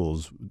Catholic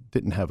schools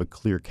didn't have a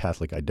clear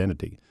Catholic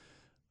identity.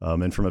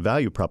 And from a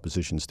value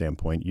proposition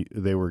standpoint,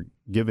 they were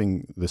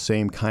giving the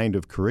same kind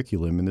of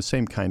curriculum in the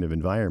same kind of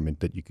environment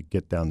that you could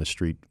get down the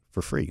street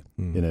for free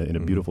in a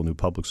beautiful new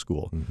public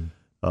school. Mm-hmm.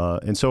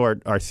 And so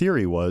our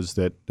theory was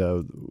that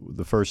the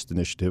first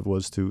initiative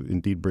was to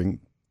indeed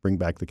bring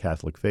back the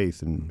Catholic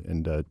faith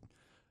and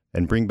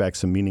bring back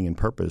some meaning and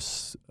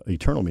purpose,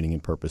 eternal meaning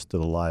and purpose, to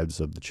the lives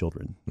of the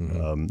children.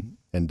 Mm-hmm.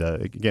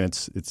 Again,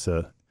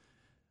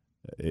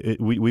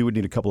 we would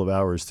need a couple of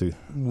hours to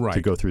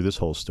go through this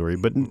whole story.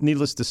 But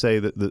needless to say,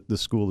 that the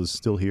school is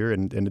still here,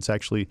 and it's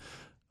actually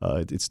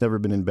it's never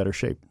been in better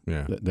shape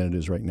than it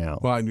is right now.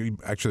 Well,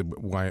 actually,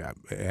 why I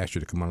asked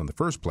you to come on in the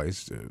first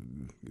place,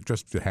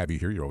 just to have you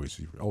here. You're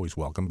always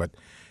welcome. But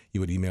you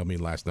had emailed me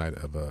last night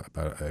about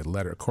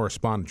a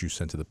correspondence you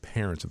sent to the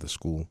parents of the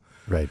school,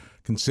 right?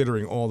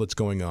 Considering all that's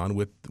going on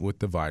with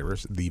the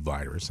virus. I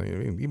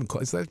mean, even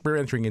it's like we're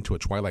entering into a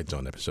Twilight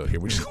Zone episode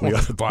here. We just call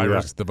it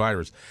the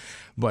virus.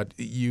 But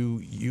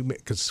you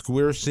because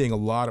we're seeing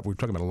we're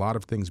talking about a lot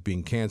of things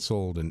being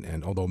canceled,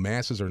 and although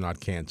masses are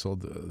not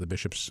canceled, the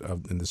bishops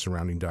in the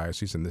surrounding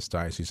diocese and this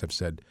diocese have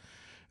said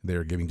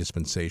they're giving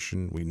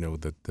dispensation. We know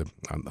that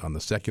on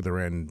the secular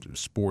end,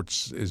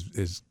 sports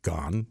is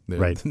gone.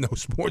 Right. No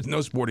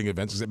sporting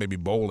events except maybe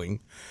bowling.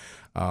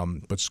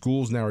 But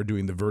schools now are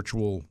doing the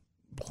virtual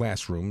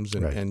classrooms,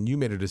 and you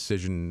made a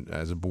decision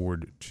as a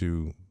board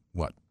to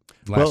what?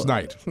 Last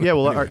night. Yeah,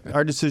 well,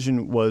 our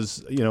decision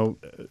was,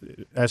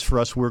 as for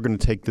us, we're going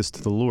to take this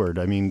to the Lord.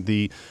 I mean,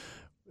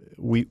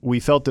 we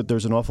felt that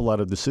there's an awful lot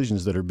of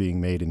decisions that are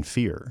being made in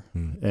fear,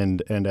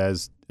 and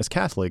as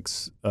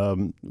Catholics,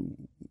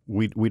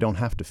 we don't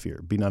have to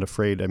fear. Be not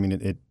afraid. I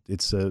mean,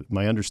 it's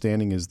my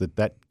understanding is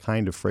that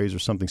kind of phrase or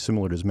something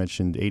similar is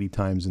mentioned 80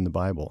 times in the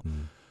Bible.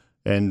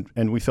 And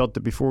we felt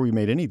that before we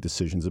made any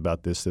decisions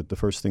about this, that the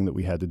first thing that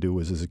we had to do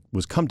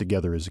was come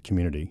together as a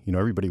community.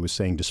 Everybody was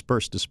saying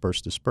disperse,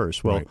 disperse,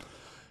 disperse. Well,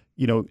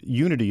 right.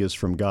 Unity is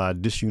from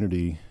God.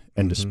 Disunity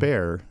and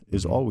despair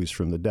is always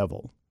from the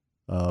devil.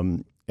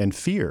 And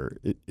fear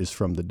is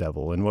from the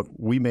devil. And what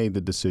we made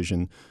the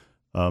decision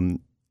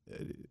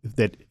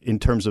that in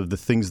terms of the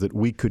things that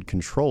we could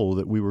control,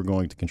 that we were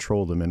going to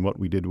control them. And what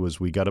we did was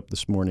we got up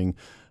this morning.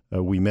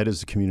 We met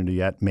as a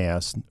community at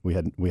Mass. We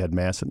had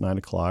Mass at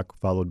 9:00,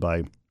 followed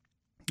by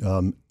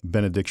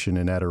benediction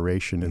and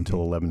adoration until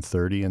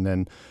 11:30, and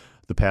then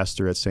the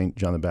pastor at St.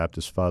 John the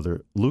Baptist,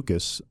 Father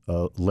Lucas,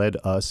 led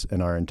us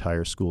and our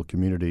entire school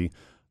community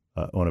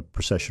on a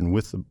procession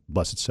with the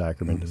Blessed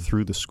Sacrament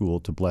through the school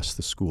to bless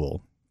the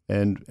school.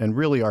 And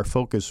really, our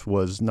focus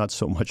was not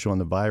so much on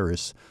the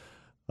virus,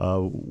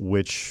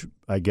 which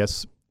I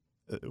guess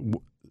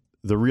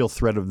the real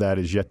threat of that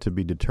is yet to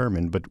be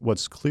determined. But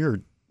what's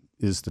clear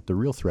is that the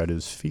real threat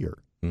is fear,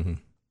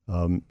 and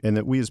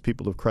that we as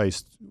people of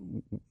Christ,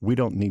 we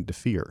don't need to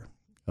fear.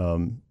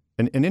 And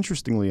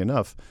interestingly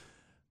enough,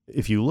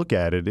 if you look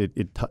at it,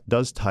 it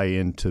does tie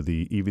into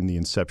even the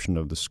inception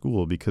of the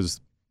school,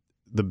 because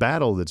the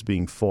battle that's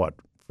being fought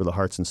for the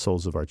hearts and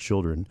souls of our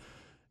children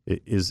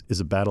is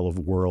a battle of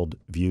world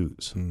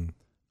views.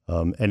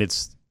 And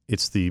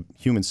it's the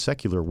human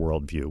secular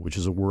worldview, which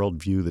is a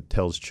worldview that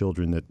tells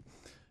children that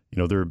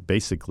they're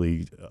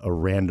basically a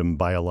random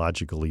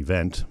biological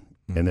event,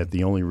 and that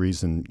the only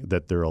reason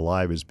that they're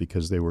alive is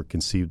because they were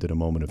conceived at a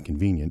moment of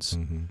convenience.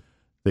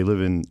 They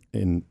live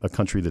in a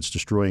country that's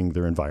destroying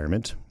their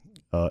environment,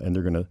 and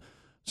they're going to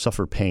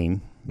suffer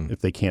pain if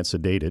they can't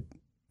sedate it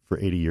for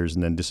 80 years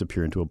and then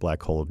disappear into a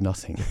black hole of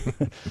nothing.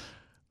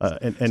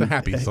 It's a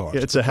happy thought.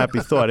 It's a happy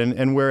thought.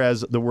 And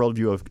whereas the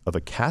worldview of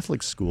a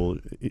Catholic school,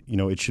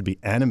 it should be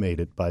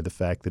animated by the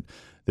fact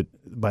that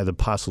by the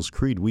Apostles'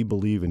 Creed, we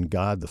believe in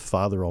God, the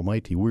Father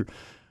Almighty.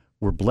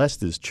 We're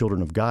blessed as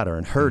children of God. Our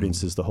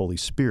inheritance is the Holy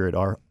Spirit.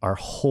 Our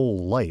whole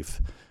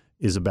life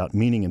is about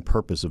meaning and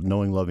purpose of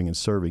knowing, loving, and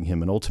serving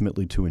Him, and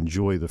ultimately to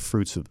enjoy the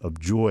fruits of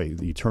joy,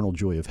 the eternal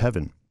joy of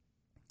heaven.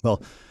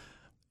 Well,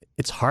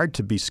 it's hard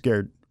to be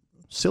scared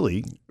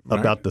silly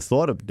about the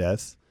thought of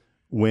death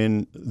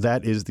when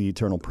that is the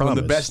eternal promise.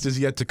 When the best is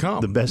yet to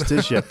come. The best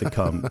is yet to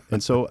come.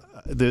 And so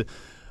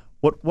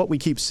what we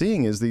keep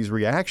seeing is these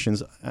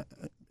reactions,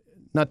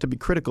 not to be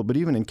critical, but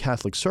even in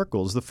Catholic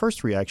circles, the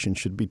first reaction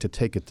should be to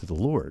take it to the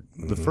Lord.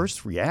 The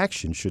first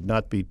reaction should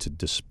not be to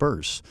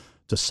disperse,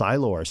 to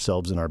silo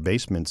ourselves in our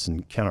basements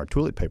and count our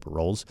toilet paper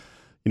rolls.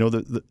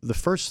 The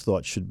first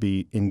thought should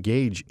be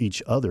engage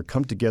each other,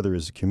 come together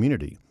as a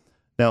community.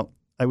 Now,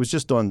 I was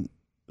just on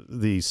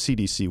the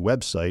CDC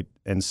website,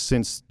 and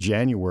since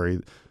January,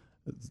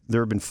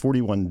 there have been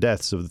 41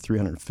 deaths of the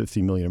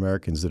 350 million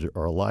Americans that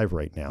are alive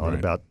right now, and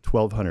about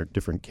 1,200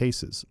 different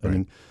cases. I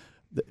mean,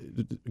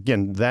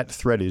 again, that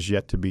threat is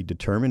yet to be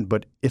determined,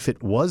 but if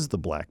it was the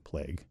Black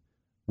Plague,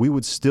 we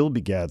would still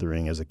be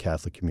gathering as a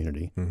Catholic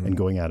community and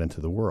going out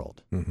into the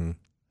world. I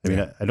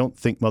mean, I don't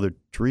think Mother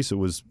Teresa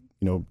was,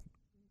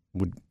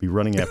 would be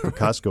running after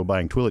Costco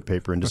buying toilet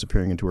paper and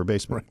disappearing into her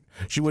basement.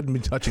 She wouldn't be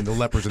touching the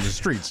lepers in the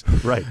streets.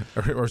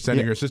 Or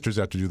sending her sisters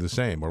out to do the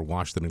same, or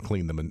wash them and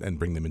clean them and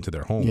bring them into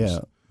their homes. Yeah,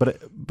 but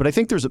I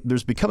think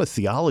there's become a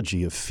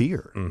theology of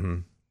fear.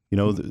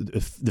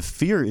 The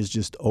fear is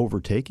just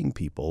overtaking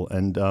people,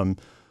 and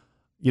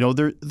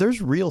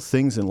there's real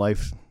things in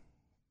life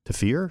to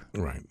fear.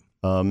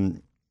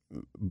 And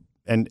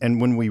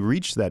when we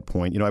reach that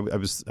point,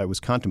 I was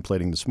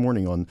contemplating this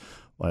morning on,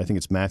 I think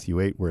it's Matthew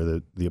 8, where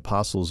the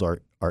apostles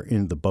are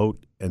in the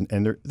boat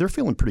and they're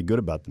feeling pretty good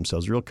about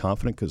themselves, real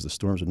confident because the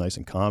storms are nice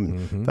and calm.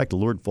 And in fact, the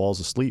Lord falls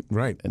asleep.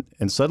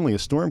 And suddenly a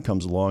storm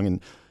comes along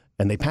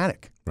and they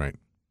panic.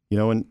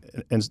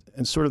 And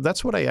sort of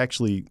that's what I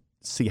actually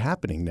see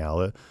happening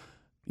now.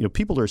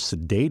 People are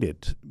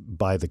sedated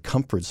by the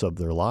comforts of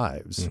their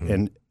lives,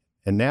 and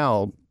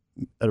now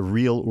a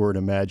real or an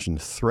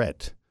imagined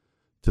threat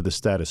to the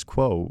status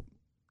quo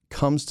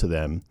comes to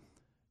them,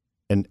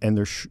 and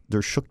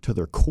they're shook to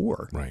their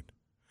core,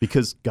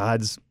 because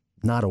God's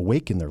not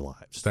awake in their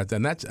lives. I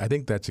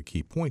think that's a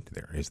key point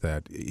there, is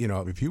that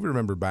if you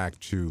remember back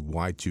to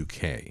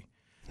Y2K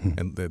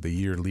and the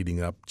year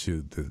leading up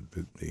to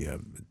the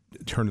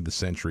turn of the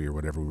century or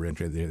whatever, we were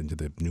into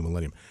the new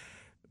millennium,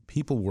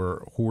 people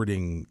were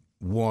hoarding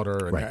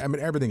water and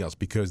everything else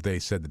because they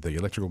said that the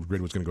electrical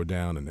grid was going to go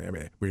down, and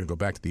we're going to go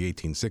back to the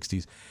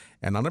 1860s.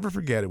 And I'll never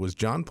forget, it was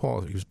John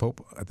Paul, he was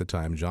Pope at the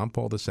time, John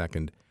Paul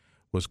II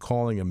was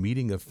calling a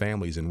meeting of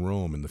families in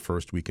Rome in the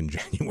first week in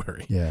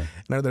January.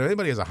 Now, if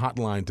anybody has a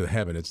hotline to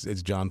heaven, it's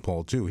John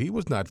Paul II. He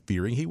was not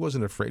fearing. He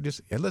wasn't afraid.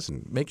 Just,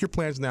 listen, make your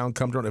plans now and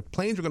come to Rome. If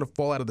planes are going to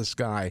fall out of the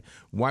sky,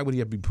 why would he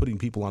have to be putting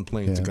people on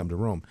planes to come to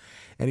Rome?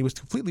 And he was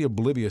completely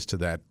oblivious to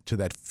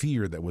that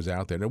fear that was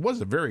out there. And it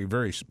was a very,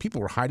 very, people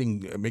were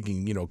hiding,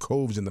 making,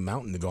 coves in the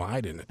mountain to go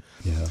hide in it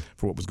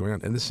for what was going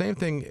on. And the same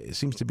thing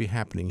seems to be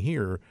happening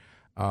here.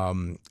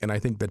 And I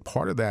think that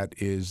part of that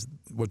is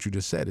what you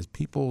just said, is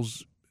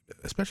people's,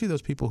 especially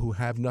those people who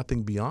have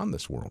nothing beyond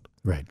this world.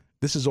 Right.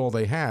 This is all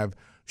they have,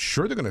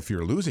 sure they're going to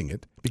fear losing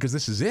it because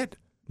this is it.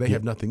 They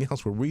have nothing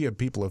else. Where we, have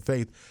people of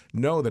faith,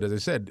 know that, as I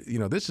said,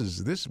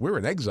 we're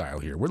in exile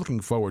here. We're looking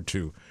forward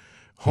to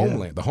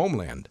the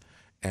homeland.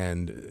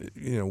 And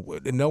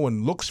no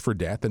one looks for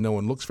death, and no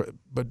one looks for.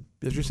 But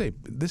as you say,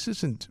 this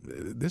isn't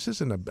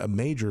a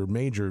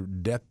major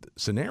death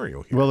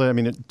scenario here. Well, I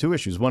mean, two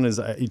issues. One is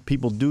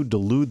people do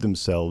delude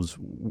themselves.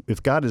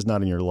 If God is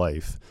not in your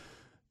life,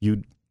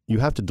 you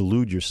have to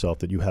delude yourself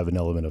that you have an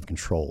element of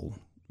control.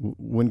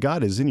 When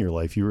God is in your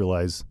life, you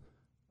realize,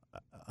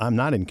 I'm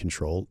not in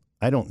control.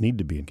 I don't need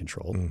to be in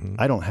control. Mm-hmm.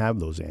 I don't have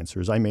those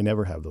answers. I may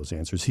never have those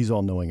answers. He's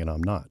all-knowing, and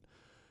I'm not.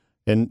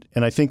 And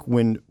I think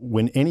when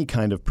any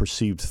kind of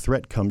perceived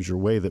threat comes your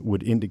way that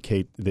would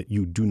indicate that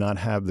you do not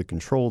have the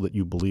control that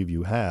you believe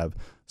you have,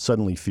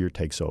 suddenly fear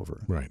takes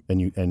over. Right. And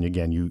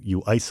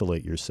you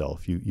isolate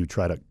yourself. You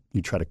try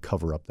to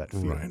cover up that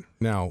fear. Right.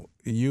 Now,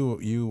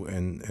 you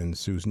and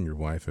Susan, your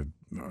wife,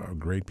 are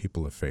great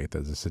people of faith.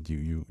 As I said,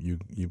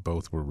 you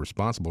both were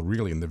responsible,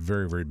 really, in the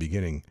very, very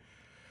beginning,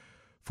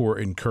 for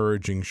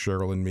encouraging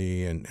Cheryl and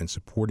me and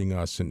supporting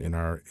us in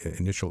our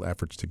initial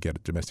efforts to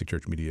get Domestic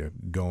Church Media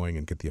going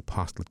and get the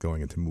apostolate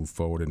going and to move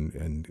forward,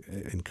 and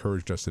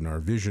encouraged us in our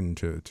vision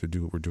to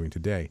do what we're doing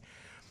today.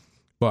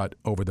 But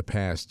over the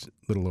past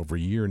little over a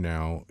year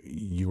now,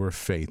 your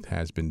faith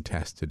has been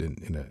tested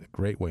in a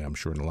great way, I'm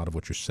sure, and a lot of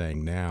what you're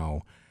saying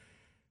now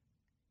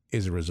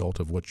is a result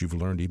of what you've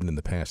learned even in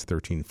the past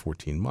 13,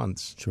 14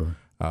 months. Sure.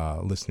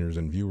 Listeners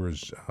and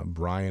viewers,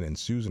 Brian and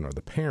Susan are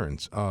the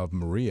parents of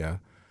Maria,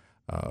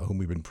 whom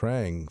we've been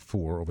praying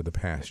for over the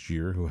past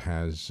year, who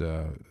has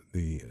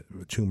the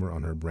tumor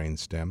on her brain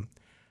stem.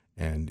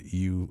 And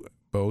you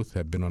both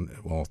have been on,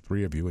 all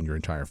three of you and your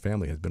entire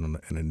family has been on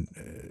an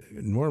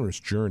enormous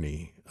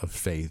journey of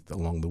faith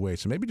along the way.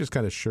 So maybe just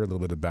kind of share a little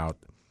bit about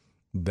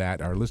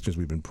that. Our listeners,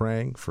 we've been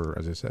praying for,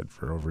 as I said,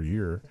 for over a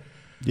year.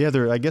 Yeah,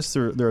 I guess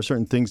there are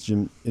certain things,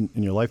 Jim, in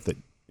your life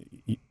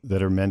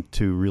that are meant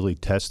to really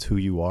test who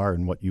you are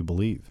and what you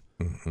believe.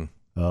 Mm-hmm.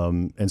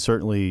 And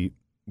certainly,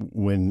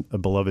 when a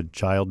beloved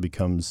child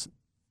becomes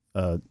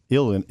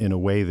ill in a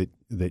way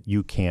that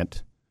you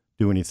can't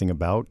do anything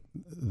about,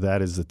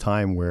 that is the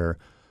time where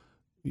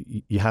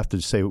you have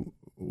to say,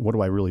 what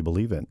do I really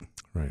believe in?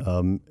 Right.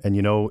 And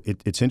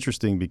it's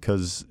interesting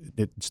because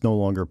it's no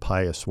longer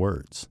pious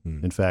words.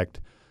 Mm. In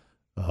fact,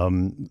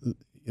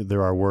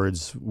 there are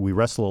words, we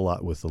wrestle a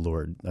lot with the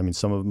Lord. I mean,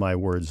 some of my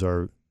words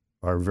are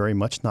very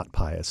much not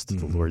pious to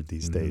the Lord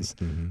these days.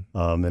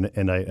 Mm-hmm.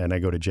 And I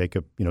go to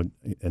Jacob,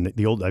 and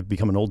I've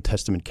become an Old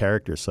Testament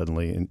character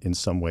suddenly in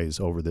some ways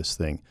over this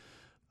thing.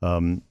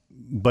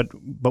 But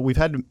we've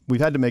had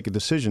to make a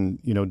decision,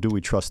 do we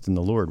trust in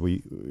the Lord?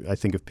 I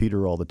think of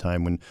Peter all the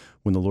time when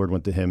the Lord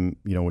went to him,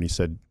 when he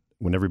said,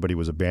 when everybody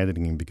was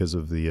abandoning him because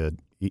of the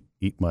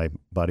eat my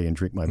body and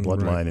drink my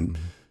bloodline, right. and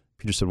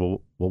Peter said,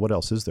 well, what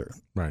else is there?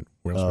 Right.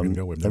 Where else are we going to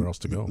go? We have nowhere else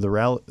to go.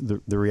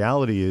 The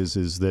reality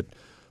is that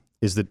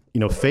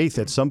faith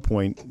at some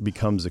point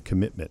becomes a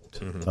commitment,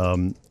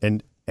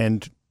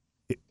 and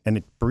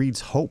it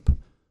breeds hope.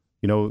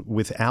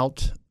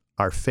 Without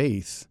our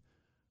faith,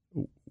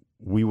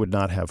 we would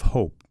not have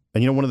hope.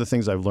 And one of the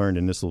things I've learned,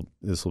 and this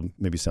will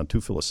maybe sound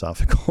too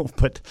philosophical,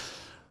 but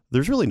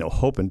there's really no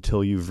hope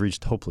until you've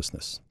reached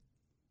hopelessness.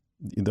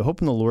 The hope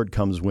in the Lord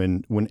comes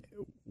when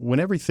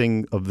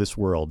everything of this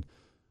world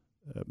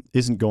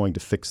isn't going to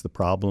fix the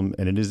problem,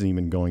 and it isn't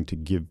even going to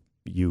give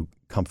you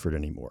comfort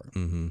anymore.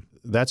 Mm-hmm.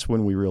 That's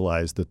when we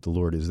realize that the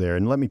Lord is there.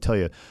 And let me tell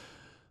you,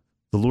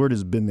 the Lord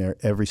has been there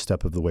every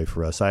step of the way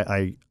for us.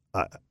 I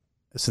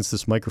since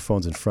this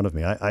microphone's in front of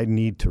me, I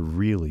need to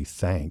really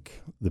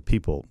thank the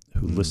people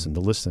who listen,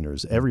 the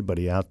listeners,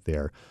 everybody out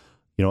there.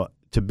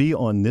 To be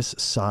on this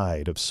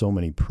side of so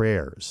many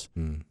prayers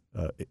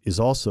is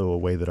also a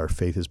way that our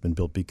faith has been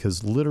built,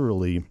 because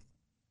literally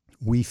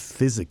we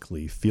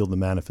physically feel the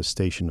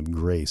manifestation of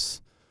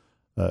grace.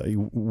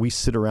 We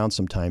sit around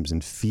sometimes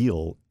and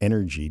feel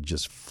energy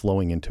just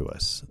flowing into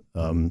us,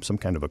 some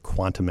kind of a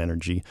quantum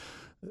energy.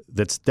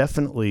 That's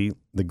definitely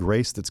the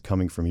grace that's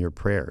coming from your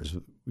prayers.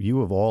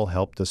 You have all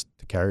helped us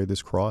to carry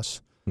this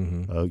cross.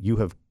 Mm-hmm. You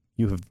have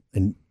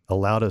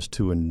allowed us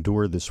to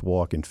endure this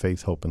walk in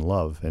faith, hope, and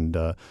love, and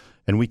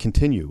we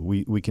continue.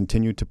 We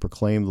continue to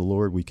proclaim the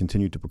Lord. We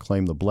continue to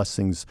proclaim the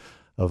blessings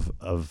of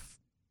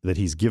that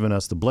He's given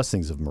us, the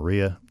blessings of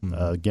Maria.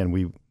 Mm-hmm.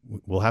 Again,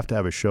 we'll have to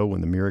have a show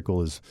when the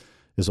miracle is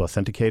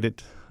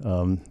authenticated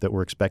that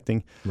we're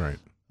expecting. Right.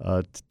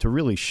 To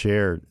really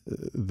share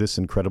this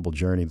incredible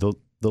journey.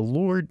 The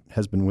Lord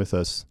has been with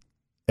us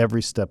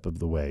every step of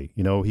the way.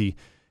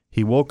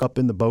 He woke up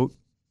in the boat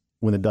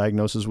when the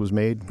diagnosis was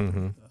made,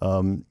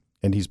 and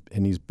he's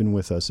been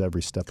with us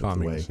every step of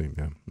the way.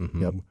 Yeah.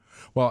 Mm-hmm. Yep.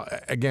 Well,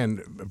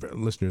 again,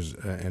 listeners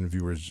and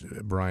viewers,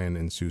 Brian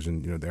and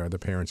Susan, they are the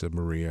parents of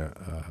Maria,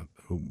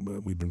 who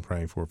we've been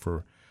praying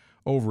for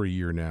over a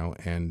year now.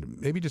 And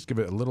maybe just give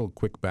it a little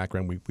quick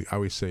background. We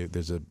always say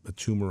there's a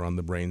tumor on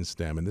the brain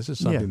stem, and this is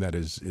something that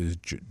is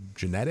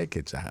genetic.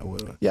 It's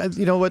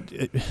you know what.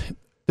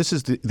 This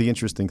is the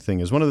interesting thing.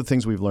 Is one of the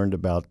things we've learned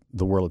about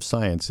the world of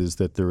science is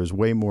that there is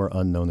way more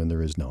unknown than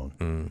there is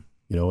known.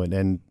 You know,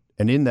 and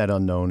in that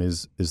unknown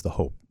is the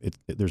hope.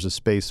 There's a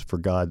space for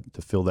God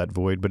to fill that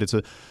void, but it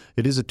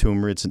is a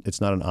tumor.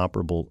 It's not an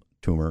operable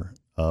tumor,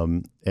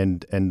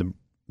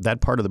 that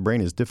part of the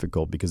brain is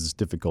difficult because it's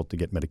difficult to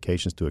get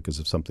medications to it because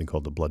of something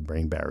called the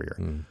blood-brain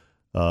barrier.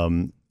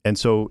 And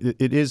so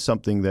it is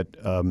something that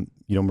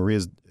you know,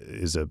 Maria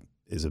is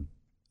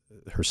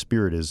her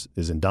spirit is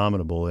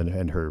indomitable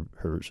and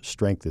her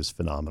strength is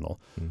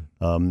phenomenal.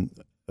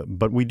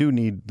 But we do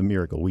need the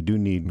miracle. We do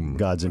need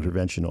God's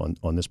intervention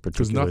on this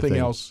particular thing. Because nothing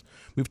else.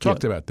 We've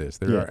talked about this.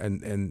 There are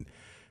and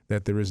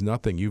that there is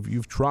nothing.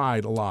 You've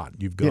tried a lot.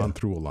 You've gone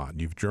through a lot.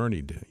 You've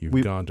journeyed.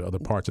 You've gone to other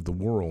parts of the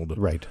world,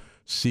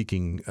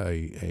 seeking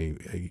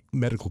a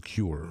medical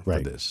cure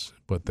for this.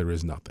 But there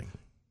is nothing.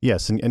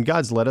 Yes, and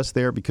God's led us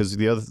there because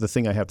the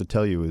thing I have to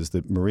tell you is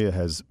that Maria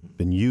has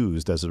been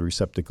used as a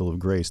receptacle of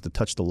grace to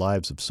touch the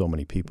lives of so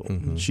many people.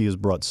 She has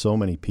brought so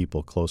many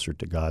people closer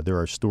to God. There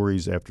are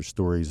stories after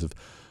stories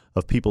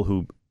of people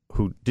who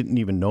didn't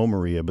even know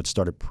Maria but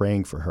started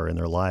praying for her, and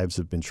their lives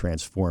have been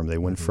transformed. They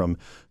went from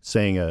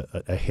saying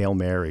a Hail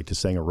Mary to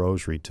saying a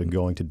rosary to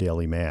going to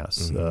daily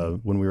Mass.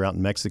 When we were out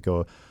in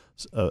Mexico,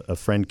 a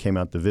friend came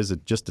out to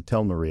visit just to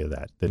tell Maria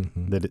that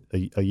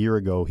a year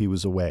ago he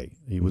was away.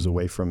 He was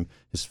away from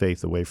his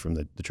faith, away from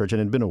the church, and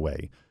had been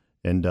away.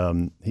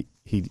 And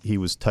he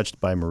was touched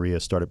by Maria,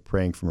 started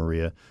praying for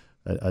Maria.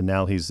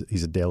 Now he's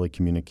a daily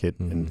communicant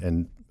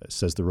and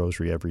says the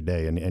rosary every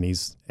day. And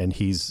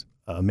he's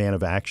a man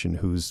of action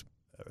who's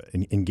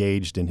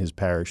engaged in his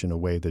parish in a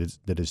way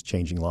that is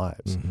changing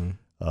lives.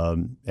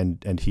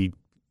 And he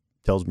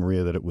tells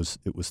Maria that it was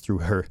through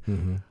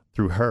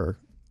her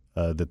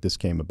that this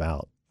came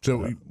about.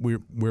 So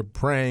we're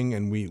praying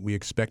and we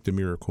expect a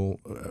miracle,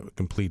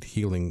 complete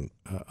healing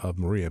of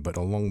Maria. But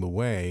along the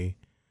way,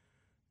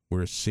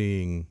 we're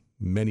seeing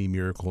many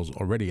miracles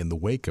already in the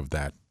wake of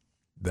that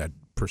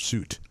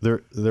pursuit.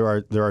 There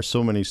are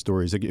so many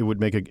stories. It would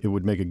make a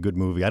good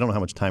movie. I don't know how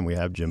much time we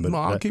have, Jim. But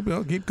I'll keep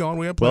going.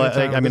 We have plenty of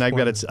time. I mean,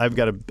 I've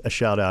got a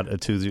shout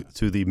out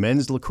to the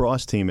men's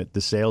lacrosse team at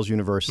DeSales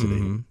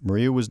University.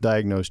 Maria was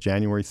diagnosed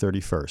January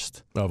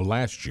 31st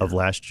of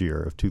last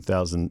year of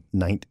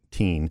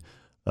 2019.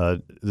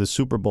 The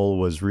Super Bowl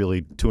was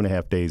really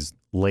 2.5 days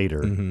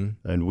later,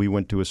 and we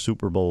went to a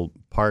Super Bowl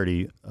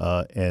party,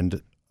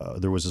 and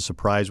there was a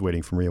surprise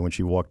waiting for Maria when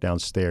she walked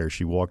downstairs.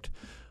 She walked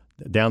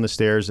down the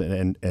stairs,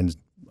 and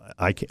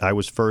I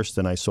was first,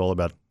 and I saw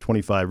about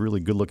 25 really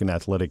good-looking,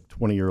 athletic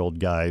 20-year-old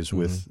guys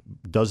with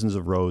dozens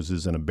of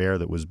roses and a bear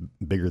that was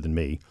bigger than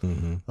me,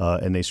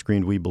 and they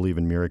screamed, "We believe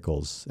in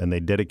miracles," and they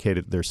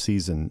dedicated their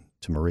season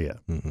to Maria.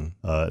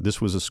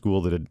 This was a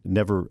school that had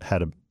never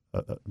had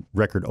a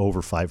record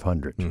over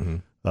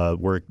 500.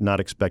 We're not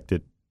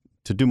expected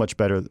to do much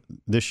better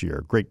this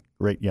year. Great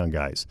young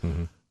guys.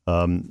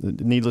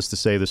 Needless to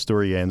say, the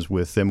story ends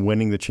with them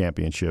winning the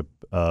championship.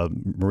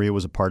 Maria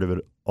was a part of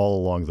it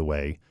all along the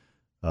way.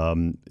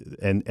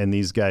 And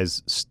these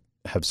guys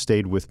have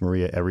stayed with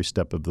Maria every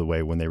step of the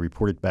way. When they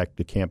reported back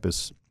to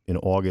campus in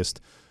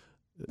August,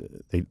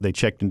 they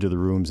checked into the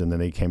rooms, and then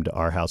they came to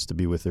our house to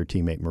be with their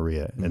teammate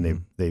Maria,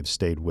 and they've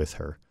stayed with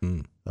her.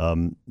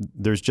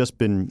 There's just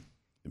been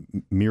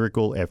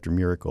miracle after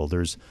miracle.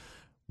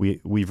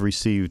 We've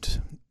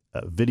received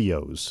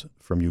videos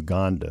from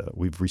Uganda.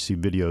 We've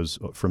received videos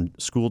from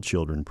school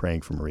children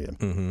praying for Maria.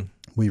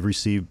 We've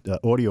received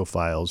audio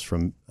files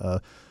from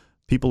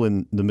people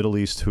in the Middle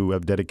East who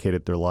have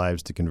dedicated their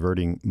lives to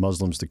converting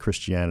Muslims to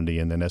Christianity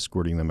and then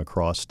escorting them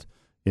across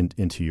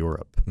into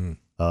Europe.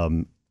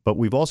 But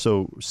we've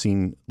also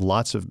seen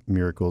lots of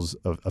miracles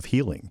of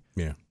healing,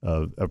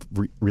 of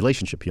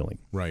relationship healing,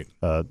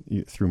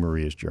 through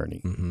Maria's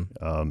journey.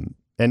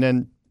 And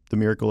then the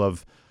miracle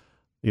of,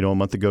 a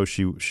month ago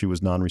she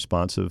was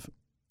non-responsive,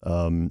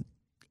 and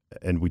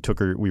we took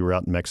her. We were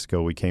out in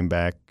Mexico. We came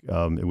back.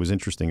 It was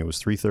interesting. It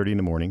was 3:30 in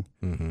the morning.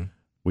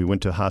 We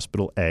went to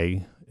Hospital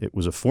A. It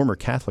was a former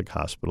Catholic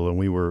hospital, and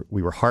we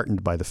were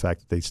heartened by the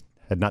fact that they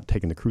had not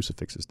taken the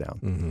crucifixes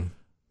down.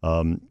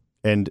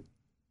 And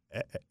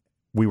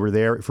we were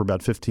there for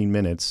about 15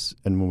 minutes,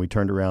 and when we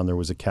turned around, there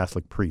was a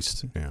Catholic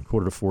priest,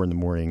 3:45 in the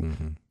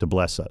morning, to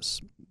bless us.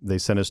 They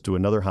sent us to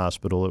another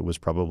hospital. It was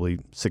probably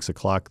 6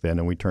 o'clock then,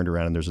 and we turned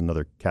around, and there's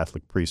another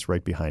Catholic priest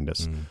right behind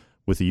us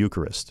with the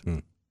Eucharist.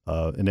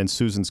 And then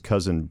Susan's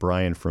cousin,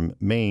 Brian from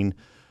Maine,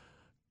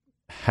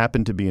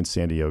 happened to be in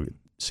San Diego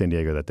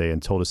that day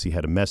and told us he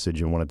had a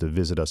message and wanted to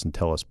visit us and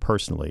tell us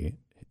personally.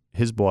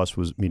 His boss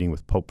was meeting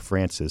with Pope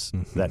Francis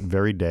that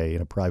very day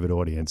in a private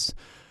audience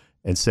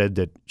and said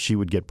that she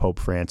would get Pope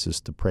Francis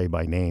to pray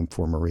by name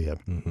for Maria.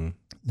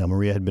 Now,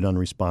 Maria had been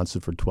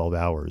unresponsive for 12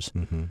 hours.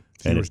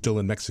 So you were still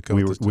in Mexico?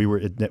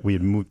 We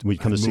had moved. We'd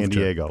come to San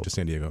Diego. To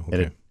San Diego,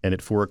 okay. And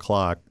at 4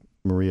 o'clock,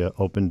 Maria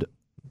opened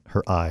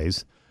her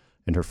eyes,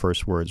 and her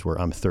first words were,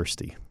 "I'm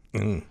thirsty."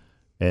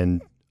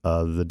 And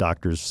the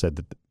doctors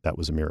said that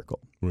was a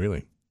miracle.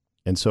 Really?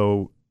 And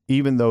so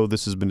even though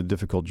this has been a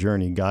difficult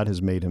journey, God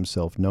has made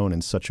himself known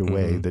in such a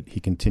way that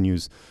he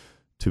continues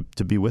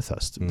to be with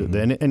us.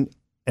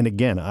 And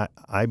again,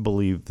 I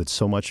believe that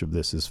so much of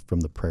this is from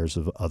the prayers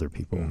of other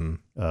people.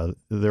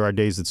 There are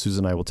days that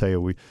Susan and I will tell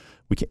you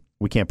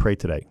we can't pray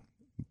today,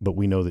 but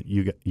we know that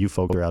you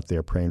folks are out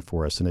there praying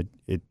for us, and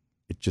it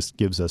just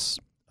gives us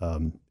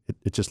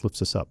it just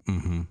lifts us up.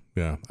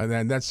 Yeah,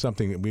 and that's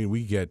something that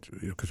we get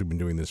because we've been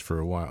doing this for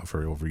a while,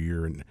 for over a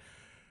year, and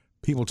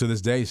people to this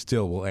day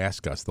still will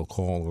ask us. They'll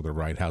call or they'll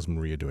write, "How's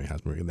Maria doing?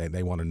 How's Maria?"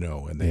 They want to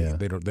know, and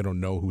they don't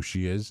know who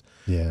she is.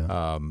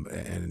 Yeah.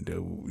 And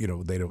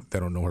they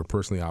don't know her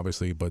personally,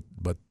 obviously, but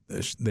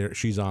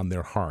she's on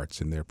their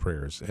hearts and their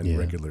prayers and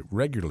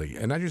regularly.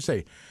 And as you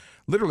say,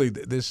 literally,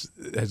 this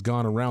has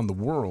gone around the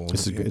world.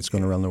 It's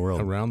gone around the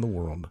world. Around the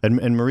world.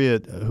 And Maria,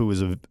 who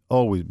has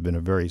always been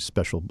a very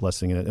special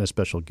blessing and a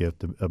special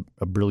gift,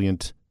 a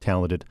brilliant,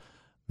 talented,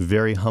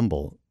 very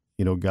humble.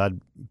 God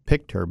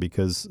picked her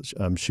because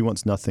she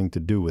wants nothing to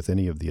do with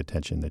any of the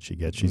attention that she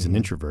gets. She's an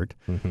introvert,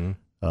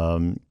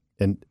 and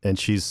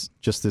she's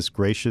just this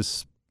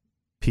gracious,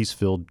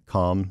 peace-filled,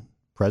 calm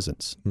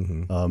presence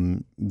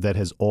that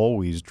has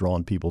always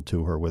drawn people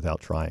to her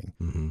without trying.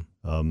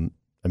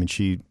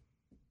 She's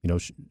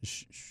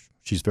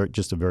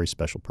just a very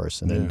special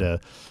person, and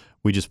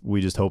we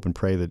just hope and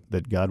pray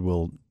that God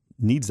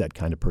needs that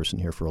kind of person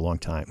here for a long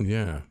time.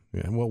 Yeah.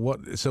 Well,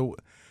 so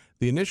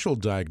the initial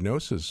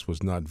diagnosis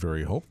was not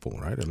very hopeful,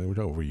 right? I mean, it was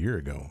over a year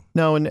ago.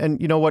 No, and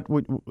you know what?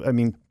 I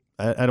mean,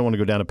 I don't want to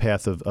go down a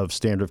path of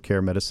standard of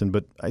care medicine,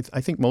 but I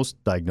think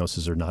most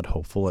diagnoses are not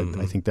hopeful.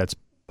 I think that's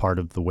part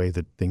of the way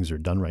that things are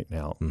done right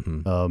now.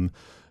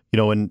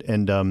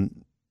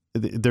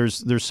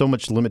 There's so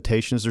much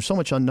limitations. There's so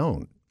much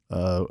unknown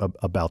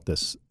about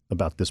this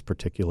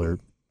particular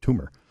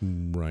tumor.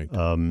 Right.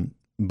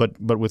 But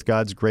with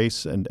God's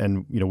grace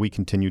and we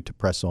continue to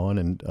press on,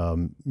 and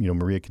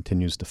Maria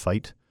continues to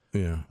fight.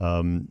 Yeah.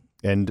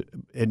 And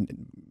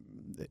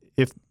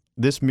if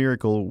this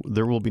miracle,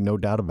 there will be no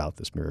doubt about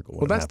this miracle.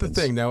 Well, that's the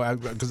thing now,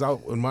 because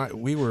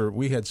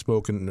we had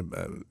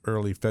spoken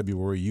early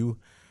February. You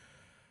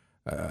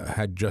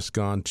had just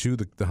gone to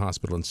the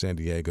hospital in San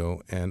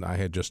Diego, and I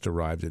had just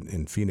arrived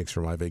in Phoenix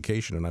for my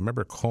vacation. And I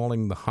remember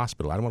calling the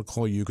hospital. I don't want to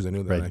call you because I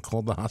knew that. Right. I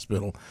called the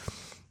hospital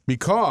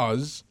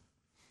because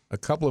a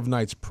couple of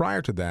nights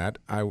prior to that,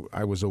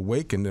 I was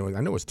awakened.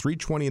 I know it was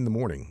 3:20 in the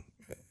morning,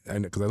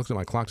 and because I looked at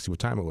my clock to see what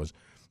time it was,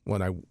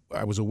 when I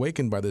was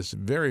awakened by this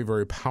very,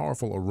 very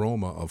powerful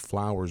aroma of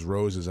flowers,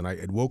 roses, and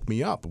it woke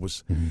me up. It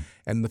was,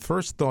 and the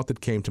first thought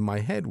that came to my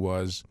head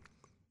was,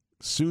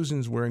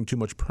 Susan's wearing too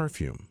much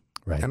perfume.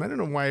 Right. And I don't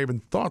know why I even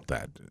thought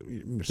that.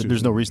 Susan,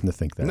 there's no reason to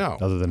think that,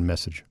 other than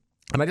message.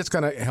 And I just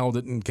kind of held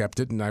it and kept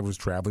it, and I was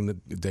traveling a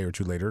day or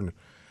two later, and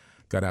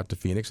got out to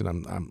Phoenix,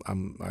 and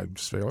I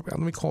just figured, okay, let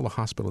me call the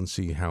hospital and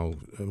see how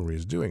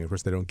Maria's doing. Of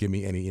course, they don't give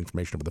me any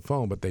information over the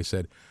phone, but they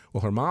said,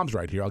 well, her mom's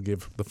right here. I'll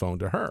give the phone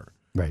to her.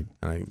 Right.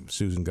 And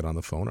Susan got on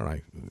the phone,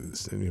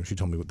 and she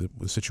told me what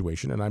the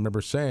situation. And I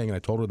remember saying, and I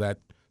told her that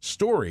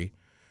story,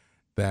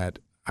 that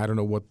I don't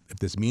know if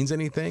this means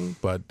anything,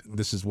 but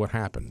this is what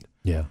happened.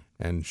 Yeah.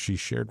 And she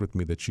shared with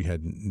me that she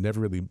had never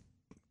really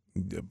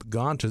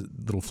gone to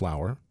Little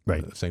Flower,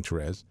 right, St.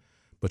 Therese,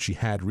 but she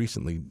had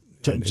recently.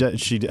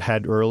 She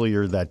had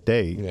earlier that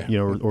day,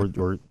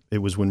 or it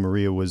was when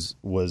Maria was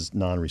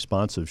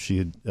non-responsive. She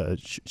had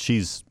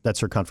that's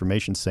her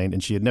confirmation saint,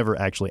 and she had never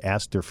actually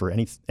asked her for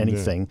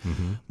anything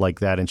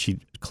like that, and she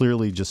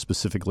clearly just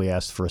specifically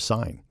asked for a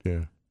sign.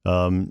 Yeah.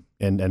 And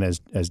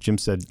as Jim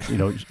said,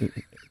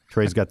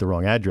 Trey's got the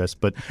wrong address,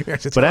 but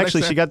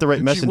actually she got the right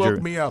messenger. She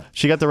woke me up.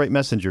 She got the right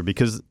messenger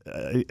because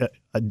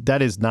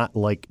that is not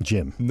like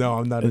Jim. No,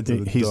 I'm not into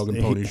the dog and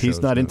pony shows.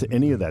 He's not into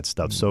any of that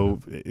stuff. So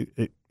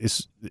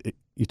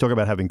you talk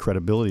about having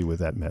credibility with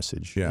that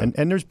message. Yeah.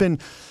 And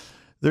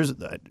there's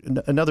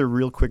another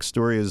real quick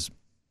story is,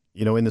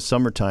 in the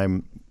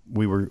summertime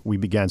we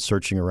began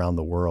searching around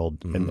the world,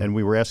 and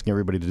we were asking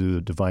everybody to do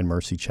the Divine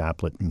Mercy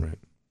Chaplet. Right.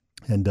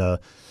 And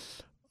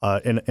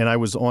I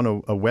was on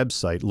a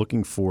website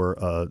looking for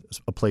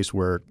a place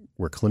where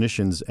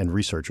clinicians and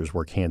researchers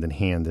work hand in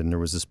hand, and there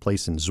was this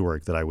place in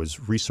Zurich that I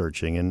was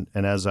researching, and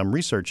as I'm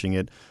researching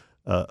it,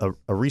 a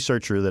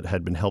researcher that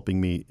had been helping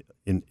me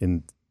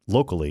in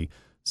locally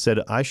said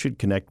I should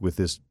connect with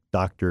this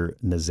Dr.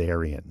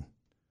 Nazarian.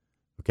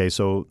 Okay,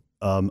 so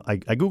I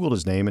Googled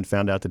his name and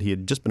found out that he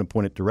had just been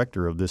appointed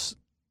director of this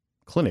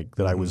clinic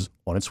that I was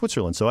on in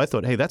Switzerland. So I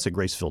thought, hey, that's a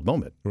grace-filled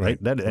moment, right?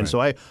 So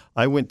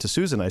I went to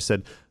Susan. I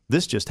said,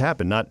 this just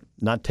happened,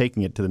 not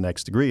taking it to the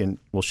next degree. And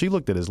well, she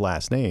looked at his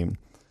last name,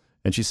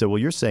 and she said, well,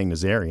 you're saying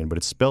Nazarian, but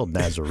it's spelled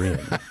Nazarene,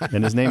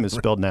 and his name is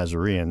spelled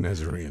Nazarene.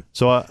 Nazarene.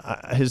 So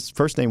his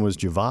first name was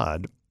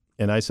Javad,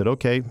 and I said,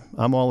 okay,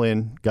 I'm all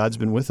in. God's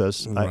been with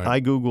us. Right. I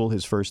Google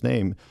his first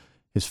name.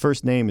 His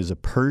first name is a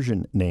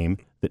Persian name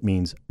that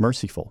means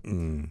merciful.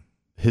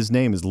 His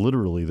name is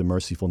literally the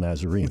Merciful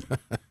Nazarene.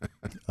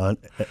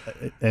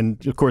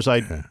 And of course,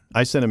 I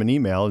sent him an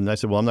email, and I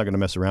said, well, I'm not going to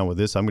mess around with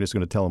this. I'm just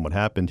going to tell him what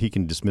happened. He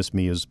can dismiss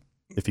me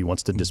if he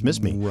wants to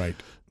dismiss me. Right.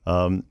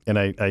 And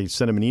I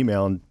sent him an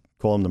email and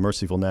called him the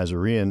Merciful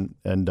Nazarene.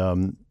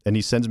 And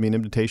he sends me an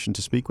invitation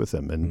to speak with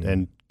him,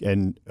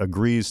 and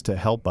agrees to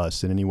help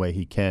us in any way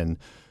he can,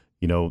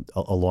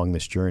 along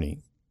this journey.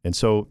 And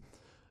so,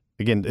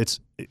 again,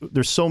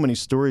 there's so many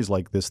stories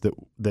like this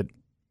that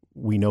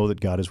we know that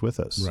God is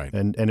with us, right?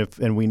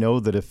 And we know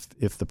that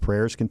if the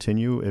prayers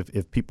continue,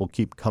 if people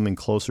keep coming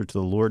closer to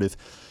the Lord,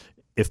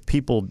 if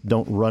people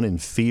don't run in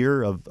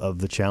fear of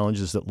the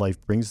challenges that life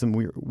brings them,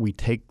 we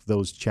take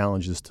those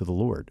challenges to the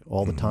Lord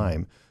all the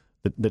time,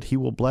 that He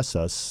will bless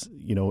us,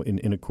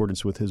 in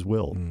accordance with His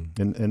will,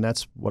 and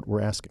that's what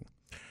we're asking.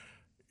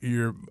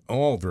 You're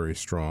all very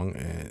strong,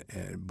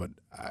 but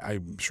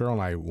Cheryl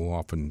and I will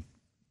often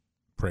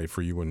pray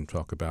for you and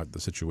talk about the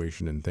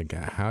situation and think,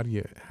 how do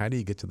you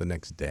get to the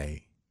next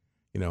day?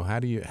 How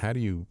do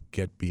you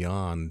get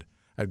beyond?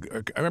 I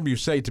remember you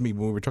say to me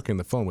when we were talking on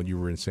the phone when you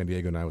were in San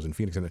Diego and I was in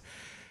Phoenix, and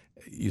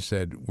you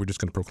said, we're just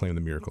going to proclaim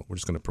the miracle. We're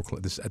just going to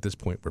proclaim this. At this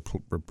point,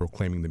 we're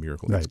proclaiming the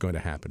miracle. Right. It's going to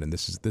happen, and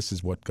this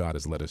is what God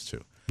has led us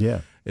to.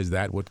 Yeah. Is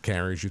that what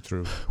carries you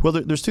through? Well,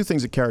 there's two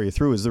things that carry you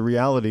through. Is the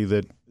reality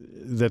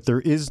that there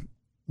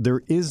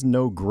is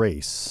no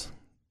grace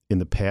in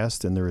the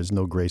past, and there is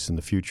no grace in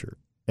the future,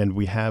 and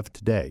we have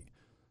today.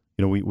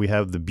 We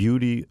have the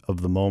beauty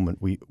of the moment.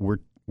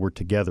 We're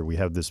together. We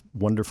have this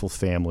wonderful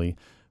family.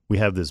 We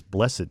have this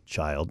blessed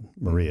child,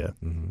 Maria,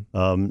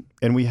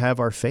 and we have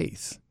our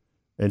faith.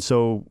 And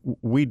so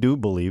we do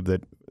believe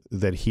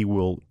that He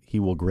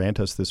will grant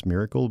us this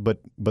miracle. But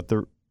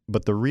the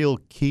real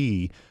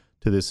key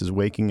to this is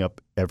waking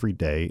up every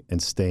day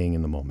and staying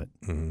in the moment.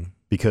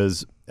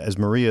 Because as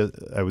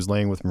I was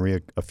laying with Maria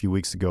a few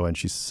weeks ago, and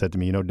she said to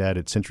me, Dad,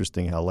 it's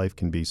interesting how life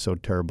can be so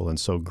terrible and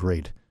so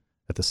great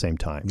at the same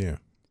time. Yeah.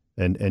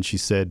 And she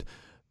said,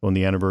 on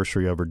the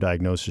anniversary of her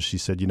diagnosis, she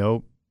said,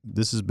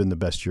 this has been the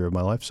best year of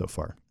my life so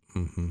far.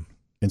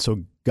 And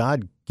so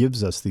God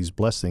gives us these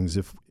blessings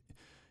if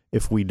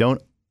we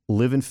don't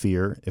live in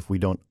fear, if we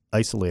don't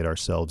isolate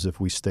ourselves, if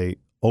we stay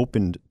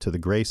open to the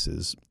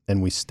graces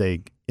and we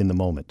stay in the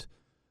moment.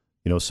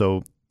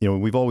 So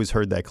we've always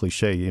heard that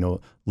cliche,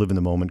 live in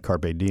the moment,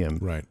 carpe diem.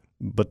 Right.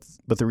 But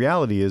the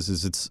reality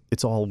is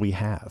it's all we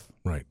have.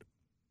 Right.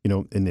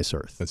 In this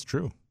earth. That's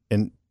true.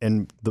 And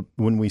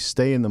when we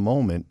stay in the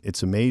moment,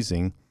 it's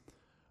amazing.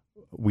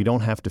 We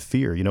don't have to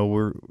fear.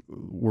 We're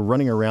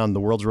running around. The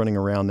world's running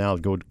around now.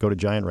 Go to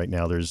Giant right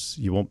now.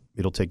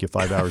 It'll take you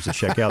 5 hours to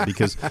check out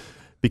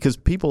because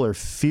people are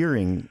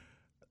fearing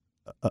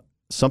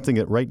something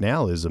that right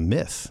now is a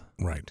myth.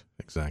 Right.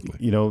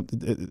 Exactly.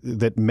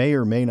 That may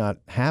or may not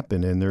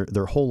happen, and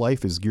their whole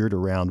life is geared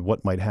around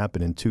what might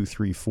happen in 2,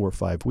 3, 4,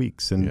 5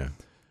 weeks, and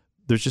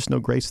there's just no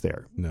grace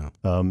there. No.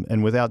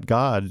 And without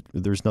God,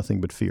 there's nothing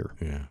but fear.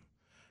 Yeah.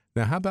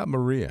 Now, how about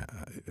Maria?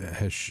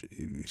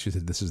 She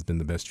said this has been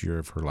the best year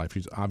of her life.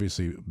 She's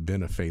obviously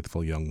been a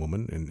faithful young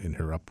woman in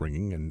her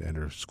upbringing and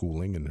her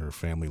schooling and her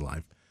family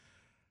life.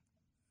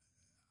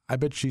 I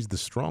bet she's the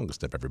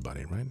strongest of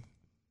everybody, right?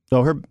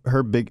 So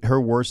her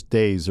worst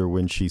days are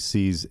when she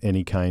sees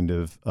any kind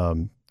of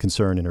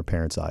concern in her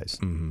parents' eyes.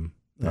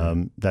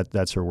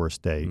 That's her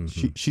worst day.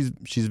 She's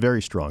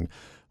very strong.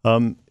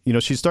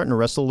 She's starting to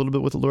wrestle a little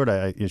bit with the Lord.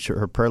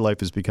 Her prayer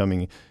life is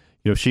becoming.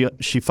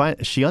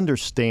 She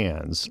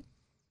understands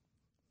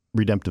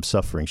redemptive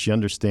suffering. She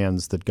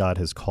understands that God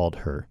has called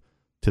her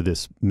to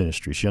this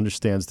ministry. She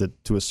understands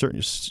that to a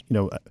certain,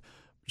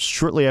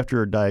 shortly after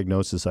her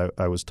diagnosis,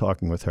 I was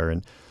talking with her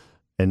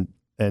and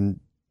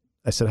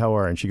I said, "How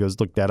are you?" And she goes,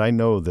 "Look, Dad, I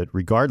know that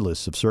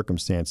regardless of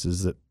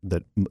circumstances,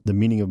 that the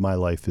meaning of my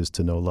life is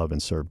to know, love,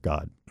 and serve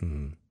God."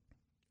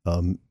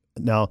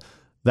 Now,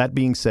 that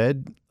being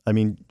said, I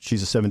mean,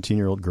 she's a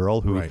 17-year-old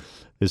girl who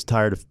is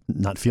tired of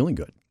not feeling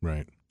good.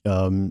 Right.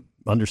 And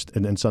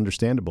it's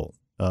understandable.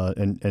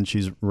 And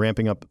she's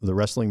ramping up the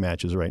wrestling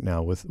matches right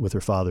now with her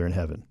father in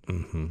heaven.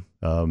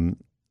 And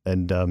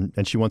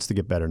she wants to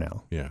get better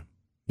now. Yeah.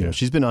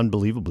 She's been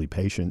unbelievably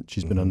patient.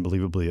 She's been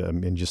unbelievably,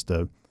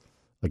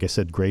 like I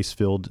said,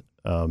 grace-filled.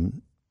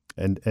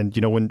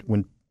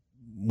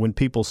 When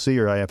people see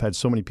her, I have had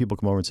so many people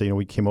come over and say,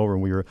 we came over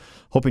and we were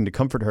hoping to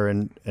comfort her.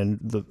 And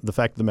the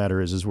fact of the matter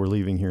is we're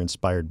leaving here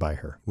inspired by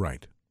her.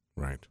 Right.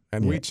 Right.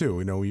 And we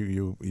too,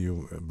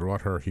 you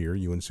brought her here.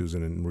 You and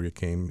Susan and Maria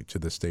came to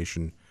the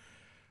station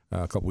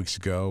a couple weeks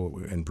ago,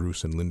 and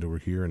Bruce and Linda were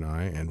here,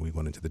 and we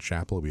went into the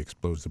chapel. We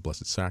exposed the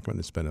Blessed Sacrament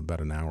and spent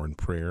about an hour in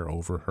prayer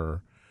over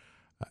her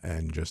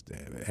and just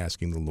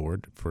asking the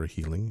Lord for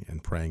healing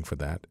and praying for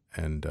that.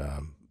 And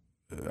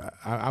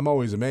I'm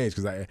always amazed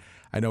because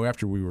I know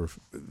after we were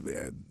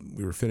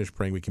finished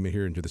praying, we came in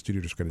here into the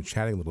studio just kind of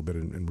chatting a little bit,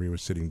 and Maria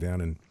was sitting down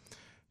and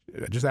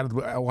just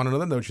on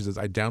another note, she says,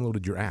 "I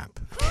downloaded your app."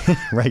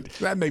 Right.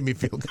 That made me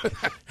feel good.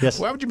 Yes.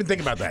 Why would you even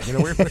think about that?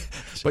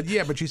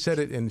 But she said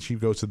it, and she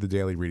goes to the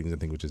daily readings, I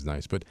think, which is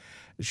nice. But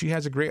she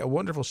has a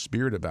wonderful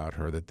spirit about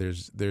her that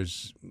there's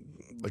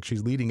like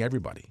she's leading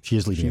everybody. She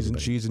is leading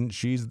everybody.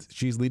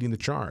 She's leading the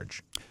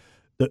charge.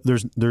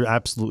 There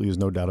absolutely is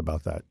no doubt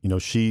about that.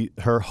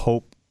 Her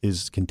hope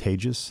is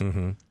contagious.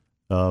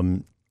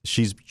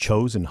 She's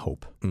chosen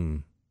hope.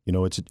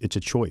 It's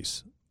a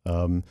choice.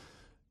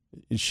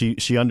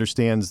 she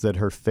understands that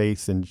her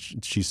faith, and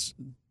she's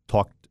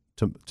talked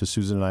to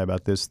Susan and I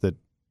about this, that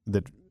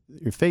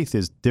your faith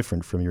is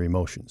different from your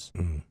emotions.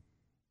 Mm-hmm.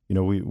 You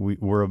know,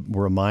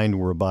 we're a mind,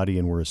 we're a body,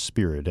 and we're a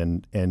spirit,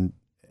 and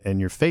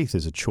your faith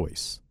is a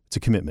choice. It's a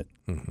commitment.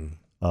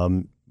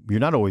 Mm-hmm. You're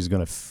not always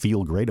going to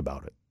feel great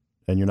about it,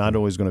 and you're not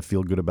always going to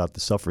feel good about the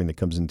suffering that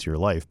comes into your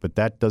life. But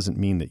that doesn't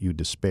mean that you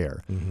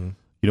despair. Mm-hmm.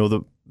 You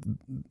know,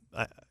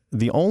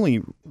 the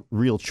only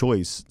real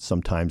choice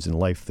sometimes in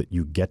life that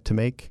you get to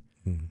make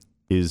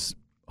is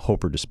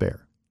hope or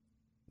despair.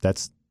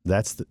 That's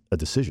a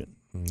decision.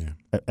 Yeah.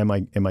 Am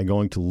I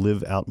going to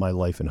live out my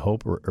life in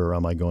hope, or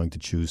am I going to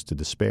choose to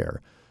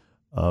despair?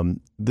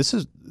 This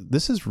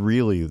is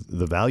really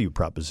the value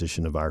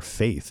proposition of our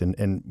faith,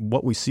 and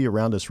what we see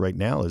around us right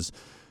now is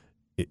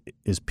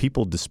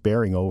people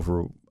despairing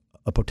over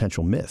a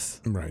potential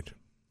myth. Right.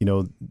 You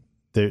know,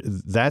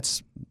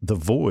 that's the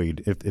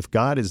void. If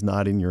God is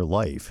not in your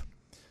life,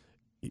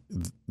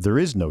 there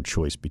is no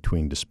choice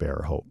between despair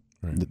or hope.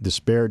 Right.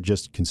 Despair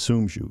just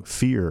consumes you.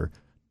 Fear,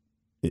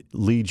 it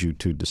leads you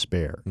to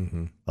despair.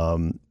 Mm-hmm.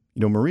 You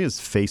know, Maria's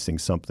facing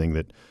something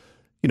that,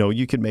 you know,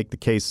 you could make the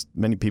case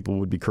many people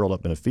would be curled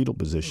up in a fetal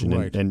position,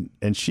 Right.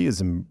 and she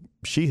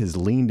has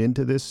leaned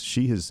into this.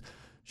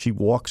 She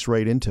walks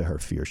right into her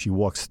fear. She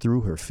walks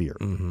through her fear.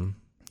 Mm-hmm.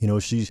 You know,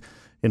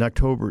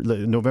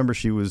 November,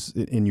 she was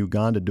in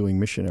Uganda doing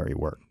missionary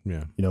work.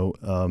 Yeah. You know,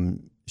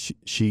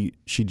 she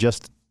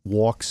just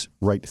walks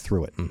right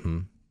through it. Mm-hmm.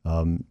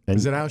 And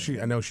is that how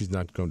I know she's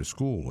not going to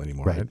school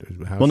anymore, right?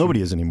 Well,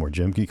 nobody is anymore,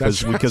 Jim,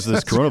 because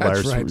this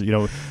coronavirus, right. You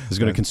know, is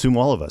going to consume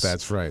all of us.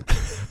 That's right.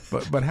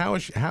 But how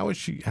is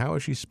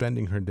she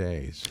spending her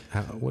days?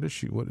 What is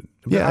she?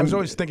 Yeah, I was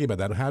always thinking about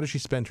that. How does she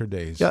spend her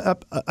days? Yeah,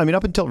 up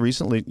until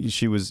recently,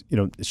 she was,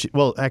 you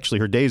know, actually,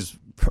 her days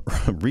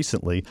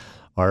recently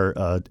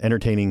are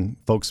entertaining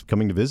folks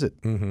coming to visit.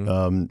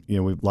 Mm-hmm. You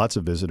know, we have lots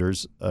of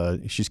visitors.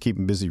 She's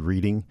keeping busy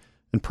reading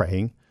and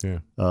praying. Yeah.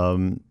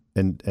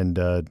 And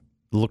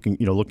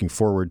looking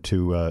forward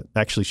to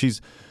actually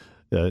she's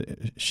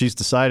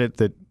decided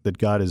that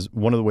God is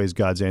one of the ways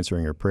God's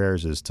answering her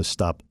prayers is to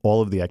stop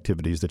all of the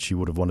activities that she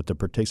would have wanted to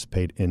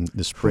participate in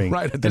this spring,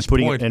 right, at this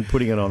point. and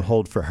putting it on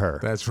hold for her.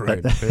 That's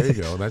right. There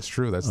you go. That's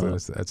true. That's an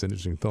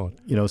interesting thought.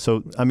 You know,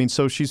 so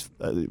she's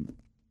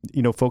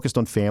focused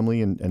on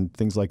family and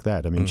things like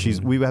that. I mean,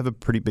 Mm-hmm. we have a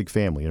pretty big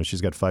family. You know,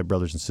 she's got 5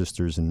 brothers and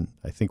sisters, and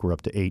I think we're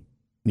up to 8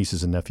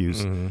 nieces and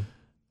nephews.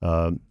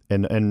 Mm-hmm.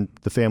 And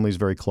the family's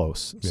very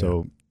close. Yeah.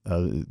 So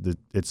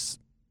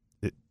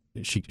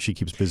she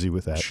keeps busy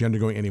with that. Is she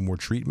undergoing any more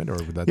treatment, or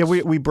that's... Yeah,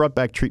 we brought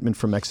back treatment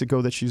from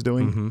Mexico that she's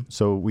doing. Mm-hmm.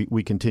 So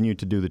we continue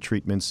to do the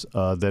treatments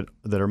that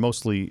are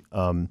mostly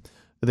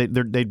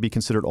they'd be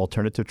considered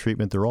alternative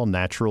treatment. They're all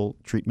natural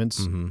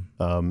treatments.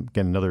 Mm-hmm.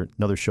 Again,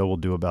 another show we'll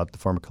do about the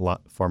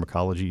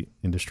pharmacology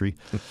industry.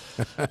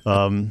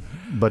 And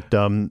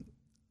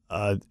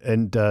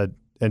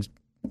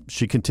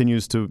she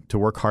continues to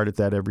work hard at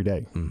that every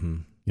day. Mm-hmm.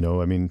 You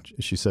know, I mean,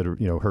 she said,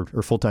 you know,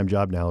 her full-time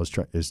job now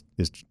is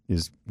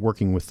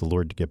working with the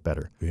Lord to get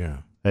better. Yeah.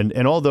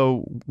 And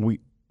although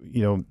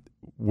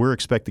we're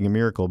expecting a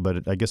miracle,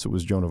 but I guess it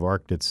was Joan of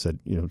Arc that said,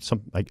 you know,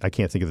 I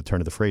can't think of the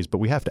turn of the phrase, but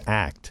we have to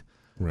act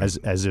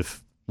as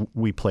if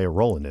we play a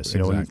role in this. You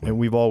know, and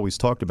we've always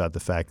talked about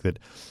the fact that,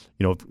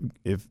 you know,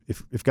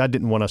 if God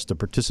didn't want us to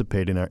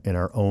participate in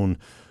our own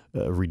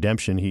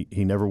redemption,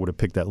 he never would have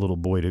picked that little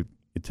boy to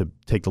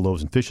take the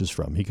loaves and fishes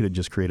from. He could have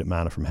just created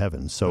manna from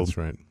heaven. So that's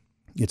right.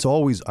 It's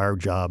always our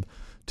job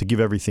to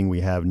give everything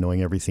we have,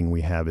 knowing everything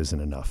we have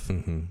isn't enough.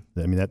 Mm-hmm.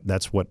 I mean,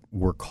 that's what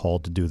we're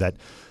called to do. That,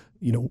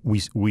 you know,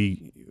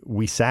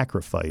 we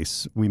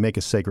sacrifice, we make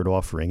a sacred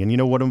offering. And, you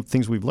know, one of the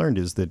things we've learned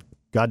is that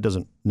God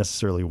doesn't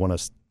necessarily want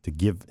us to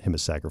give him a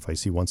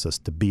sacrifice. He wants us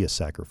to be a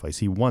sacrifice.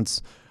 He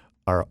wants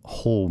our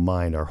whole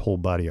mind, our whole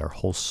body, our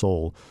whole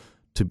soul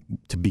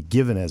to be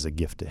given as a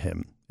gift to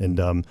him.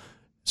 And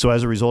so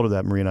as a result of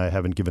that, Maria and I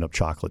haven't given up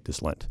chocolate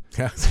this Lent.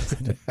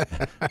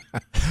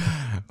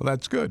 Well,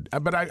 that's good.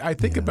 But I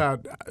think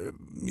about,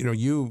 you know,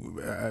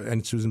 you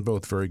and Susan,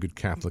 both very good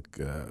Catholic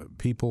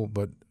people,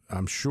 but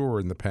I'm sure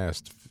in the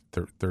past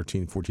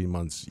 13, 14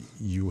 months,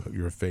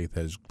 your faith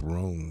has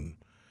grown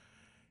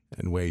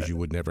in ways you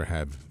would never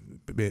have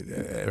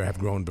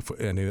grown before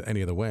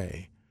any other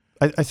way.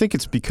 I think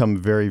it's become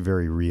very,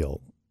 very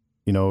real.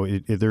 You know,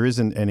 there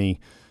isn't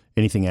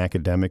anything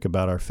academic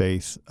about our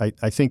faith.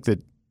 I think that,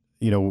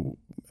 you know,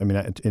 I mean,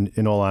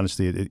 in all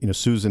honesty, you know,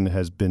 Susan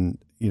has been,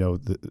 you know,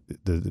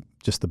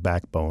 just the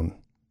backbone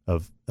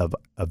of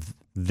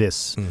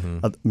this.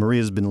 Mm-hmm.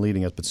 Maria's been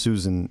leading us, but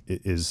Susan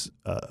is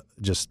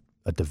just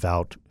a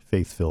devout,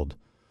 faith-filled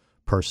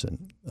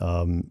person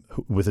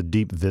with a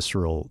deep,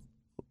 visceral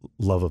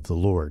love of the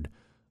Lord.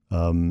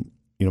 You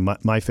know,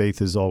 my faith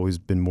has always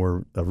been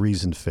more a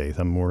reasoned faith.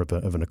 I'm more of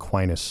an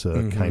Aquinas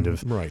kind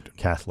of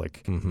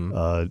Catholic.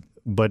 Mm-hmm.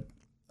 But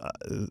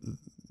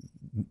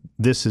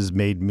this has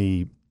made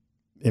me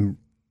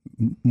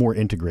more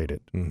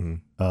integrated.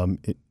 Mm-hmm.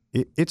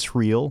 It's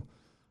real,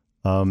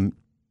 and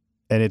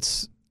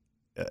it's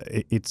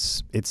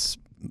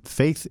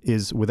faith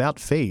is without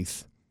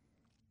faith.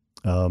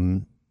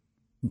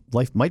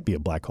 Life might be a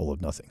black hole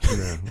of nothing.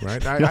 Yeah,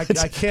 right. I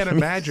can't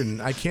imagine.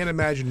 I can't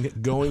imagine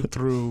going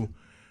through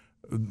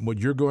what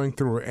you're going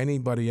through, or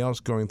anybody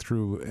else going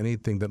through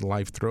anything that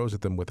life throws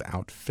at them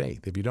without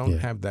faith. If you don't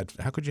have that,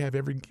 how could you have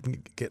ever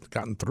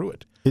gotten through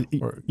it?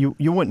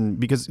 You wouldn't,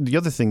 because the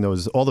other thing though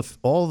is all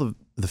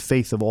the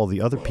faith of all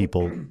the other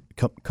people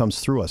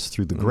comes through us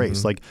through the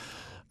grace. Like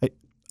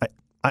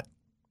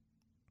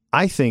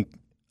I think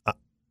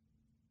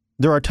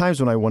there are times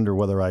when I wonder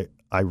whether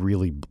I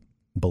really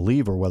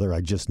believe or whether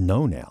I just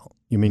know now.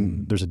 I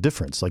mean, there's a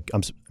difference. Like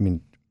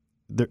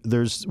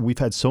we've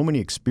had so many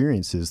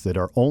experiences that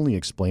are only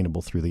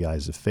explainable through the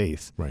eyes of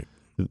faith. Right.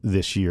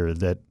 This year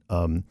that,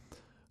 and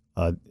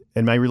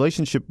my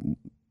relationship,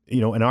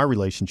 and our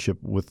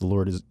relationship with the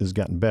Lord has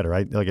gotten better.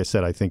 Like I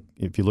said, I think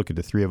if you look at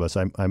the three of us,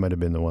 I might have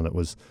been the one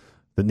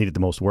that needed the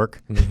most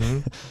work.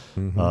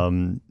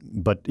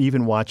 But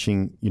even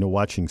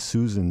watching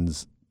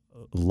Susan's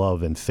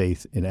love and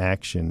faith in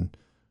action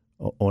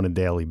on a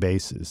daily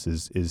basis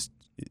is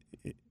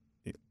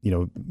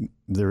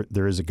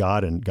there is a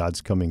God, and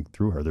God's coming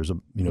through her. There's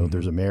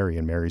a Mary,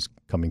 and Mary's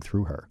coming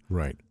through her.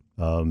 Right.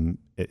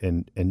 And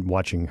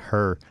watching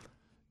her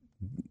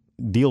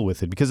deal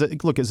with it, because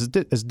look, as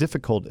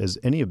difficult as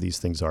any of these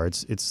things are,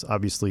 it's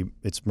obviously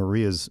it's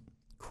Maria's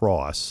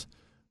cross.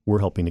 We're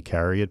helping to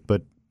carry it,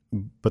 but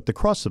the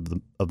cross of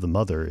the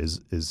mother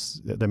is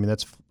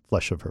that's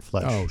flesh of her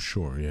flesh. Oh,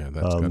 sure, yeah,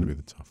 that's got to be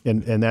the tough.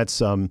 And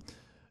that's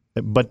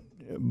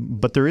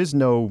but there's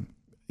no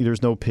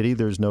pity,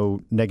 there's no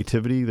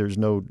negativity, there's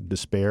no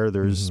despair.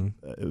 There's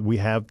we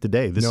have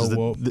today. This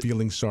no is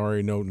feeling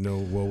sorry. No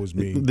woe is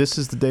me. This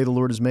is the day the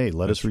Lord has made.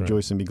 Let us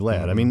rejoice and be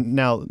glad. I mean,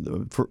 now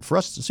for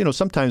us,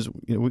 sometimes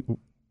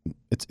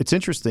it's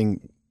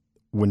interesting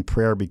when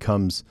prayer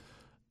becomes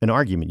an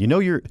argument.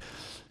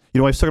 I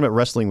was talking about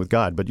wrestling with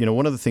God, but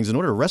one of the things, in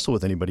order to wrestle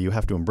with anybody, you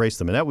have to embrace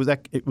them, and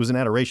it was an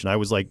adoration. I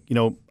was like,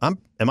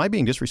 am I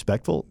being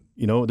disrespectful?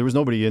 There was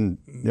nobody in.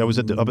 I was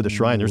up at the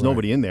shrine. There's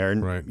nobody in there,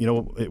 and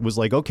it was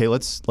like, okay,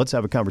 let's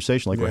have a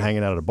conversation like we're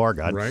hanging out at a bar,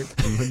 God. Right.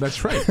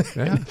 That's right.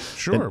 Yeah.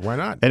 Sure. Why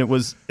not? And it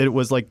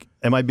was like,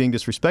 am I being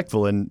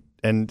disrespectful? And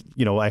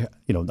I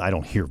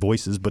don't hear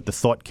voices, but the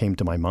thought came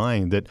to my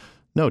mind that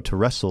no, to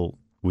wrestle,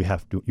 you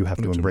have to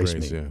embrace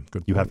me. Yeah.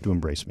 Good point. You have to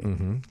embrace me.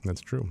 Mm-hmm. That's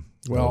true.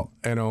 Well,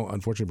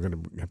 unfortunately, we're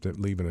going to have to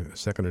leave in a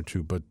second or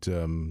two, but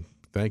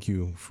thank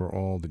you for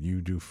all that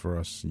you do for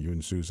us, you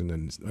and Susan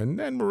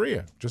and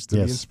Maria, just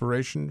the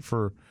inspiration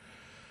for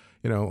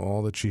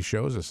all that she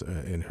shows us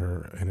in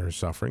her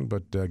suffering.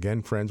 But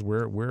again, friends,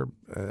 we're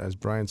as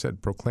Brian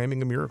said,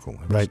 proclaiming a miracle.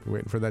 Right. Just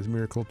waiting for that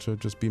miracle to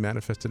just be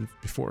manifested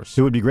before us.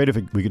 It would be great if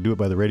we could do it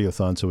by the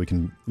Radiothon, so we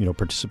can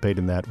participate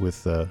in that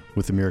with the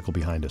miracle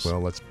behind us.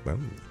 Well,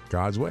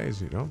 God's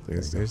ways,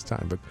 it's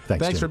time. But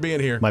thanks Jim. for being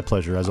here. My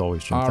pleasure, as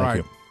always, Jim. Thank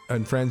you.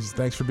 And friends,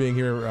 thanks for being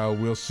here.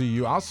 We'll see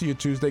you. I'll see you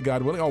Tuesday,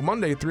 God willing. Oh,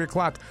 Monday, 3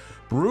 o'clock.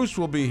 Bruce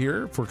will be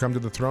here for Come to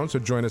the Throne, so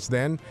join us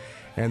then.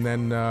 And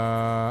then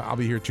I'll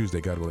be here Tuesday,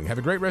 God willing. Have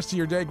a great rest of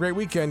your day, great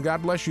weekend.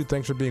 God bless you.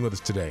 Thanks for being with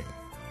us today.